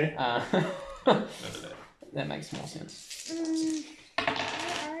that. Okay. That makes more sense. Where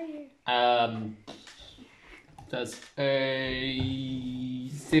are you? Does a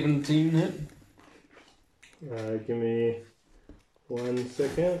 17 hit? Give me 1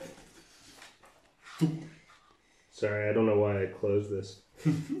 second. Sorry, I don't know why I closed this.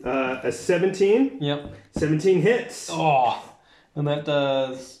 A 17. Yep. 17 hits. Oh, and that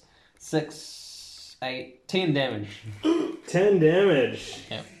does 6, 8, 10 damage. 10 damage.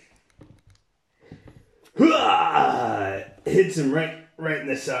 Yep. Hooah! Hits him right in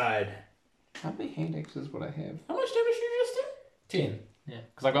the side. How many hand axes would I have? How much damage did you just do? 10. Yeah,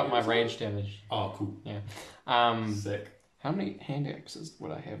 because I got my rage damage. Oh, cool. Sick. How many hand axes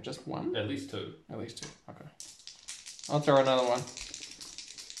would I have? Just one? At least 2. At least 2. Okay. I'll throw another one.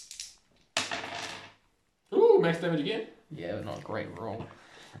 Ooh, max damage again. Yeah, not a great roll.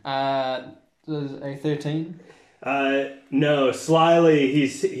 Does a 13? No, slyly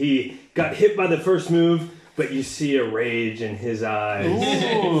he got hit by the first move, but you see a rage in his eyes.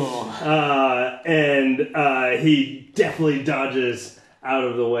 Ooh. And he definitely dodges out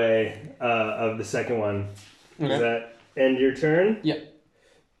of the way of the second one. Okay. Does that end your turn? Yep.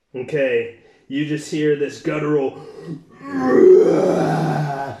 Okay. You just hear this guttural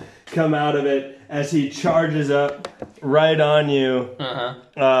come out of it as he charges up right on you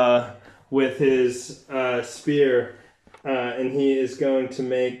with his spear. And he is going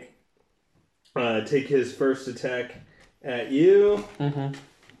to take his first attack at you. Mm-hmm.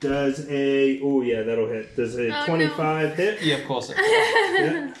 Does a... Oh, yeah, that'll hit. Does a Oh, 25 hit? Yeah, of course it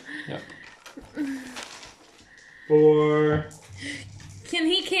Yeah. Yep. For...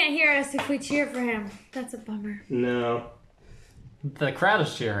 He can't hear us if we cheer for him. That's a bummer. No. The crowd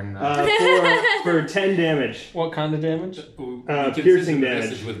is cheering though. For 10 damage. What kind of damage? Ooh, Piercing you can sense the damage.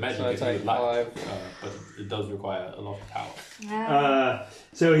 message with magic So I if you take would like, 5. but it does require a lot of power. Wow.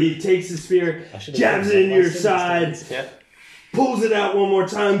 So he takes the spear, I should have jabs done it into that your last side, sentence. Yep. pulls it out one more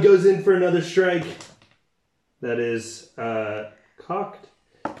time, goes in for another strike. That is cocked.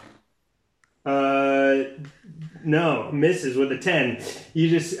 No, misses with a 10. You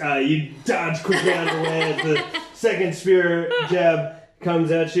just you dodge quickly out of the way as the second spear jab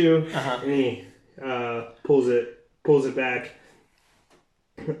comes at you, and he pulls it back.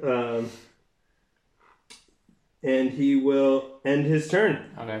 And he will end his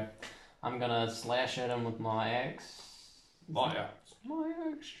turn. Okay. I'm gonna slash at him with my axe. Liar. My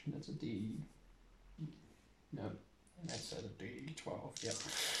axe. That's a D. No, that's a D12. Yep.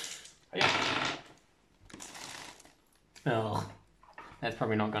 Yeah. Oh, that's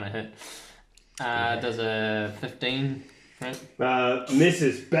probably not gonna hit. Does a 15 hit?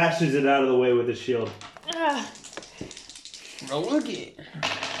 Misses, bashes it out of the way with his shield. Roll again.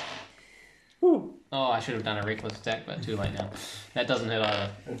 Oh, I should have done a reckless attack, but too late now. That doesn't hit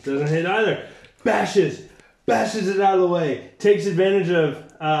either. It doesn't hit either. Bashes it out of the way. Takes advantage of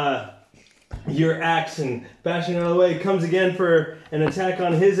your axe and bashing it out of the way. Comes again for an attack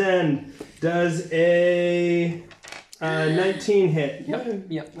on his end. Does a 19 hit.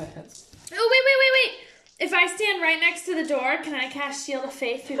 Yep, that hits. Oh, wait. If I stand right next to the door, can I cast Shield of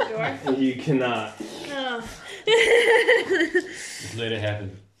Faith through the door? You cannot. Oh. Just let it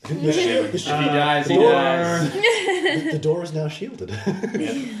happen. The shield- He dies. the door is now shielded.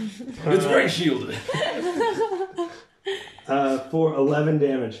 It's very shielded. For 11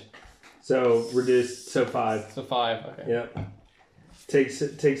 damage. So reduced, so 5. So 5, okay. Yep. Takes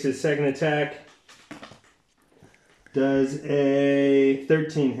his second attack. Does a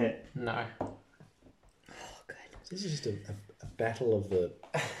 13 hit? No. This is just a battle of the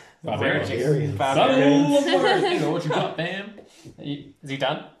Barbarians. Barbarians. What you got, Bam? Is he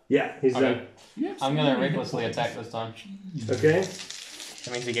done? Yeah, he's Okay. done. I'm going to recklessly attack this time. Okay. That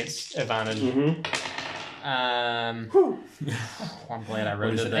means he gets advantage. Mm-hmm. I'm glad I Well,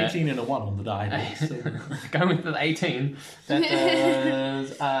 wrote it's it an there. 18 and a 1 on the die. So. Going with the 18. That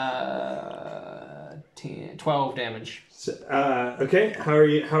does 12 damage. So, okay. How are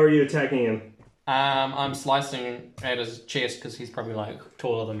you attacking him? I'm slicing at his chest because he's probably like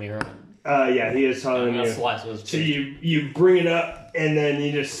taller than me, right? Yeah, he is taller I'm than gonna you. slice with his So chest. you bring it up and then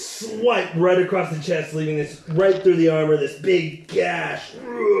you just swipe right across the chest, leaving this right through the armor, this big gash.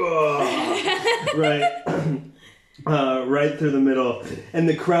 Right, right through the middle, and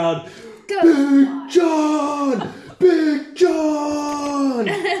the crowd. Big John, Big John.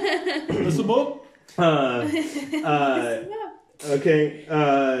 Listen up. Okay.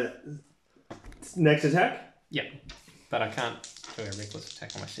 Next attack. Yep. But I can't do a reckless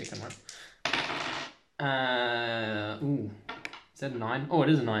attack on my second one. Is that a 9? Oh, it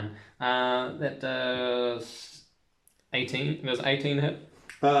is a 9. That does 18. Does 18 hit?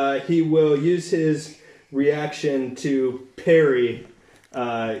 He will use his reaction to parry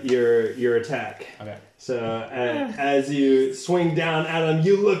your attack. Okay. So as you swing down at him,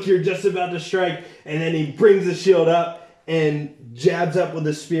 you're just about to strike, and then he brings the shield up and jabs up with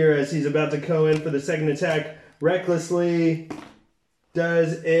the spear as he's about to go in for the second attack. Recklessly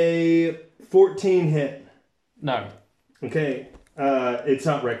does a 14 hit. No. Okay, it's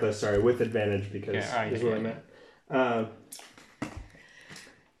not reckless. Sorry, with advantage because is what I meant.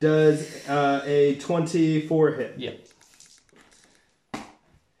 Does a 24 hit? Yep.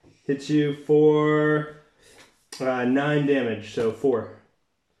 Hits you for 9 damage, so 4.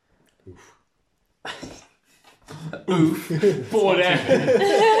 Oof. 4 damage.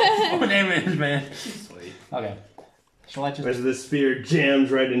 4 damage, man. Sweet. Okay. Shall I just... As the spear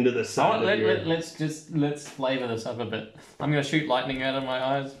jams right into the side of your... Let's flavor this up a bit. I'm gonna shoot lightning out of my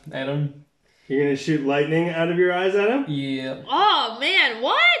eyes at him. You're gonna shoot lightning out of your eyes at him? Yeah. Oh man,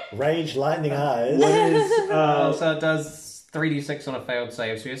 what? Rage lightning eyes. What is... So it does 3d6 on a failed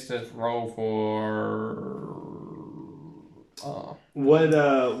save, so he has to roll for... what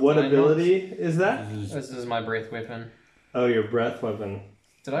I ability is that? This is my breath weapon. Oh, your breath weapon.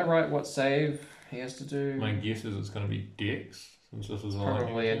 Did I write what save he has to do? My guess is it's going to be Dex, since this is a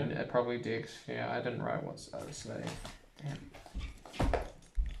lightning attack. Probably Dex. Yeah, I didn't write what save. Damn.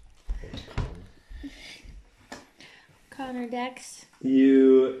 Connor Dex.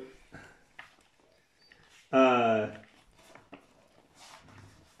 You...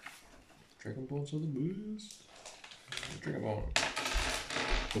 Dragon Balls are the booze. Dragon Ball.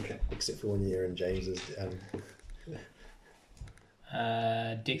 Okay. Except for when you're in James's.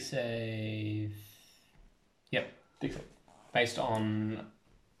 Dex save. Yep, Dex save. Based on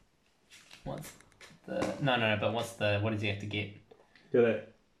what's the no, but what does he have to get? Got it.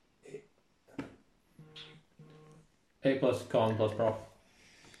 8 plus con plus prof.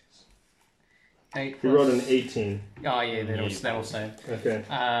 8 You rolled an 18. Oh yeah, that'll save. Okay.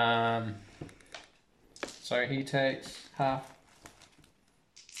 So he takes half.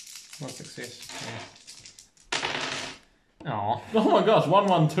 One success. Yeah. Oh, Oh my gosh,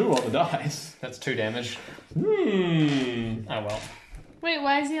 112 on the dice. that's 2 damage. Hmm. Oh well. Wait,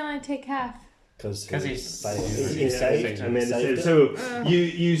 why does he only take half? Because He he's saved. I mean, Saved it. so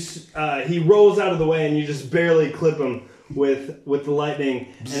he rolls out of the way and you just barely clip him with the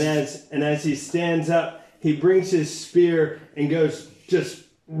lightning. And as he stands up, he brings his spear and goes just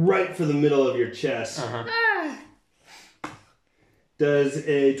right for the middle of your chest. Uh-huh. Does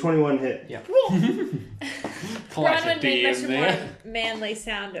a 21 hit? Yep. Ron would make much DM more there. manly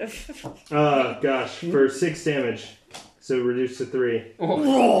sound of. Oh gosh, for 6 damage. So reduced to 3.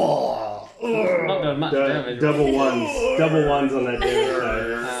 Not doing much damage. Double ones on that damage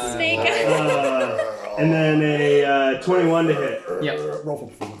side. Snake. And then a 21 to hit. Yep. Roll for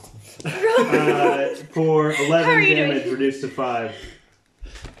performance. For 11 How are you damage, doing? reduced to 5.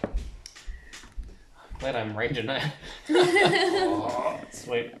 Glad I'm raging now.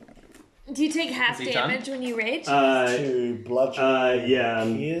 Sweet. Do you take half Is he done? damage when you rage? To bludgeon. Yeah,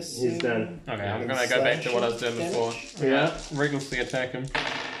 piercing, he's done. Okay, I'm gonna go back to what I was doing before. Yeah. Recklessly attack him.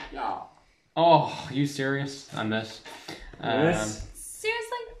 Oh, you serious? I missed. Yes.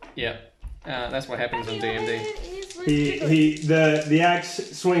 Seriously? Yeah. That's what happens in D&D. The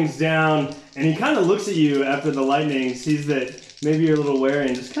axe swings down, and he kind of looks at you after the lightning, sees that maybe you're a little wary,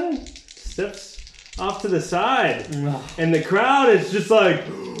 and just kind of steps off to the side. And the crowd is just like,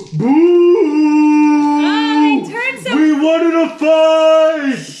 boo! I burn some. We wanted a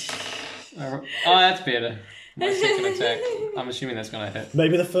fight! Oh, that's better. My second attack. I'm assuming that's gonna hit.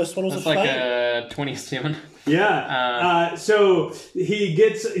 Maybe the first one was That's a like fight. 27. Yeah. So he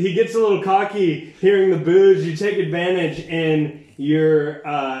gets a little cocky hearing the boos. You take advantage and you're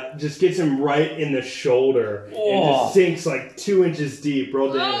just gets him right in the shoulder and just sinks like 2 inches deep.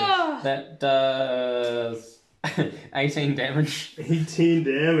 Roll damage. Oh. That does 18 damage. 18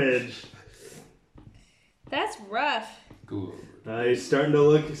 damage. That's rough. Good. He's starting to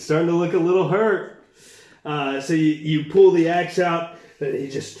look a little hurt. So you pull the axe out, and he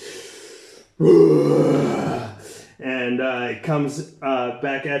just and it comes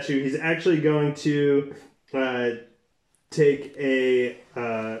back at you. He's actually going to take a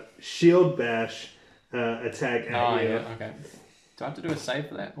shield bash attack at Oh, you. yeah, okay. Do I have to do a save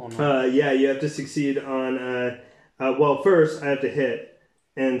for that or not? Yeah, you have to succeed on. Well, first I have to hit,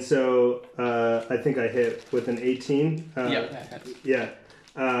 and so I think I hit with an 18. Yeah, that hits. Yeah.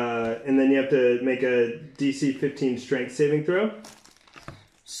 And then you have to make a DC 15 strength saving throw.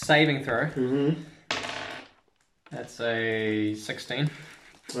 Saving throw. Mm-hmm. That's a 16.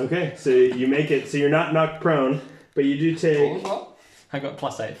 Okay, so you make it. So you're not knocked prone, but you do take I got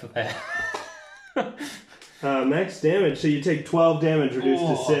 +8 for that. max damage. So you take 12 damage reduced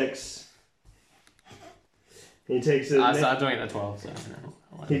to 6. He takes his I'm doing it at 12, so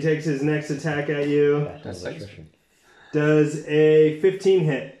no. he takes his next attack at you. That's 6. Does a 15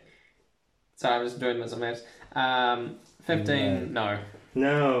 hit? So I'm just doing this a maths. 15, no.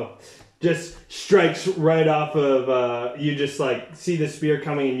 No. Just strikes right off of you just like see the spear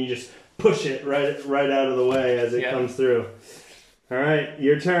coming and you just push it right out of the way as it comes through. All right,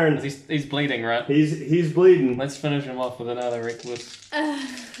 your turn. He's bleeding, right? He's bleeding. Let's finish him off with another reckless. He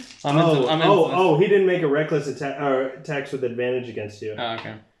didn't make a reckless attack or attacks with advantage against you. Oh,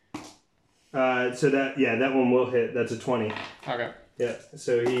 okay. So that one will hit. That's a 20. Okay. Yeah.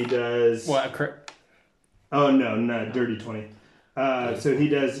 So he does. What, a crit? Oh no, not dirty 20. So he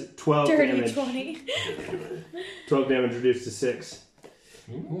does 12 Dirty damage. 20. 12 damage reduced to 6.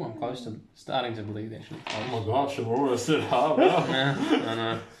 Ooh, I'm close to starting to bleed, actually. Oh my gosh, Aurora said hard now. Yeah, I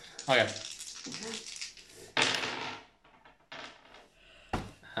know. Okay.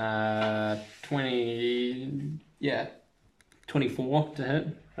 24 to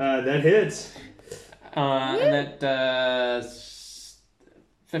hit. That hits. And that does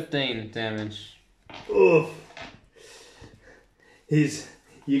 15 damage. Oof.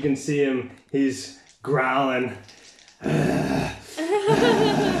 You can see him, he's growling.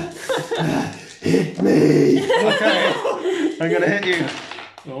 Hit me! Okay, I'm gonna hit you.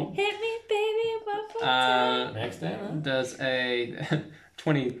 Oh. Hit me, baby, one more time. Max damage? Does a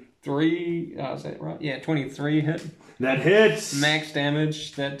 23, is that right? Yeah, 23 hit. That hits! Max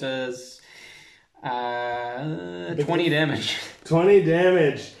damage, that does 20 damage. 20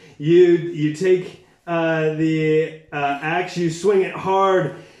 damage. You take the axe, you swing it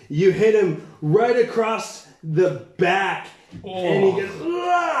hard, you hit him right across the back, and he goes,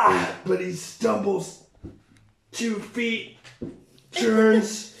 "Ah!" But he stumbles 2 feet,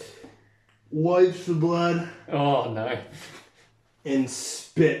 turns, wipes the blood, Oh no. and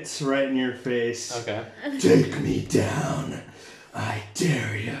spits right in your face. Okay. Take me down, I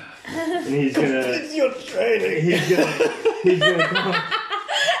dare you. And he's gonna. It's your training. He's gonna come.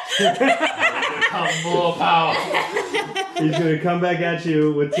 More power. He's gonna come back at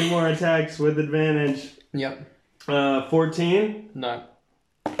you with 2 more attacks with advantage. Yep. 14 No.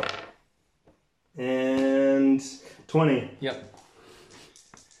 and 20 Yep.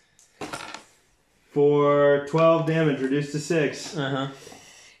 for 12 damage, reduced to 6. Uh-huh.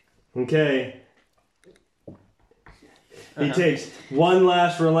 Okay. He takes one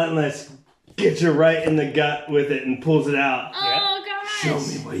last relentless, gets you right in the gut with it, and pulls it out. Oh, gosh. Show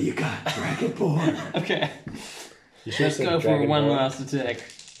me what you got, Dragonborn. Okay. You should Let's have go said for one Dragonborn. last attack.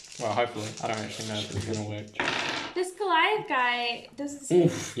 Well, hopefully. I don't actually know if it's gonna work. This Goliath guy doesn't seem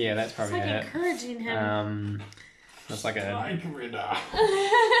Oof. Yeah, that's it's probably like a hit. encouraging him. That's like a Like Ridder.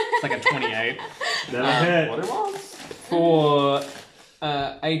 it's like a 28 That'll hit. What it was? for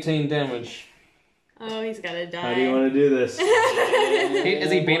 18 damage. Oh, he's gotta die. How do you want to do this?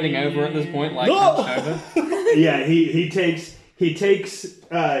 Is he bending over at this point, like hunched over? Yeah, he takes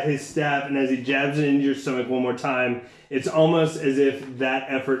his staff, and as he jabs it into your stomach one more time, it's almost as if that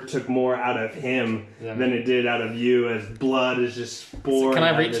effort took more out of him than it did out of you, as blood is just pouring. Can I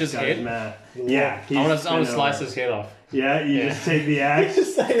out of reach this his guy's head? mouth. Yeah, I want to slice his head off. Yeah, you just take the axe.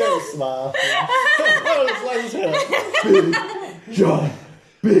 Just say that smile. Oh, it's like his head. John,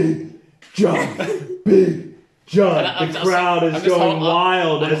 big John, big John, I'm the just- crowd I'm is just going holding-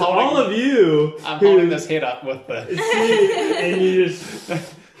 wild I'm as holding- all of you I'm who holding this head up with the. see, and you just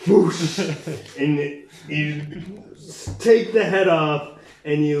whoosh, and you take the head off,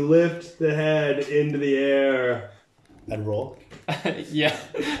 and you lift the head into the air. And roar. Yeah.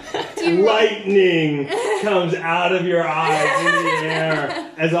 Lightning comes out of your eyes in the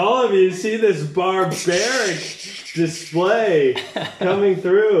air as all of you see this barbaric display coming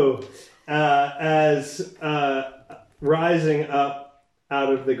through as rising up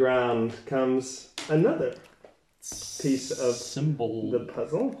out of the ground comes another piece of Symbol. the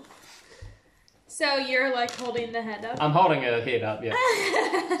puzzle. So you're like holding the head up. I'm holding a head up, yeah.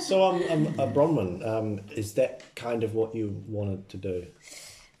 So, Bronwyn, is that kind of what you wanted to do?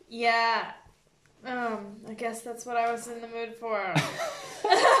 Yeah. I guess that's what I was in the mood for.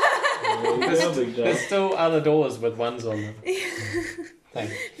 There's still other doors with ones on them.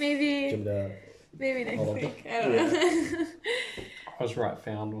 Thanks. maybe Give it next hold on. week. I don't know. I was right,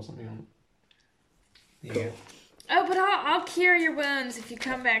 found or something on it. Yeah. Oh, but I'll cure your wounds if you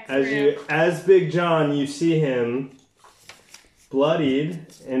come back through. As Big John, you see him bloodied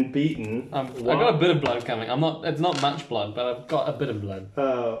and beaten. I got a bit of blood coming. It's not much blood, but I've got a bit of blood.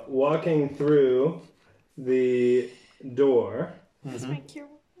 Walking through the door. That's my cure.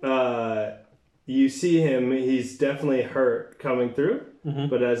 You see him, he's definitely hurt coming through,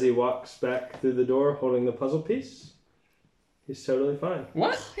 but as he walks back through the door holding the puzzle piece, he's totally fine.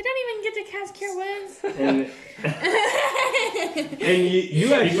 What? I don't even get to cast cure wounds. And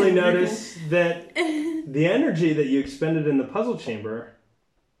you actually notice that the energy that you expended in the puzzle chamber,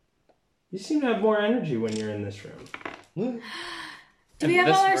 you seem to have more energy when you're in this room. Do we have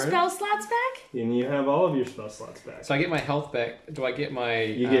all our spell slots back? And you have all of your spell slots back. So I get my health back. Do I get my...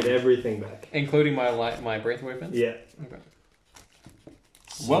 You get everything back. including my breath weapons? Yeah. Okay.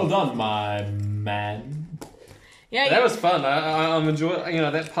 Well done, my man. Yeah, That was fun. I'm enjoying...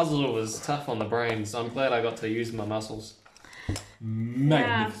 that puzzle was tough on the brain, so I'm glad I got to use my muscles.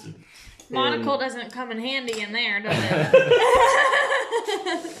 Magnificent. Monocle doesn't come in handy in there, does it?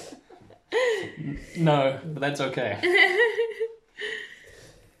 No, but that's okay.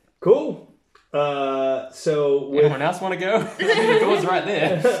 Cool. So with Anyone else want to go? The door's right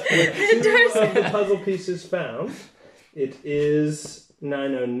there. two of the puzzle pieces found, it is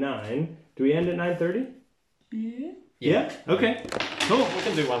 9:09. Do we end at 9:30? Yeah. Okay. Cool. We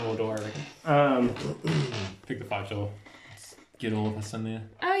can do one more door, I reckon. Pick the 5 door. Let's get all of us in there.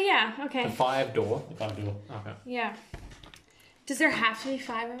 Oh, yeah, okay. The 5 door. The 5 door. Okay. Yeah. Does there have to be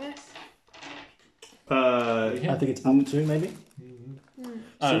 5 of us? I think it's up to, maybe.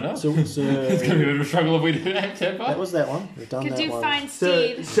 I don't know. So, It's going to be a bit of a struggle if we do that tempo. that was that one. We've done Could that you one. find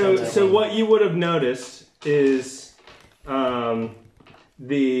So, Steve? so what you would have noticed is, what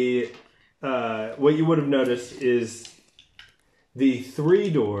you would have noticed is the 3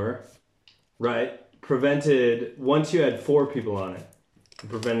 door, right? Prevented once you had 4 people on it, it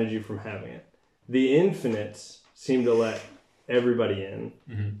prevented you from having it. The infinites seem to let everybody in.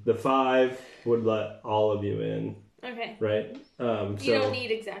 The 5 would let all of you in, Okay. right? You So don't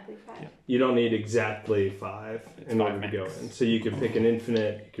need exactly 5. you don't need exactly 5 in 5 order to go max. in. So you could pick an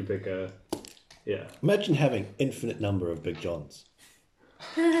infinite. You could pick a, yeah. Imagine having infinite number of Big Johns.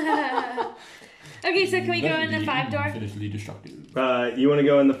 Okay, so can we go in the 5 door? Infinitely destructive. You want to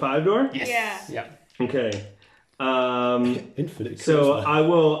go in the 5 door? Yes. Yeah. Okay. Infinite. So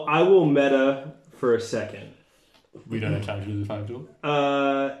charisma. I will meta for a second. We don't have time to do the 5 door.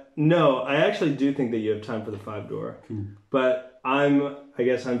 No, I actually do think that you have time for the 5 door. Cool. But I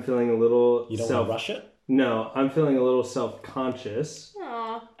guess I'm feeling a little You don't want to rush it? No, I'm feeling a little self-conscious.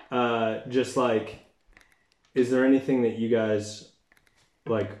 Aw. Just like, is there anything that you guys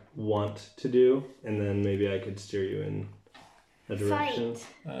like want to do, and then maybe I could steer you in a direction.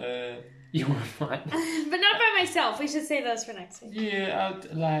 Fight. You want to fight? But not by myself. We should save those for next week. Yeah,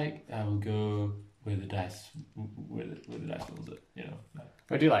 I will go where the dice rolls it. You know. Like.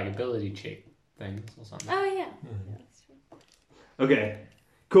 We do like ability check things or something. Oh, yeah. Yeah, that's true. Okay,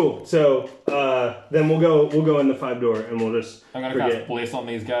 cool. So then we'll go in the 5 door, and we'll just I'm gonna forget. cast bless on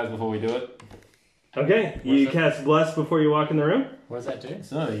these guys before we do it. Okay, you that? cast bless before you walk in the room. What does that do?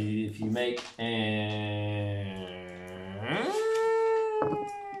 So if you make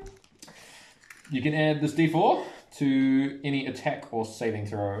you can add this D4 to any attack or saving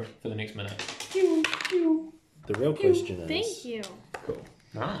throw for the next minute. The real question is, Thank you. Cool.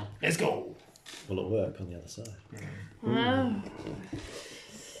 Ah. Let's go. will it work on the other side? Wow.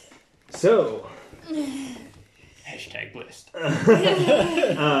 So, Hashtag blessed.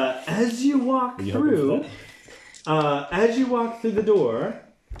 as you walk Are you hoping for through, as you walk through the door,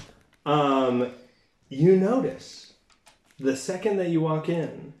 you notice the second that you walk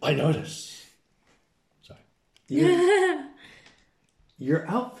in, I notice. Sorry. your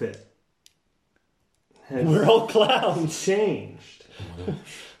outfit has We're all clowns. changed.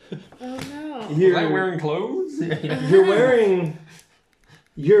 Oh no. Was I wearing clothes? You're wearing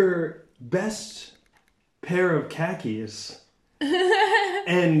your best pair of khakis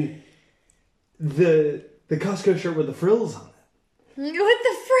and the Costco shirt with the frills on it. With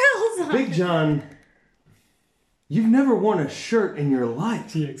the frills on. Big John, you've never worn a shirt in your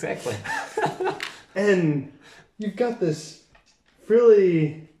life. Yeah, exactly. And you've got this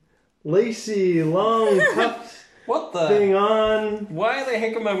frilly, lacy, long cuffed What the? thing on. Why the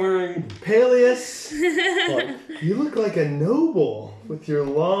heck am I wearing? Peleus, Like, you look like a noble with your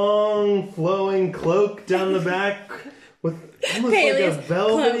long, flowing cloak down the back with almost Peleus like a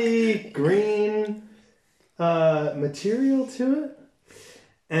velvety green material to it.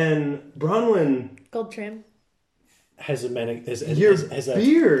 And Bronwyn, Gold trim. has a manic. Has a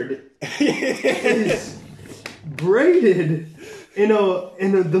beard is braided in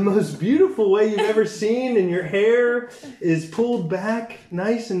the most beautiful way you've ever seen, and your hair is pulled back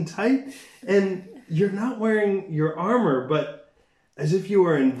nice and tight, and you're not wearing your armor, but as if you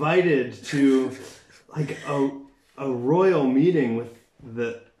were invited to like a royal meeting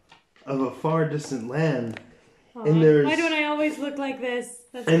of a far distant land. Aw, And there's why don't I always look like this?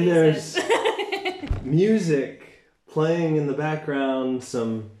 That's and what he there's says. music playing in the background,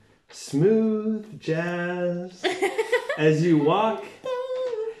 some smooth jazz as you walk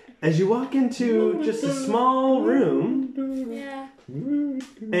into just a small room, Yeah.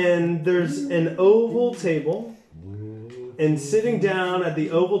 and there's an oval table, and sitting down at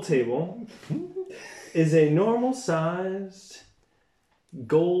the oval table is a normal sized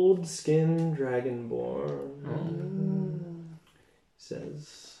gold skinned dragonborn.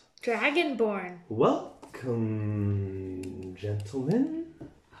 Says, Dragonborn. "Welcome, gentlemen.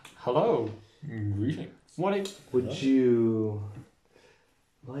 Hello. Greetings. What? Would you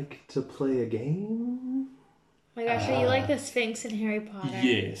like to play a game?" Oh my gosh, are you like the Sphinx in Harry Potter?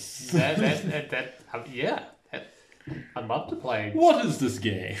 Yes. Yeah. I'd love to play. What is this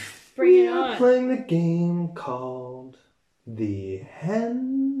game? Bring We it are on. playing the game called The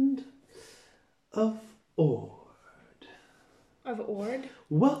Hand of Ord. Of Ord?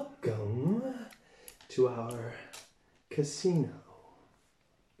 Welcome to our casino.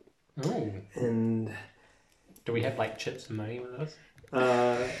 Oh. And Do we have like chips and money with us?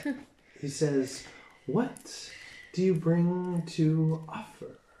 he says, "What do you bring to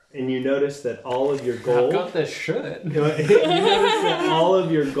offer?" And you notice that all of your I've gold... got this shirt. You notice that all of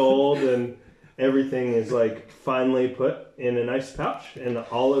your gold and everything is like finally put in a nice pouch, and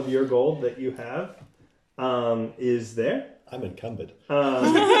all of your gold that you have is there. I'm encumbered.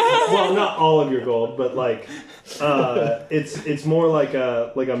 Well, not all of your gold, but like it's more like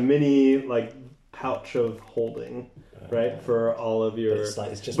a mini like pouch of holding, right, for all of your. It's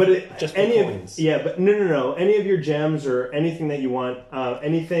just Just for any coins. but no. Any of your gems or anything that you want,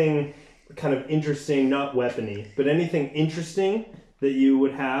 anything kind of interesting, not weapony, but anything interesting that you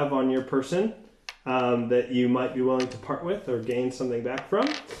would have on your person that you might be willing to part with or gain something back from,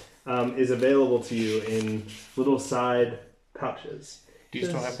 is available to you in little side pouches. Do you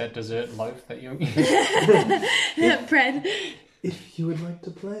still have that dessert loaf that you? Bread. If you would like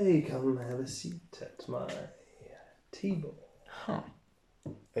to play, come have a seat at my table.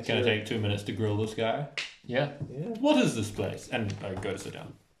 It's going to take 2 minutes to grill this guy. Yeah. What is this place? And I go to sit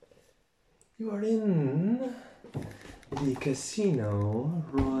down. You are in the Casino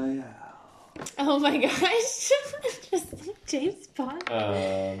Royale. Oh my gosh. Just James Bond.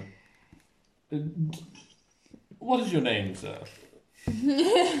 What is your name, sir?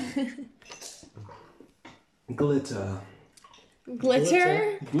 Glitter.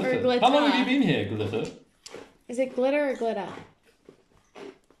 Glitter? Or glitter? How long have you been here, Glitter? Is it glitter or glitter?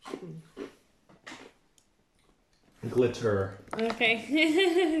 Glitter.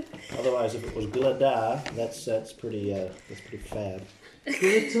 Okay. Otherwise, if it was Gladar, that's pretty fab.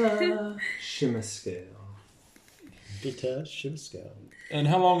 Glitter Shimmer Scale. Glitter sugar scale. And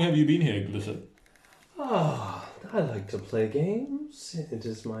how long have you been here, Glitter? Ah, I like to play games. It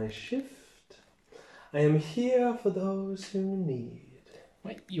is my shift. I am here for those who need.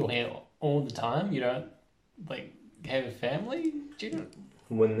 Wait, you're here all the time? You don't like have a family? Do you don't?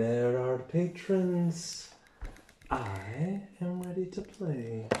 When there are patrons, I am ready to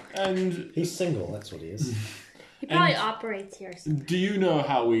play. And He's single, that's what he is. He probably And- operates here. do you know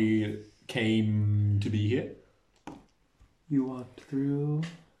how we came to be here? You walked through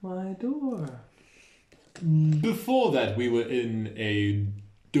my door. Before that, we were in a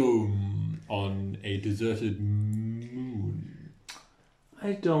dome on a deserted moon.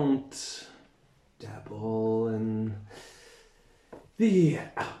 I don't dabble in the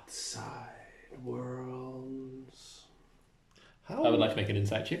outside worlds. How? I would like to make an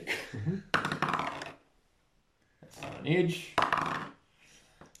insight check. That's not an edge.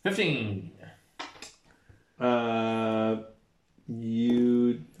 15.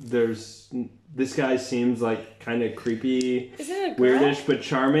 This guy seems like kind of creepy, Is it a girl? weirdish, but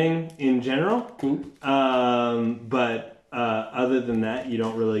charming in general. Cool. But other than that, you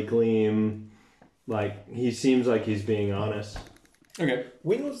don't really gleam. Like, he seems like he's being honest. Okay.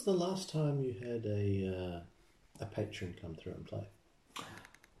 When was the last time you had a patron come through and play?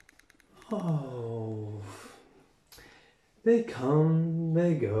 Oh, they come,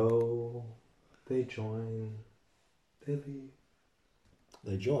 they go, they join, they leave.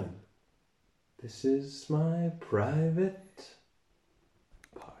 They join. This is my private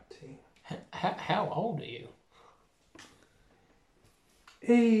party. How old are you?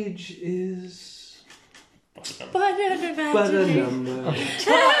 Age is But an but a imagination. number.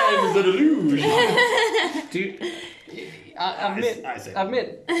 Time is an illusion. Dude, I've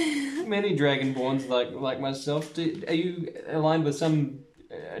met many dragonborns like myself. Are you aligned with some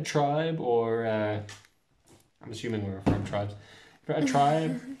tribe or? I'm assuming we're from tribes. A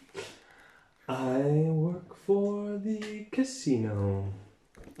tribe. I work for the casino.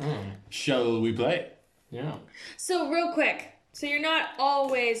 Shall we play? Yeah. So real quick, so you're not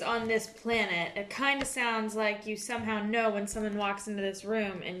always on this planet. It kind of sounds like you somehow know when someone walks into this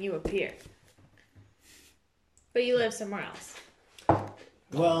room and you appear. But you live somewhere else.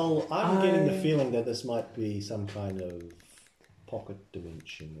 Well, I'm getting the feeling that this might be some kind of pocket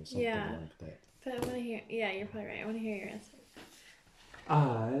dimension or something Yeah. like that. But I want to hear. Yeah, you're probably right. I want to hear your answer.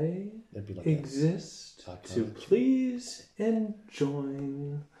 I That'd be like exist Psychology. to please and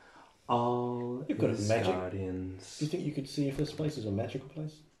join all You've got his magic. guardians. Do you think you could see if this place is a magical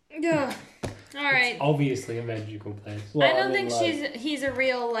place? Yeah. All right. Obviously a magical place. I don't think he's a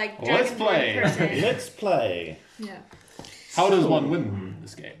real like Let's dragonborn play. person. Let's play. Yeah. How does one win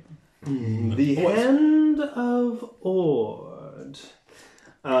this game? The Hand of Ord.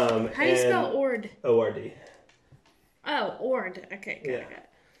 How do you spell Ord? O-R-D. Oh, Ord. Okay, got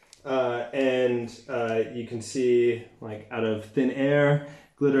Yeah. it. And you can see, like, out of thin air,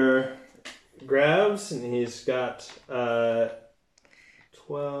 Glitter grabs, and he's got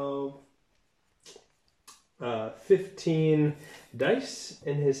 15 dice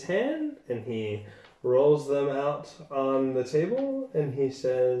in his hand, and he rolls them out on the table, and he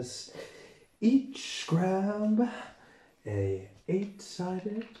says, each grab a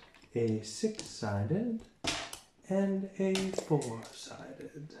 8-sided, a 6-sided, and a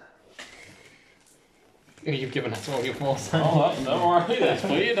 4-sided. You've given us all your force. Oh, don't worry, that's for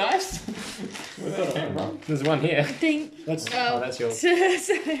your dice. There's one here. Ding. Let's. Oh, that's yours.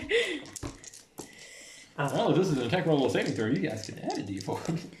 Sorry. Well, if this is an attack roll or saving throw, you guys can add a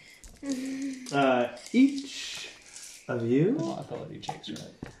d4. Each of you Oh, ability checks, right?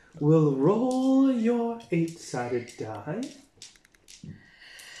 will roll your 8-sided die.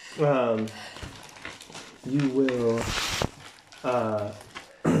 You will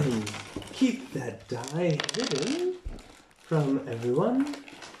keep that die hidden from everyone,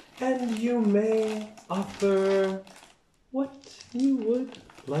 and you may offer what you would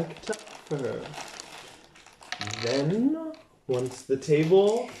like to offer. Then, once the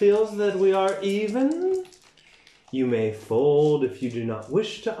table feels that we are even, you may fold if you do not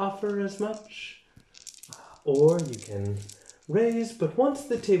wish to offer as much, or you can raise, but once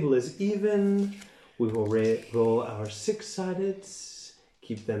the table is even, we will roll our 6-sideds,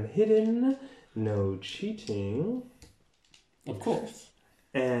 keep them hidden, no cheating, Of course.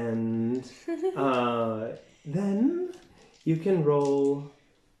 and then you can roll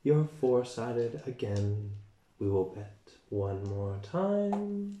your 4-sided again. We will bet one more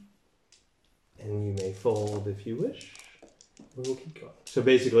time, and you may fold if you wish. We will keep going. So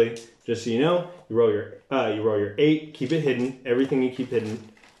basically, just so you know, you roll your 8, keep it hidden. Everything you keep hidden.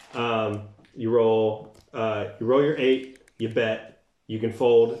 You roll your 8. You bet. You can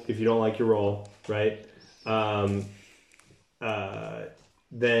fold if you don't like your roll, right?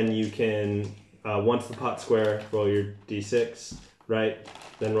 Then you can once the pot square, roll your d6, right?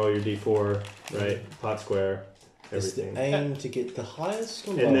 Then roll your d4, right? Pot square. Is the Everything. aim to get the highest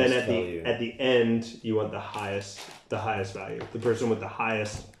or And then lowest value? at the end, you want the highest value. The person with the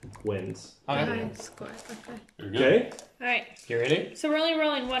highest wins. Okay. Score. Okay. Very good. Okay. All right. You ready? So we're only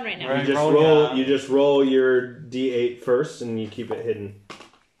rolling one right now. Right. You just roll your d8 first, and you keep it hidden.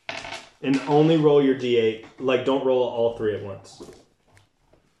 And only roll your d8. Like, don't roll all 3 at once.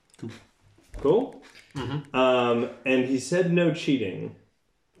 Cool. And he said no cheating.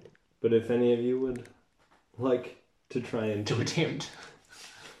 But if any of you would like to try and To cheat, attempt.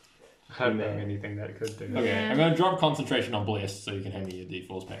 I don't know anything that could do. Okay, Yeah. I'm going to drop concentration on Bless, so you can hand me your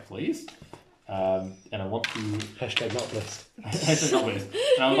D4s back, please. And I want to... Hashtag not blessed. Actually, not Bless.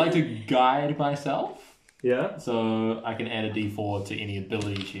 And I would like to guide myself, yeah, so I can add a D4 to any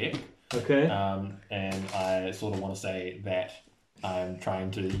ability check. okay, And I sort of want to say that I'm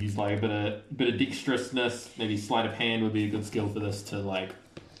trying to use like a bit of dexterousness, maybe sleight of hand would be a good skill for this to like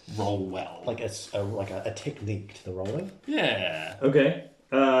roll well. Like it's a technique to the rolling. Yeah. okay.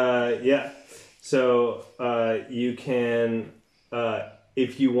 Yeah. So you can,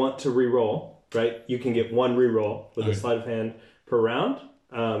 if you want to re-roll, right? You can get one re-roll with a Okay. sleight of hand per round,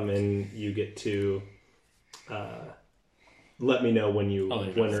 and you get to let me know when you Oh,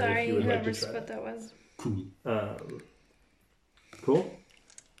 there you when go. or if Sorry, you would like whoever to try. what that was. Cool. Cool.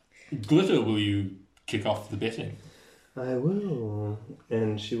 Glitter, will you kick off the betting? I will,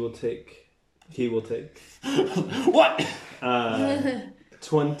 and she will take. He will take What?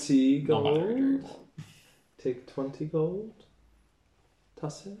 20 Not my gold. Take 20 gold.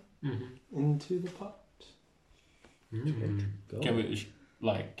 Toss it into the pot. Can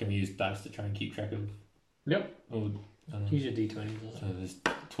we use dice to try and keep track of? Yep. Or, Use your D20. so there's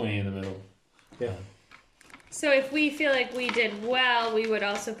 20 in the middle. Yeah. So if we feel like we did well, we would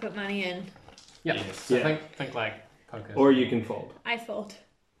also put money in. Yep. Yes. So Yeah. think like poker. Or you can fold. I fold.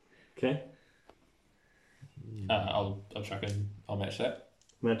 Okay. I'll chuck in. I'll match that.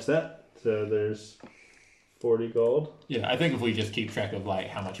 Match that. So there's 40 gold. Yeah, I think if we just keep track of like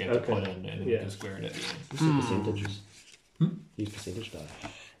how much you have to Okay. put in, and then we Yeah. can square it at the end. Use percentages. Use percentage die.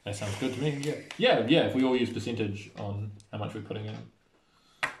 That sounds good to me. Yeah. If we all use percentage on how much we're putting in,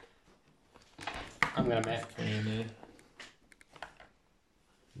 I'm gonna match. 20 in there.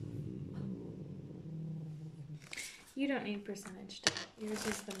 You don't need percentage die. Yours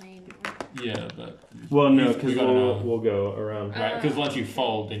is the main one. Yeah, but Well, no, We because gotta know. we'll go around. right, because once you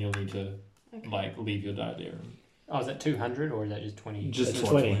fold, then you'll need to Okay. like leave your die there. Oh, is that 200 or is that just 20? Just It's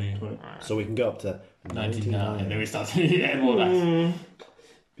 20. 20. So we can go up to 99, and then 99. we start to add more dice.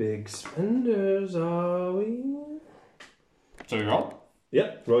 Big spenders are we? So we roll.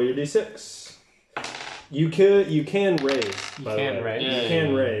 Yep. Roll your d6. You can raise. You by the can way. raise. You Yeah, can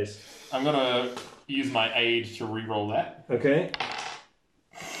yeah. raise. I'm gonna use my aid to re-roll that. Okay.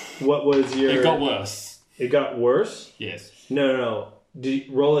 What was your? It got worse. It got worse. Yes. No. Did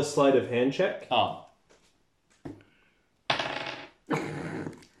you roll a sleight of hand check? Oh.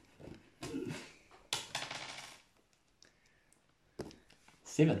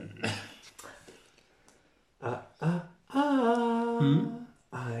 Seven.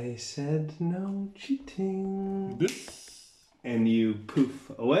 I said no cheating. This. And you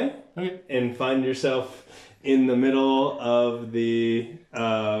poof away Okay. and find yourself in the middle of the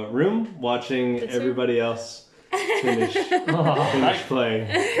room watching The two? everybody else finish playing.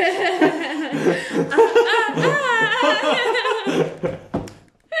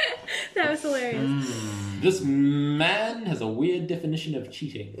 That was hilarious. This man has a weird definition of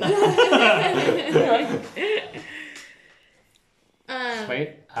cheating.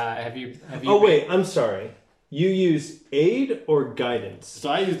 Wait, have you? Oh wait, I'm sorry. You use aid or guidance So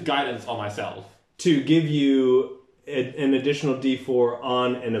I used guidance on myself. to give you an additional D4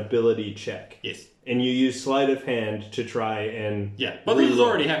 on an ability check. Yes. And you use sleight of hand to try and Yeah, but this has reroll.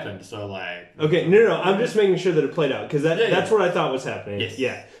 already happened, so like... Okay, no, I'm just making sure that it played out because Yeah, yeah. that's what I thought was happening. Yes.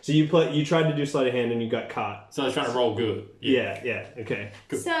 Yeah. So you tried to do sleight of hand and you got caught. So I was trying to roll good. Yeah. Okay.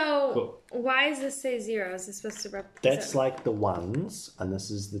 So Cool. why does this say zero? Is this supposed to represent? That's like the ones, and this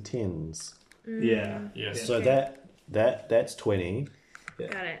is the tens. Yeah. Yes. So Okay. that's 20.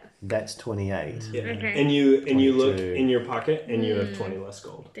 Got it. That's 28. Yeah. Okay. And you look 22. in your pocket and you have 20 less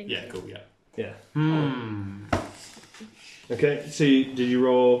gold. Thank Yeah, you. cool, yeah. Yeah. Hmm. Okay. So did you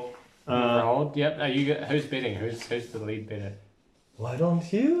roll? Rolled. Yep. Who's betting? Who's the lead better? Why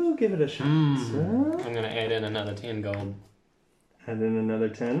don't you give it a shot? sir? I'm gonna add in another 10 gold. Add in another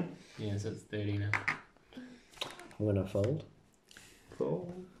 10. Yeah, so it's 30 now. I'm going to fold.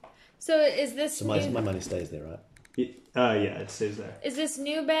 Cool. So is this So my new, money stays there, right? Yeah, it stays there. is this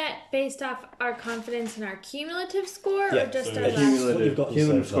new bet based off our confidence in our cumulative score Yeah, or just so our it's last? What you've got in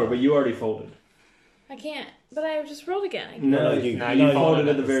Cumulative so score, far. but you already folded. I can't. But I just rolled again. No, you- you no, folded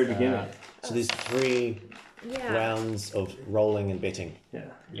you at the very start. beginning. So there's 3 Yeah. rounds of rolling and betting. Yeah.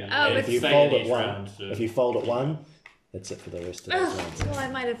 Yeah. Oh, And but If you stay fold in at each one, round, so- if you fold at one, that's it for the rest of those rounds. Well, I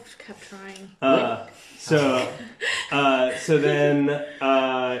might have kept trying. So then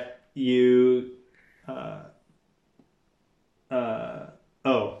you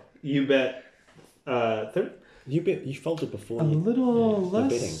you bet 30. You folded before. A little you're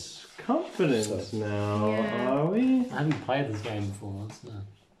less confident now, Yeah. are we? I haven't played this game before. So.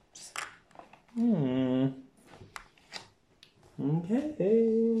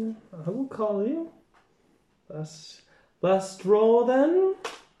 Okay, I will call you. Last roll then.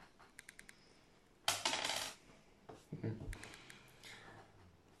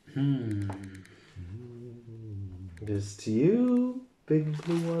 It is to you, big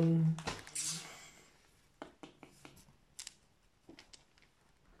blue one.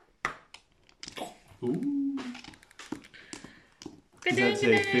 Ooh. Does that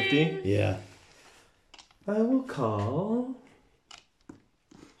say 50? Yeah. I will call.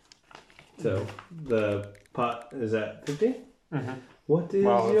 So the pot is at 50? Mm-hmm. What is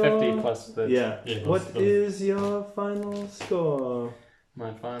Well, your 50 plus the... Yeah. Yeah, What plus is your final score?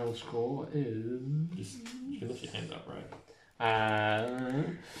 My final score is... You lift your hand up, right?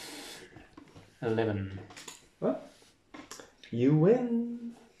 11. You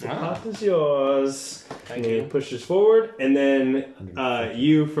win. The Ah. pot is yours. Thank And he you. pushes forward, and then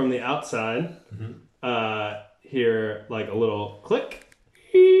you from the outside hear like a little click,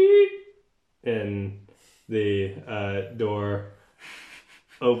 and the door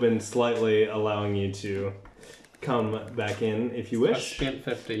opens slightly, allowing you to come back in if you I wish. spent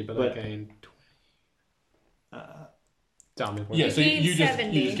 50, but But- I gained 20. Tell me what Yeah, it so gained you just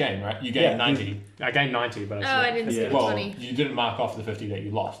 70. gained, right? You gained Yeah, 90. is. I gained 90, but I Oh, spent I didn't see Yeah. the Well, 20. you didn't mark off the 50 that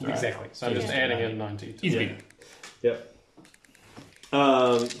you lost, right? Exactly. So I'm So just you adding just in 90. To Easy Yeah. beat. Yep.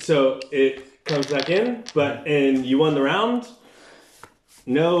 So it comes back in, and you won the round.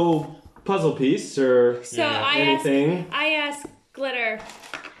 No puzzle piece or So I anything. asked Glitter,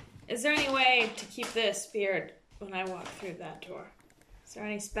 is there any way to keep this beard when I walk through that door? Is there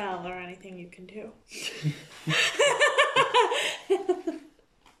any spell or anything you can do?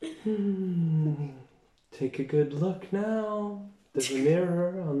 Take a good look now. There's a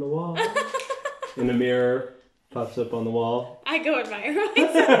mirror on the wall. And a mirror pops up on the wall. I go admire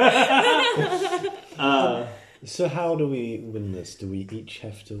myself. So how do we win this? Do we each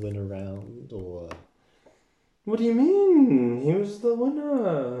have to win a round, or? What do you mean? He was the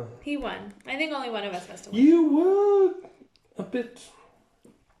winner. He won. I think only one of us has to win. You were a bit.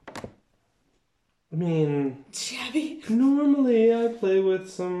 I mean, Shabby. normally I play with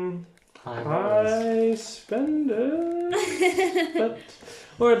some High rolls. high spenders,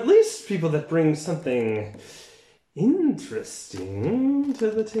 or at least people that bring something interesting to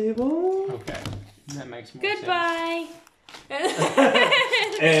the table. Okay. That makes more sense. Goodbye.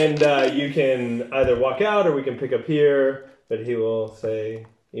 And you can either walk out or we can pick up here, but he will say,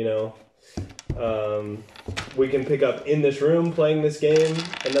 we can pick up in this room playing this game,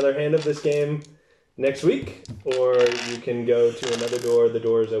 another hand of this game next week, or you can go to another door. The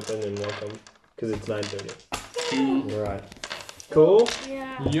door is open and welcome, because it's 9:30. Right. Cool?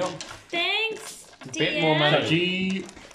 Yeah. Yup. Thanks. Bit DM. more money. So G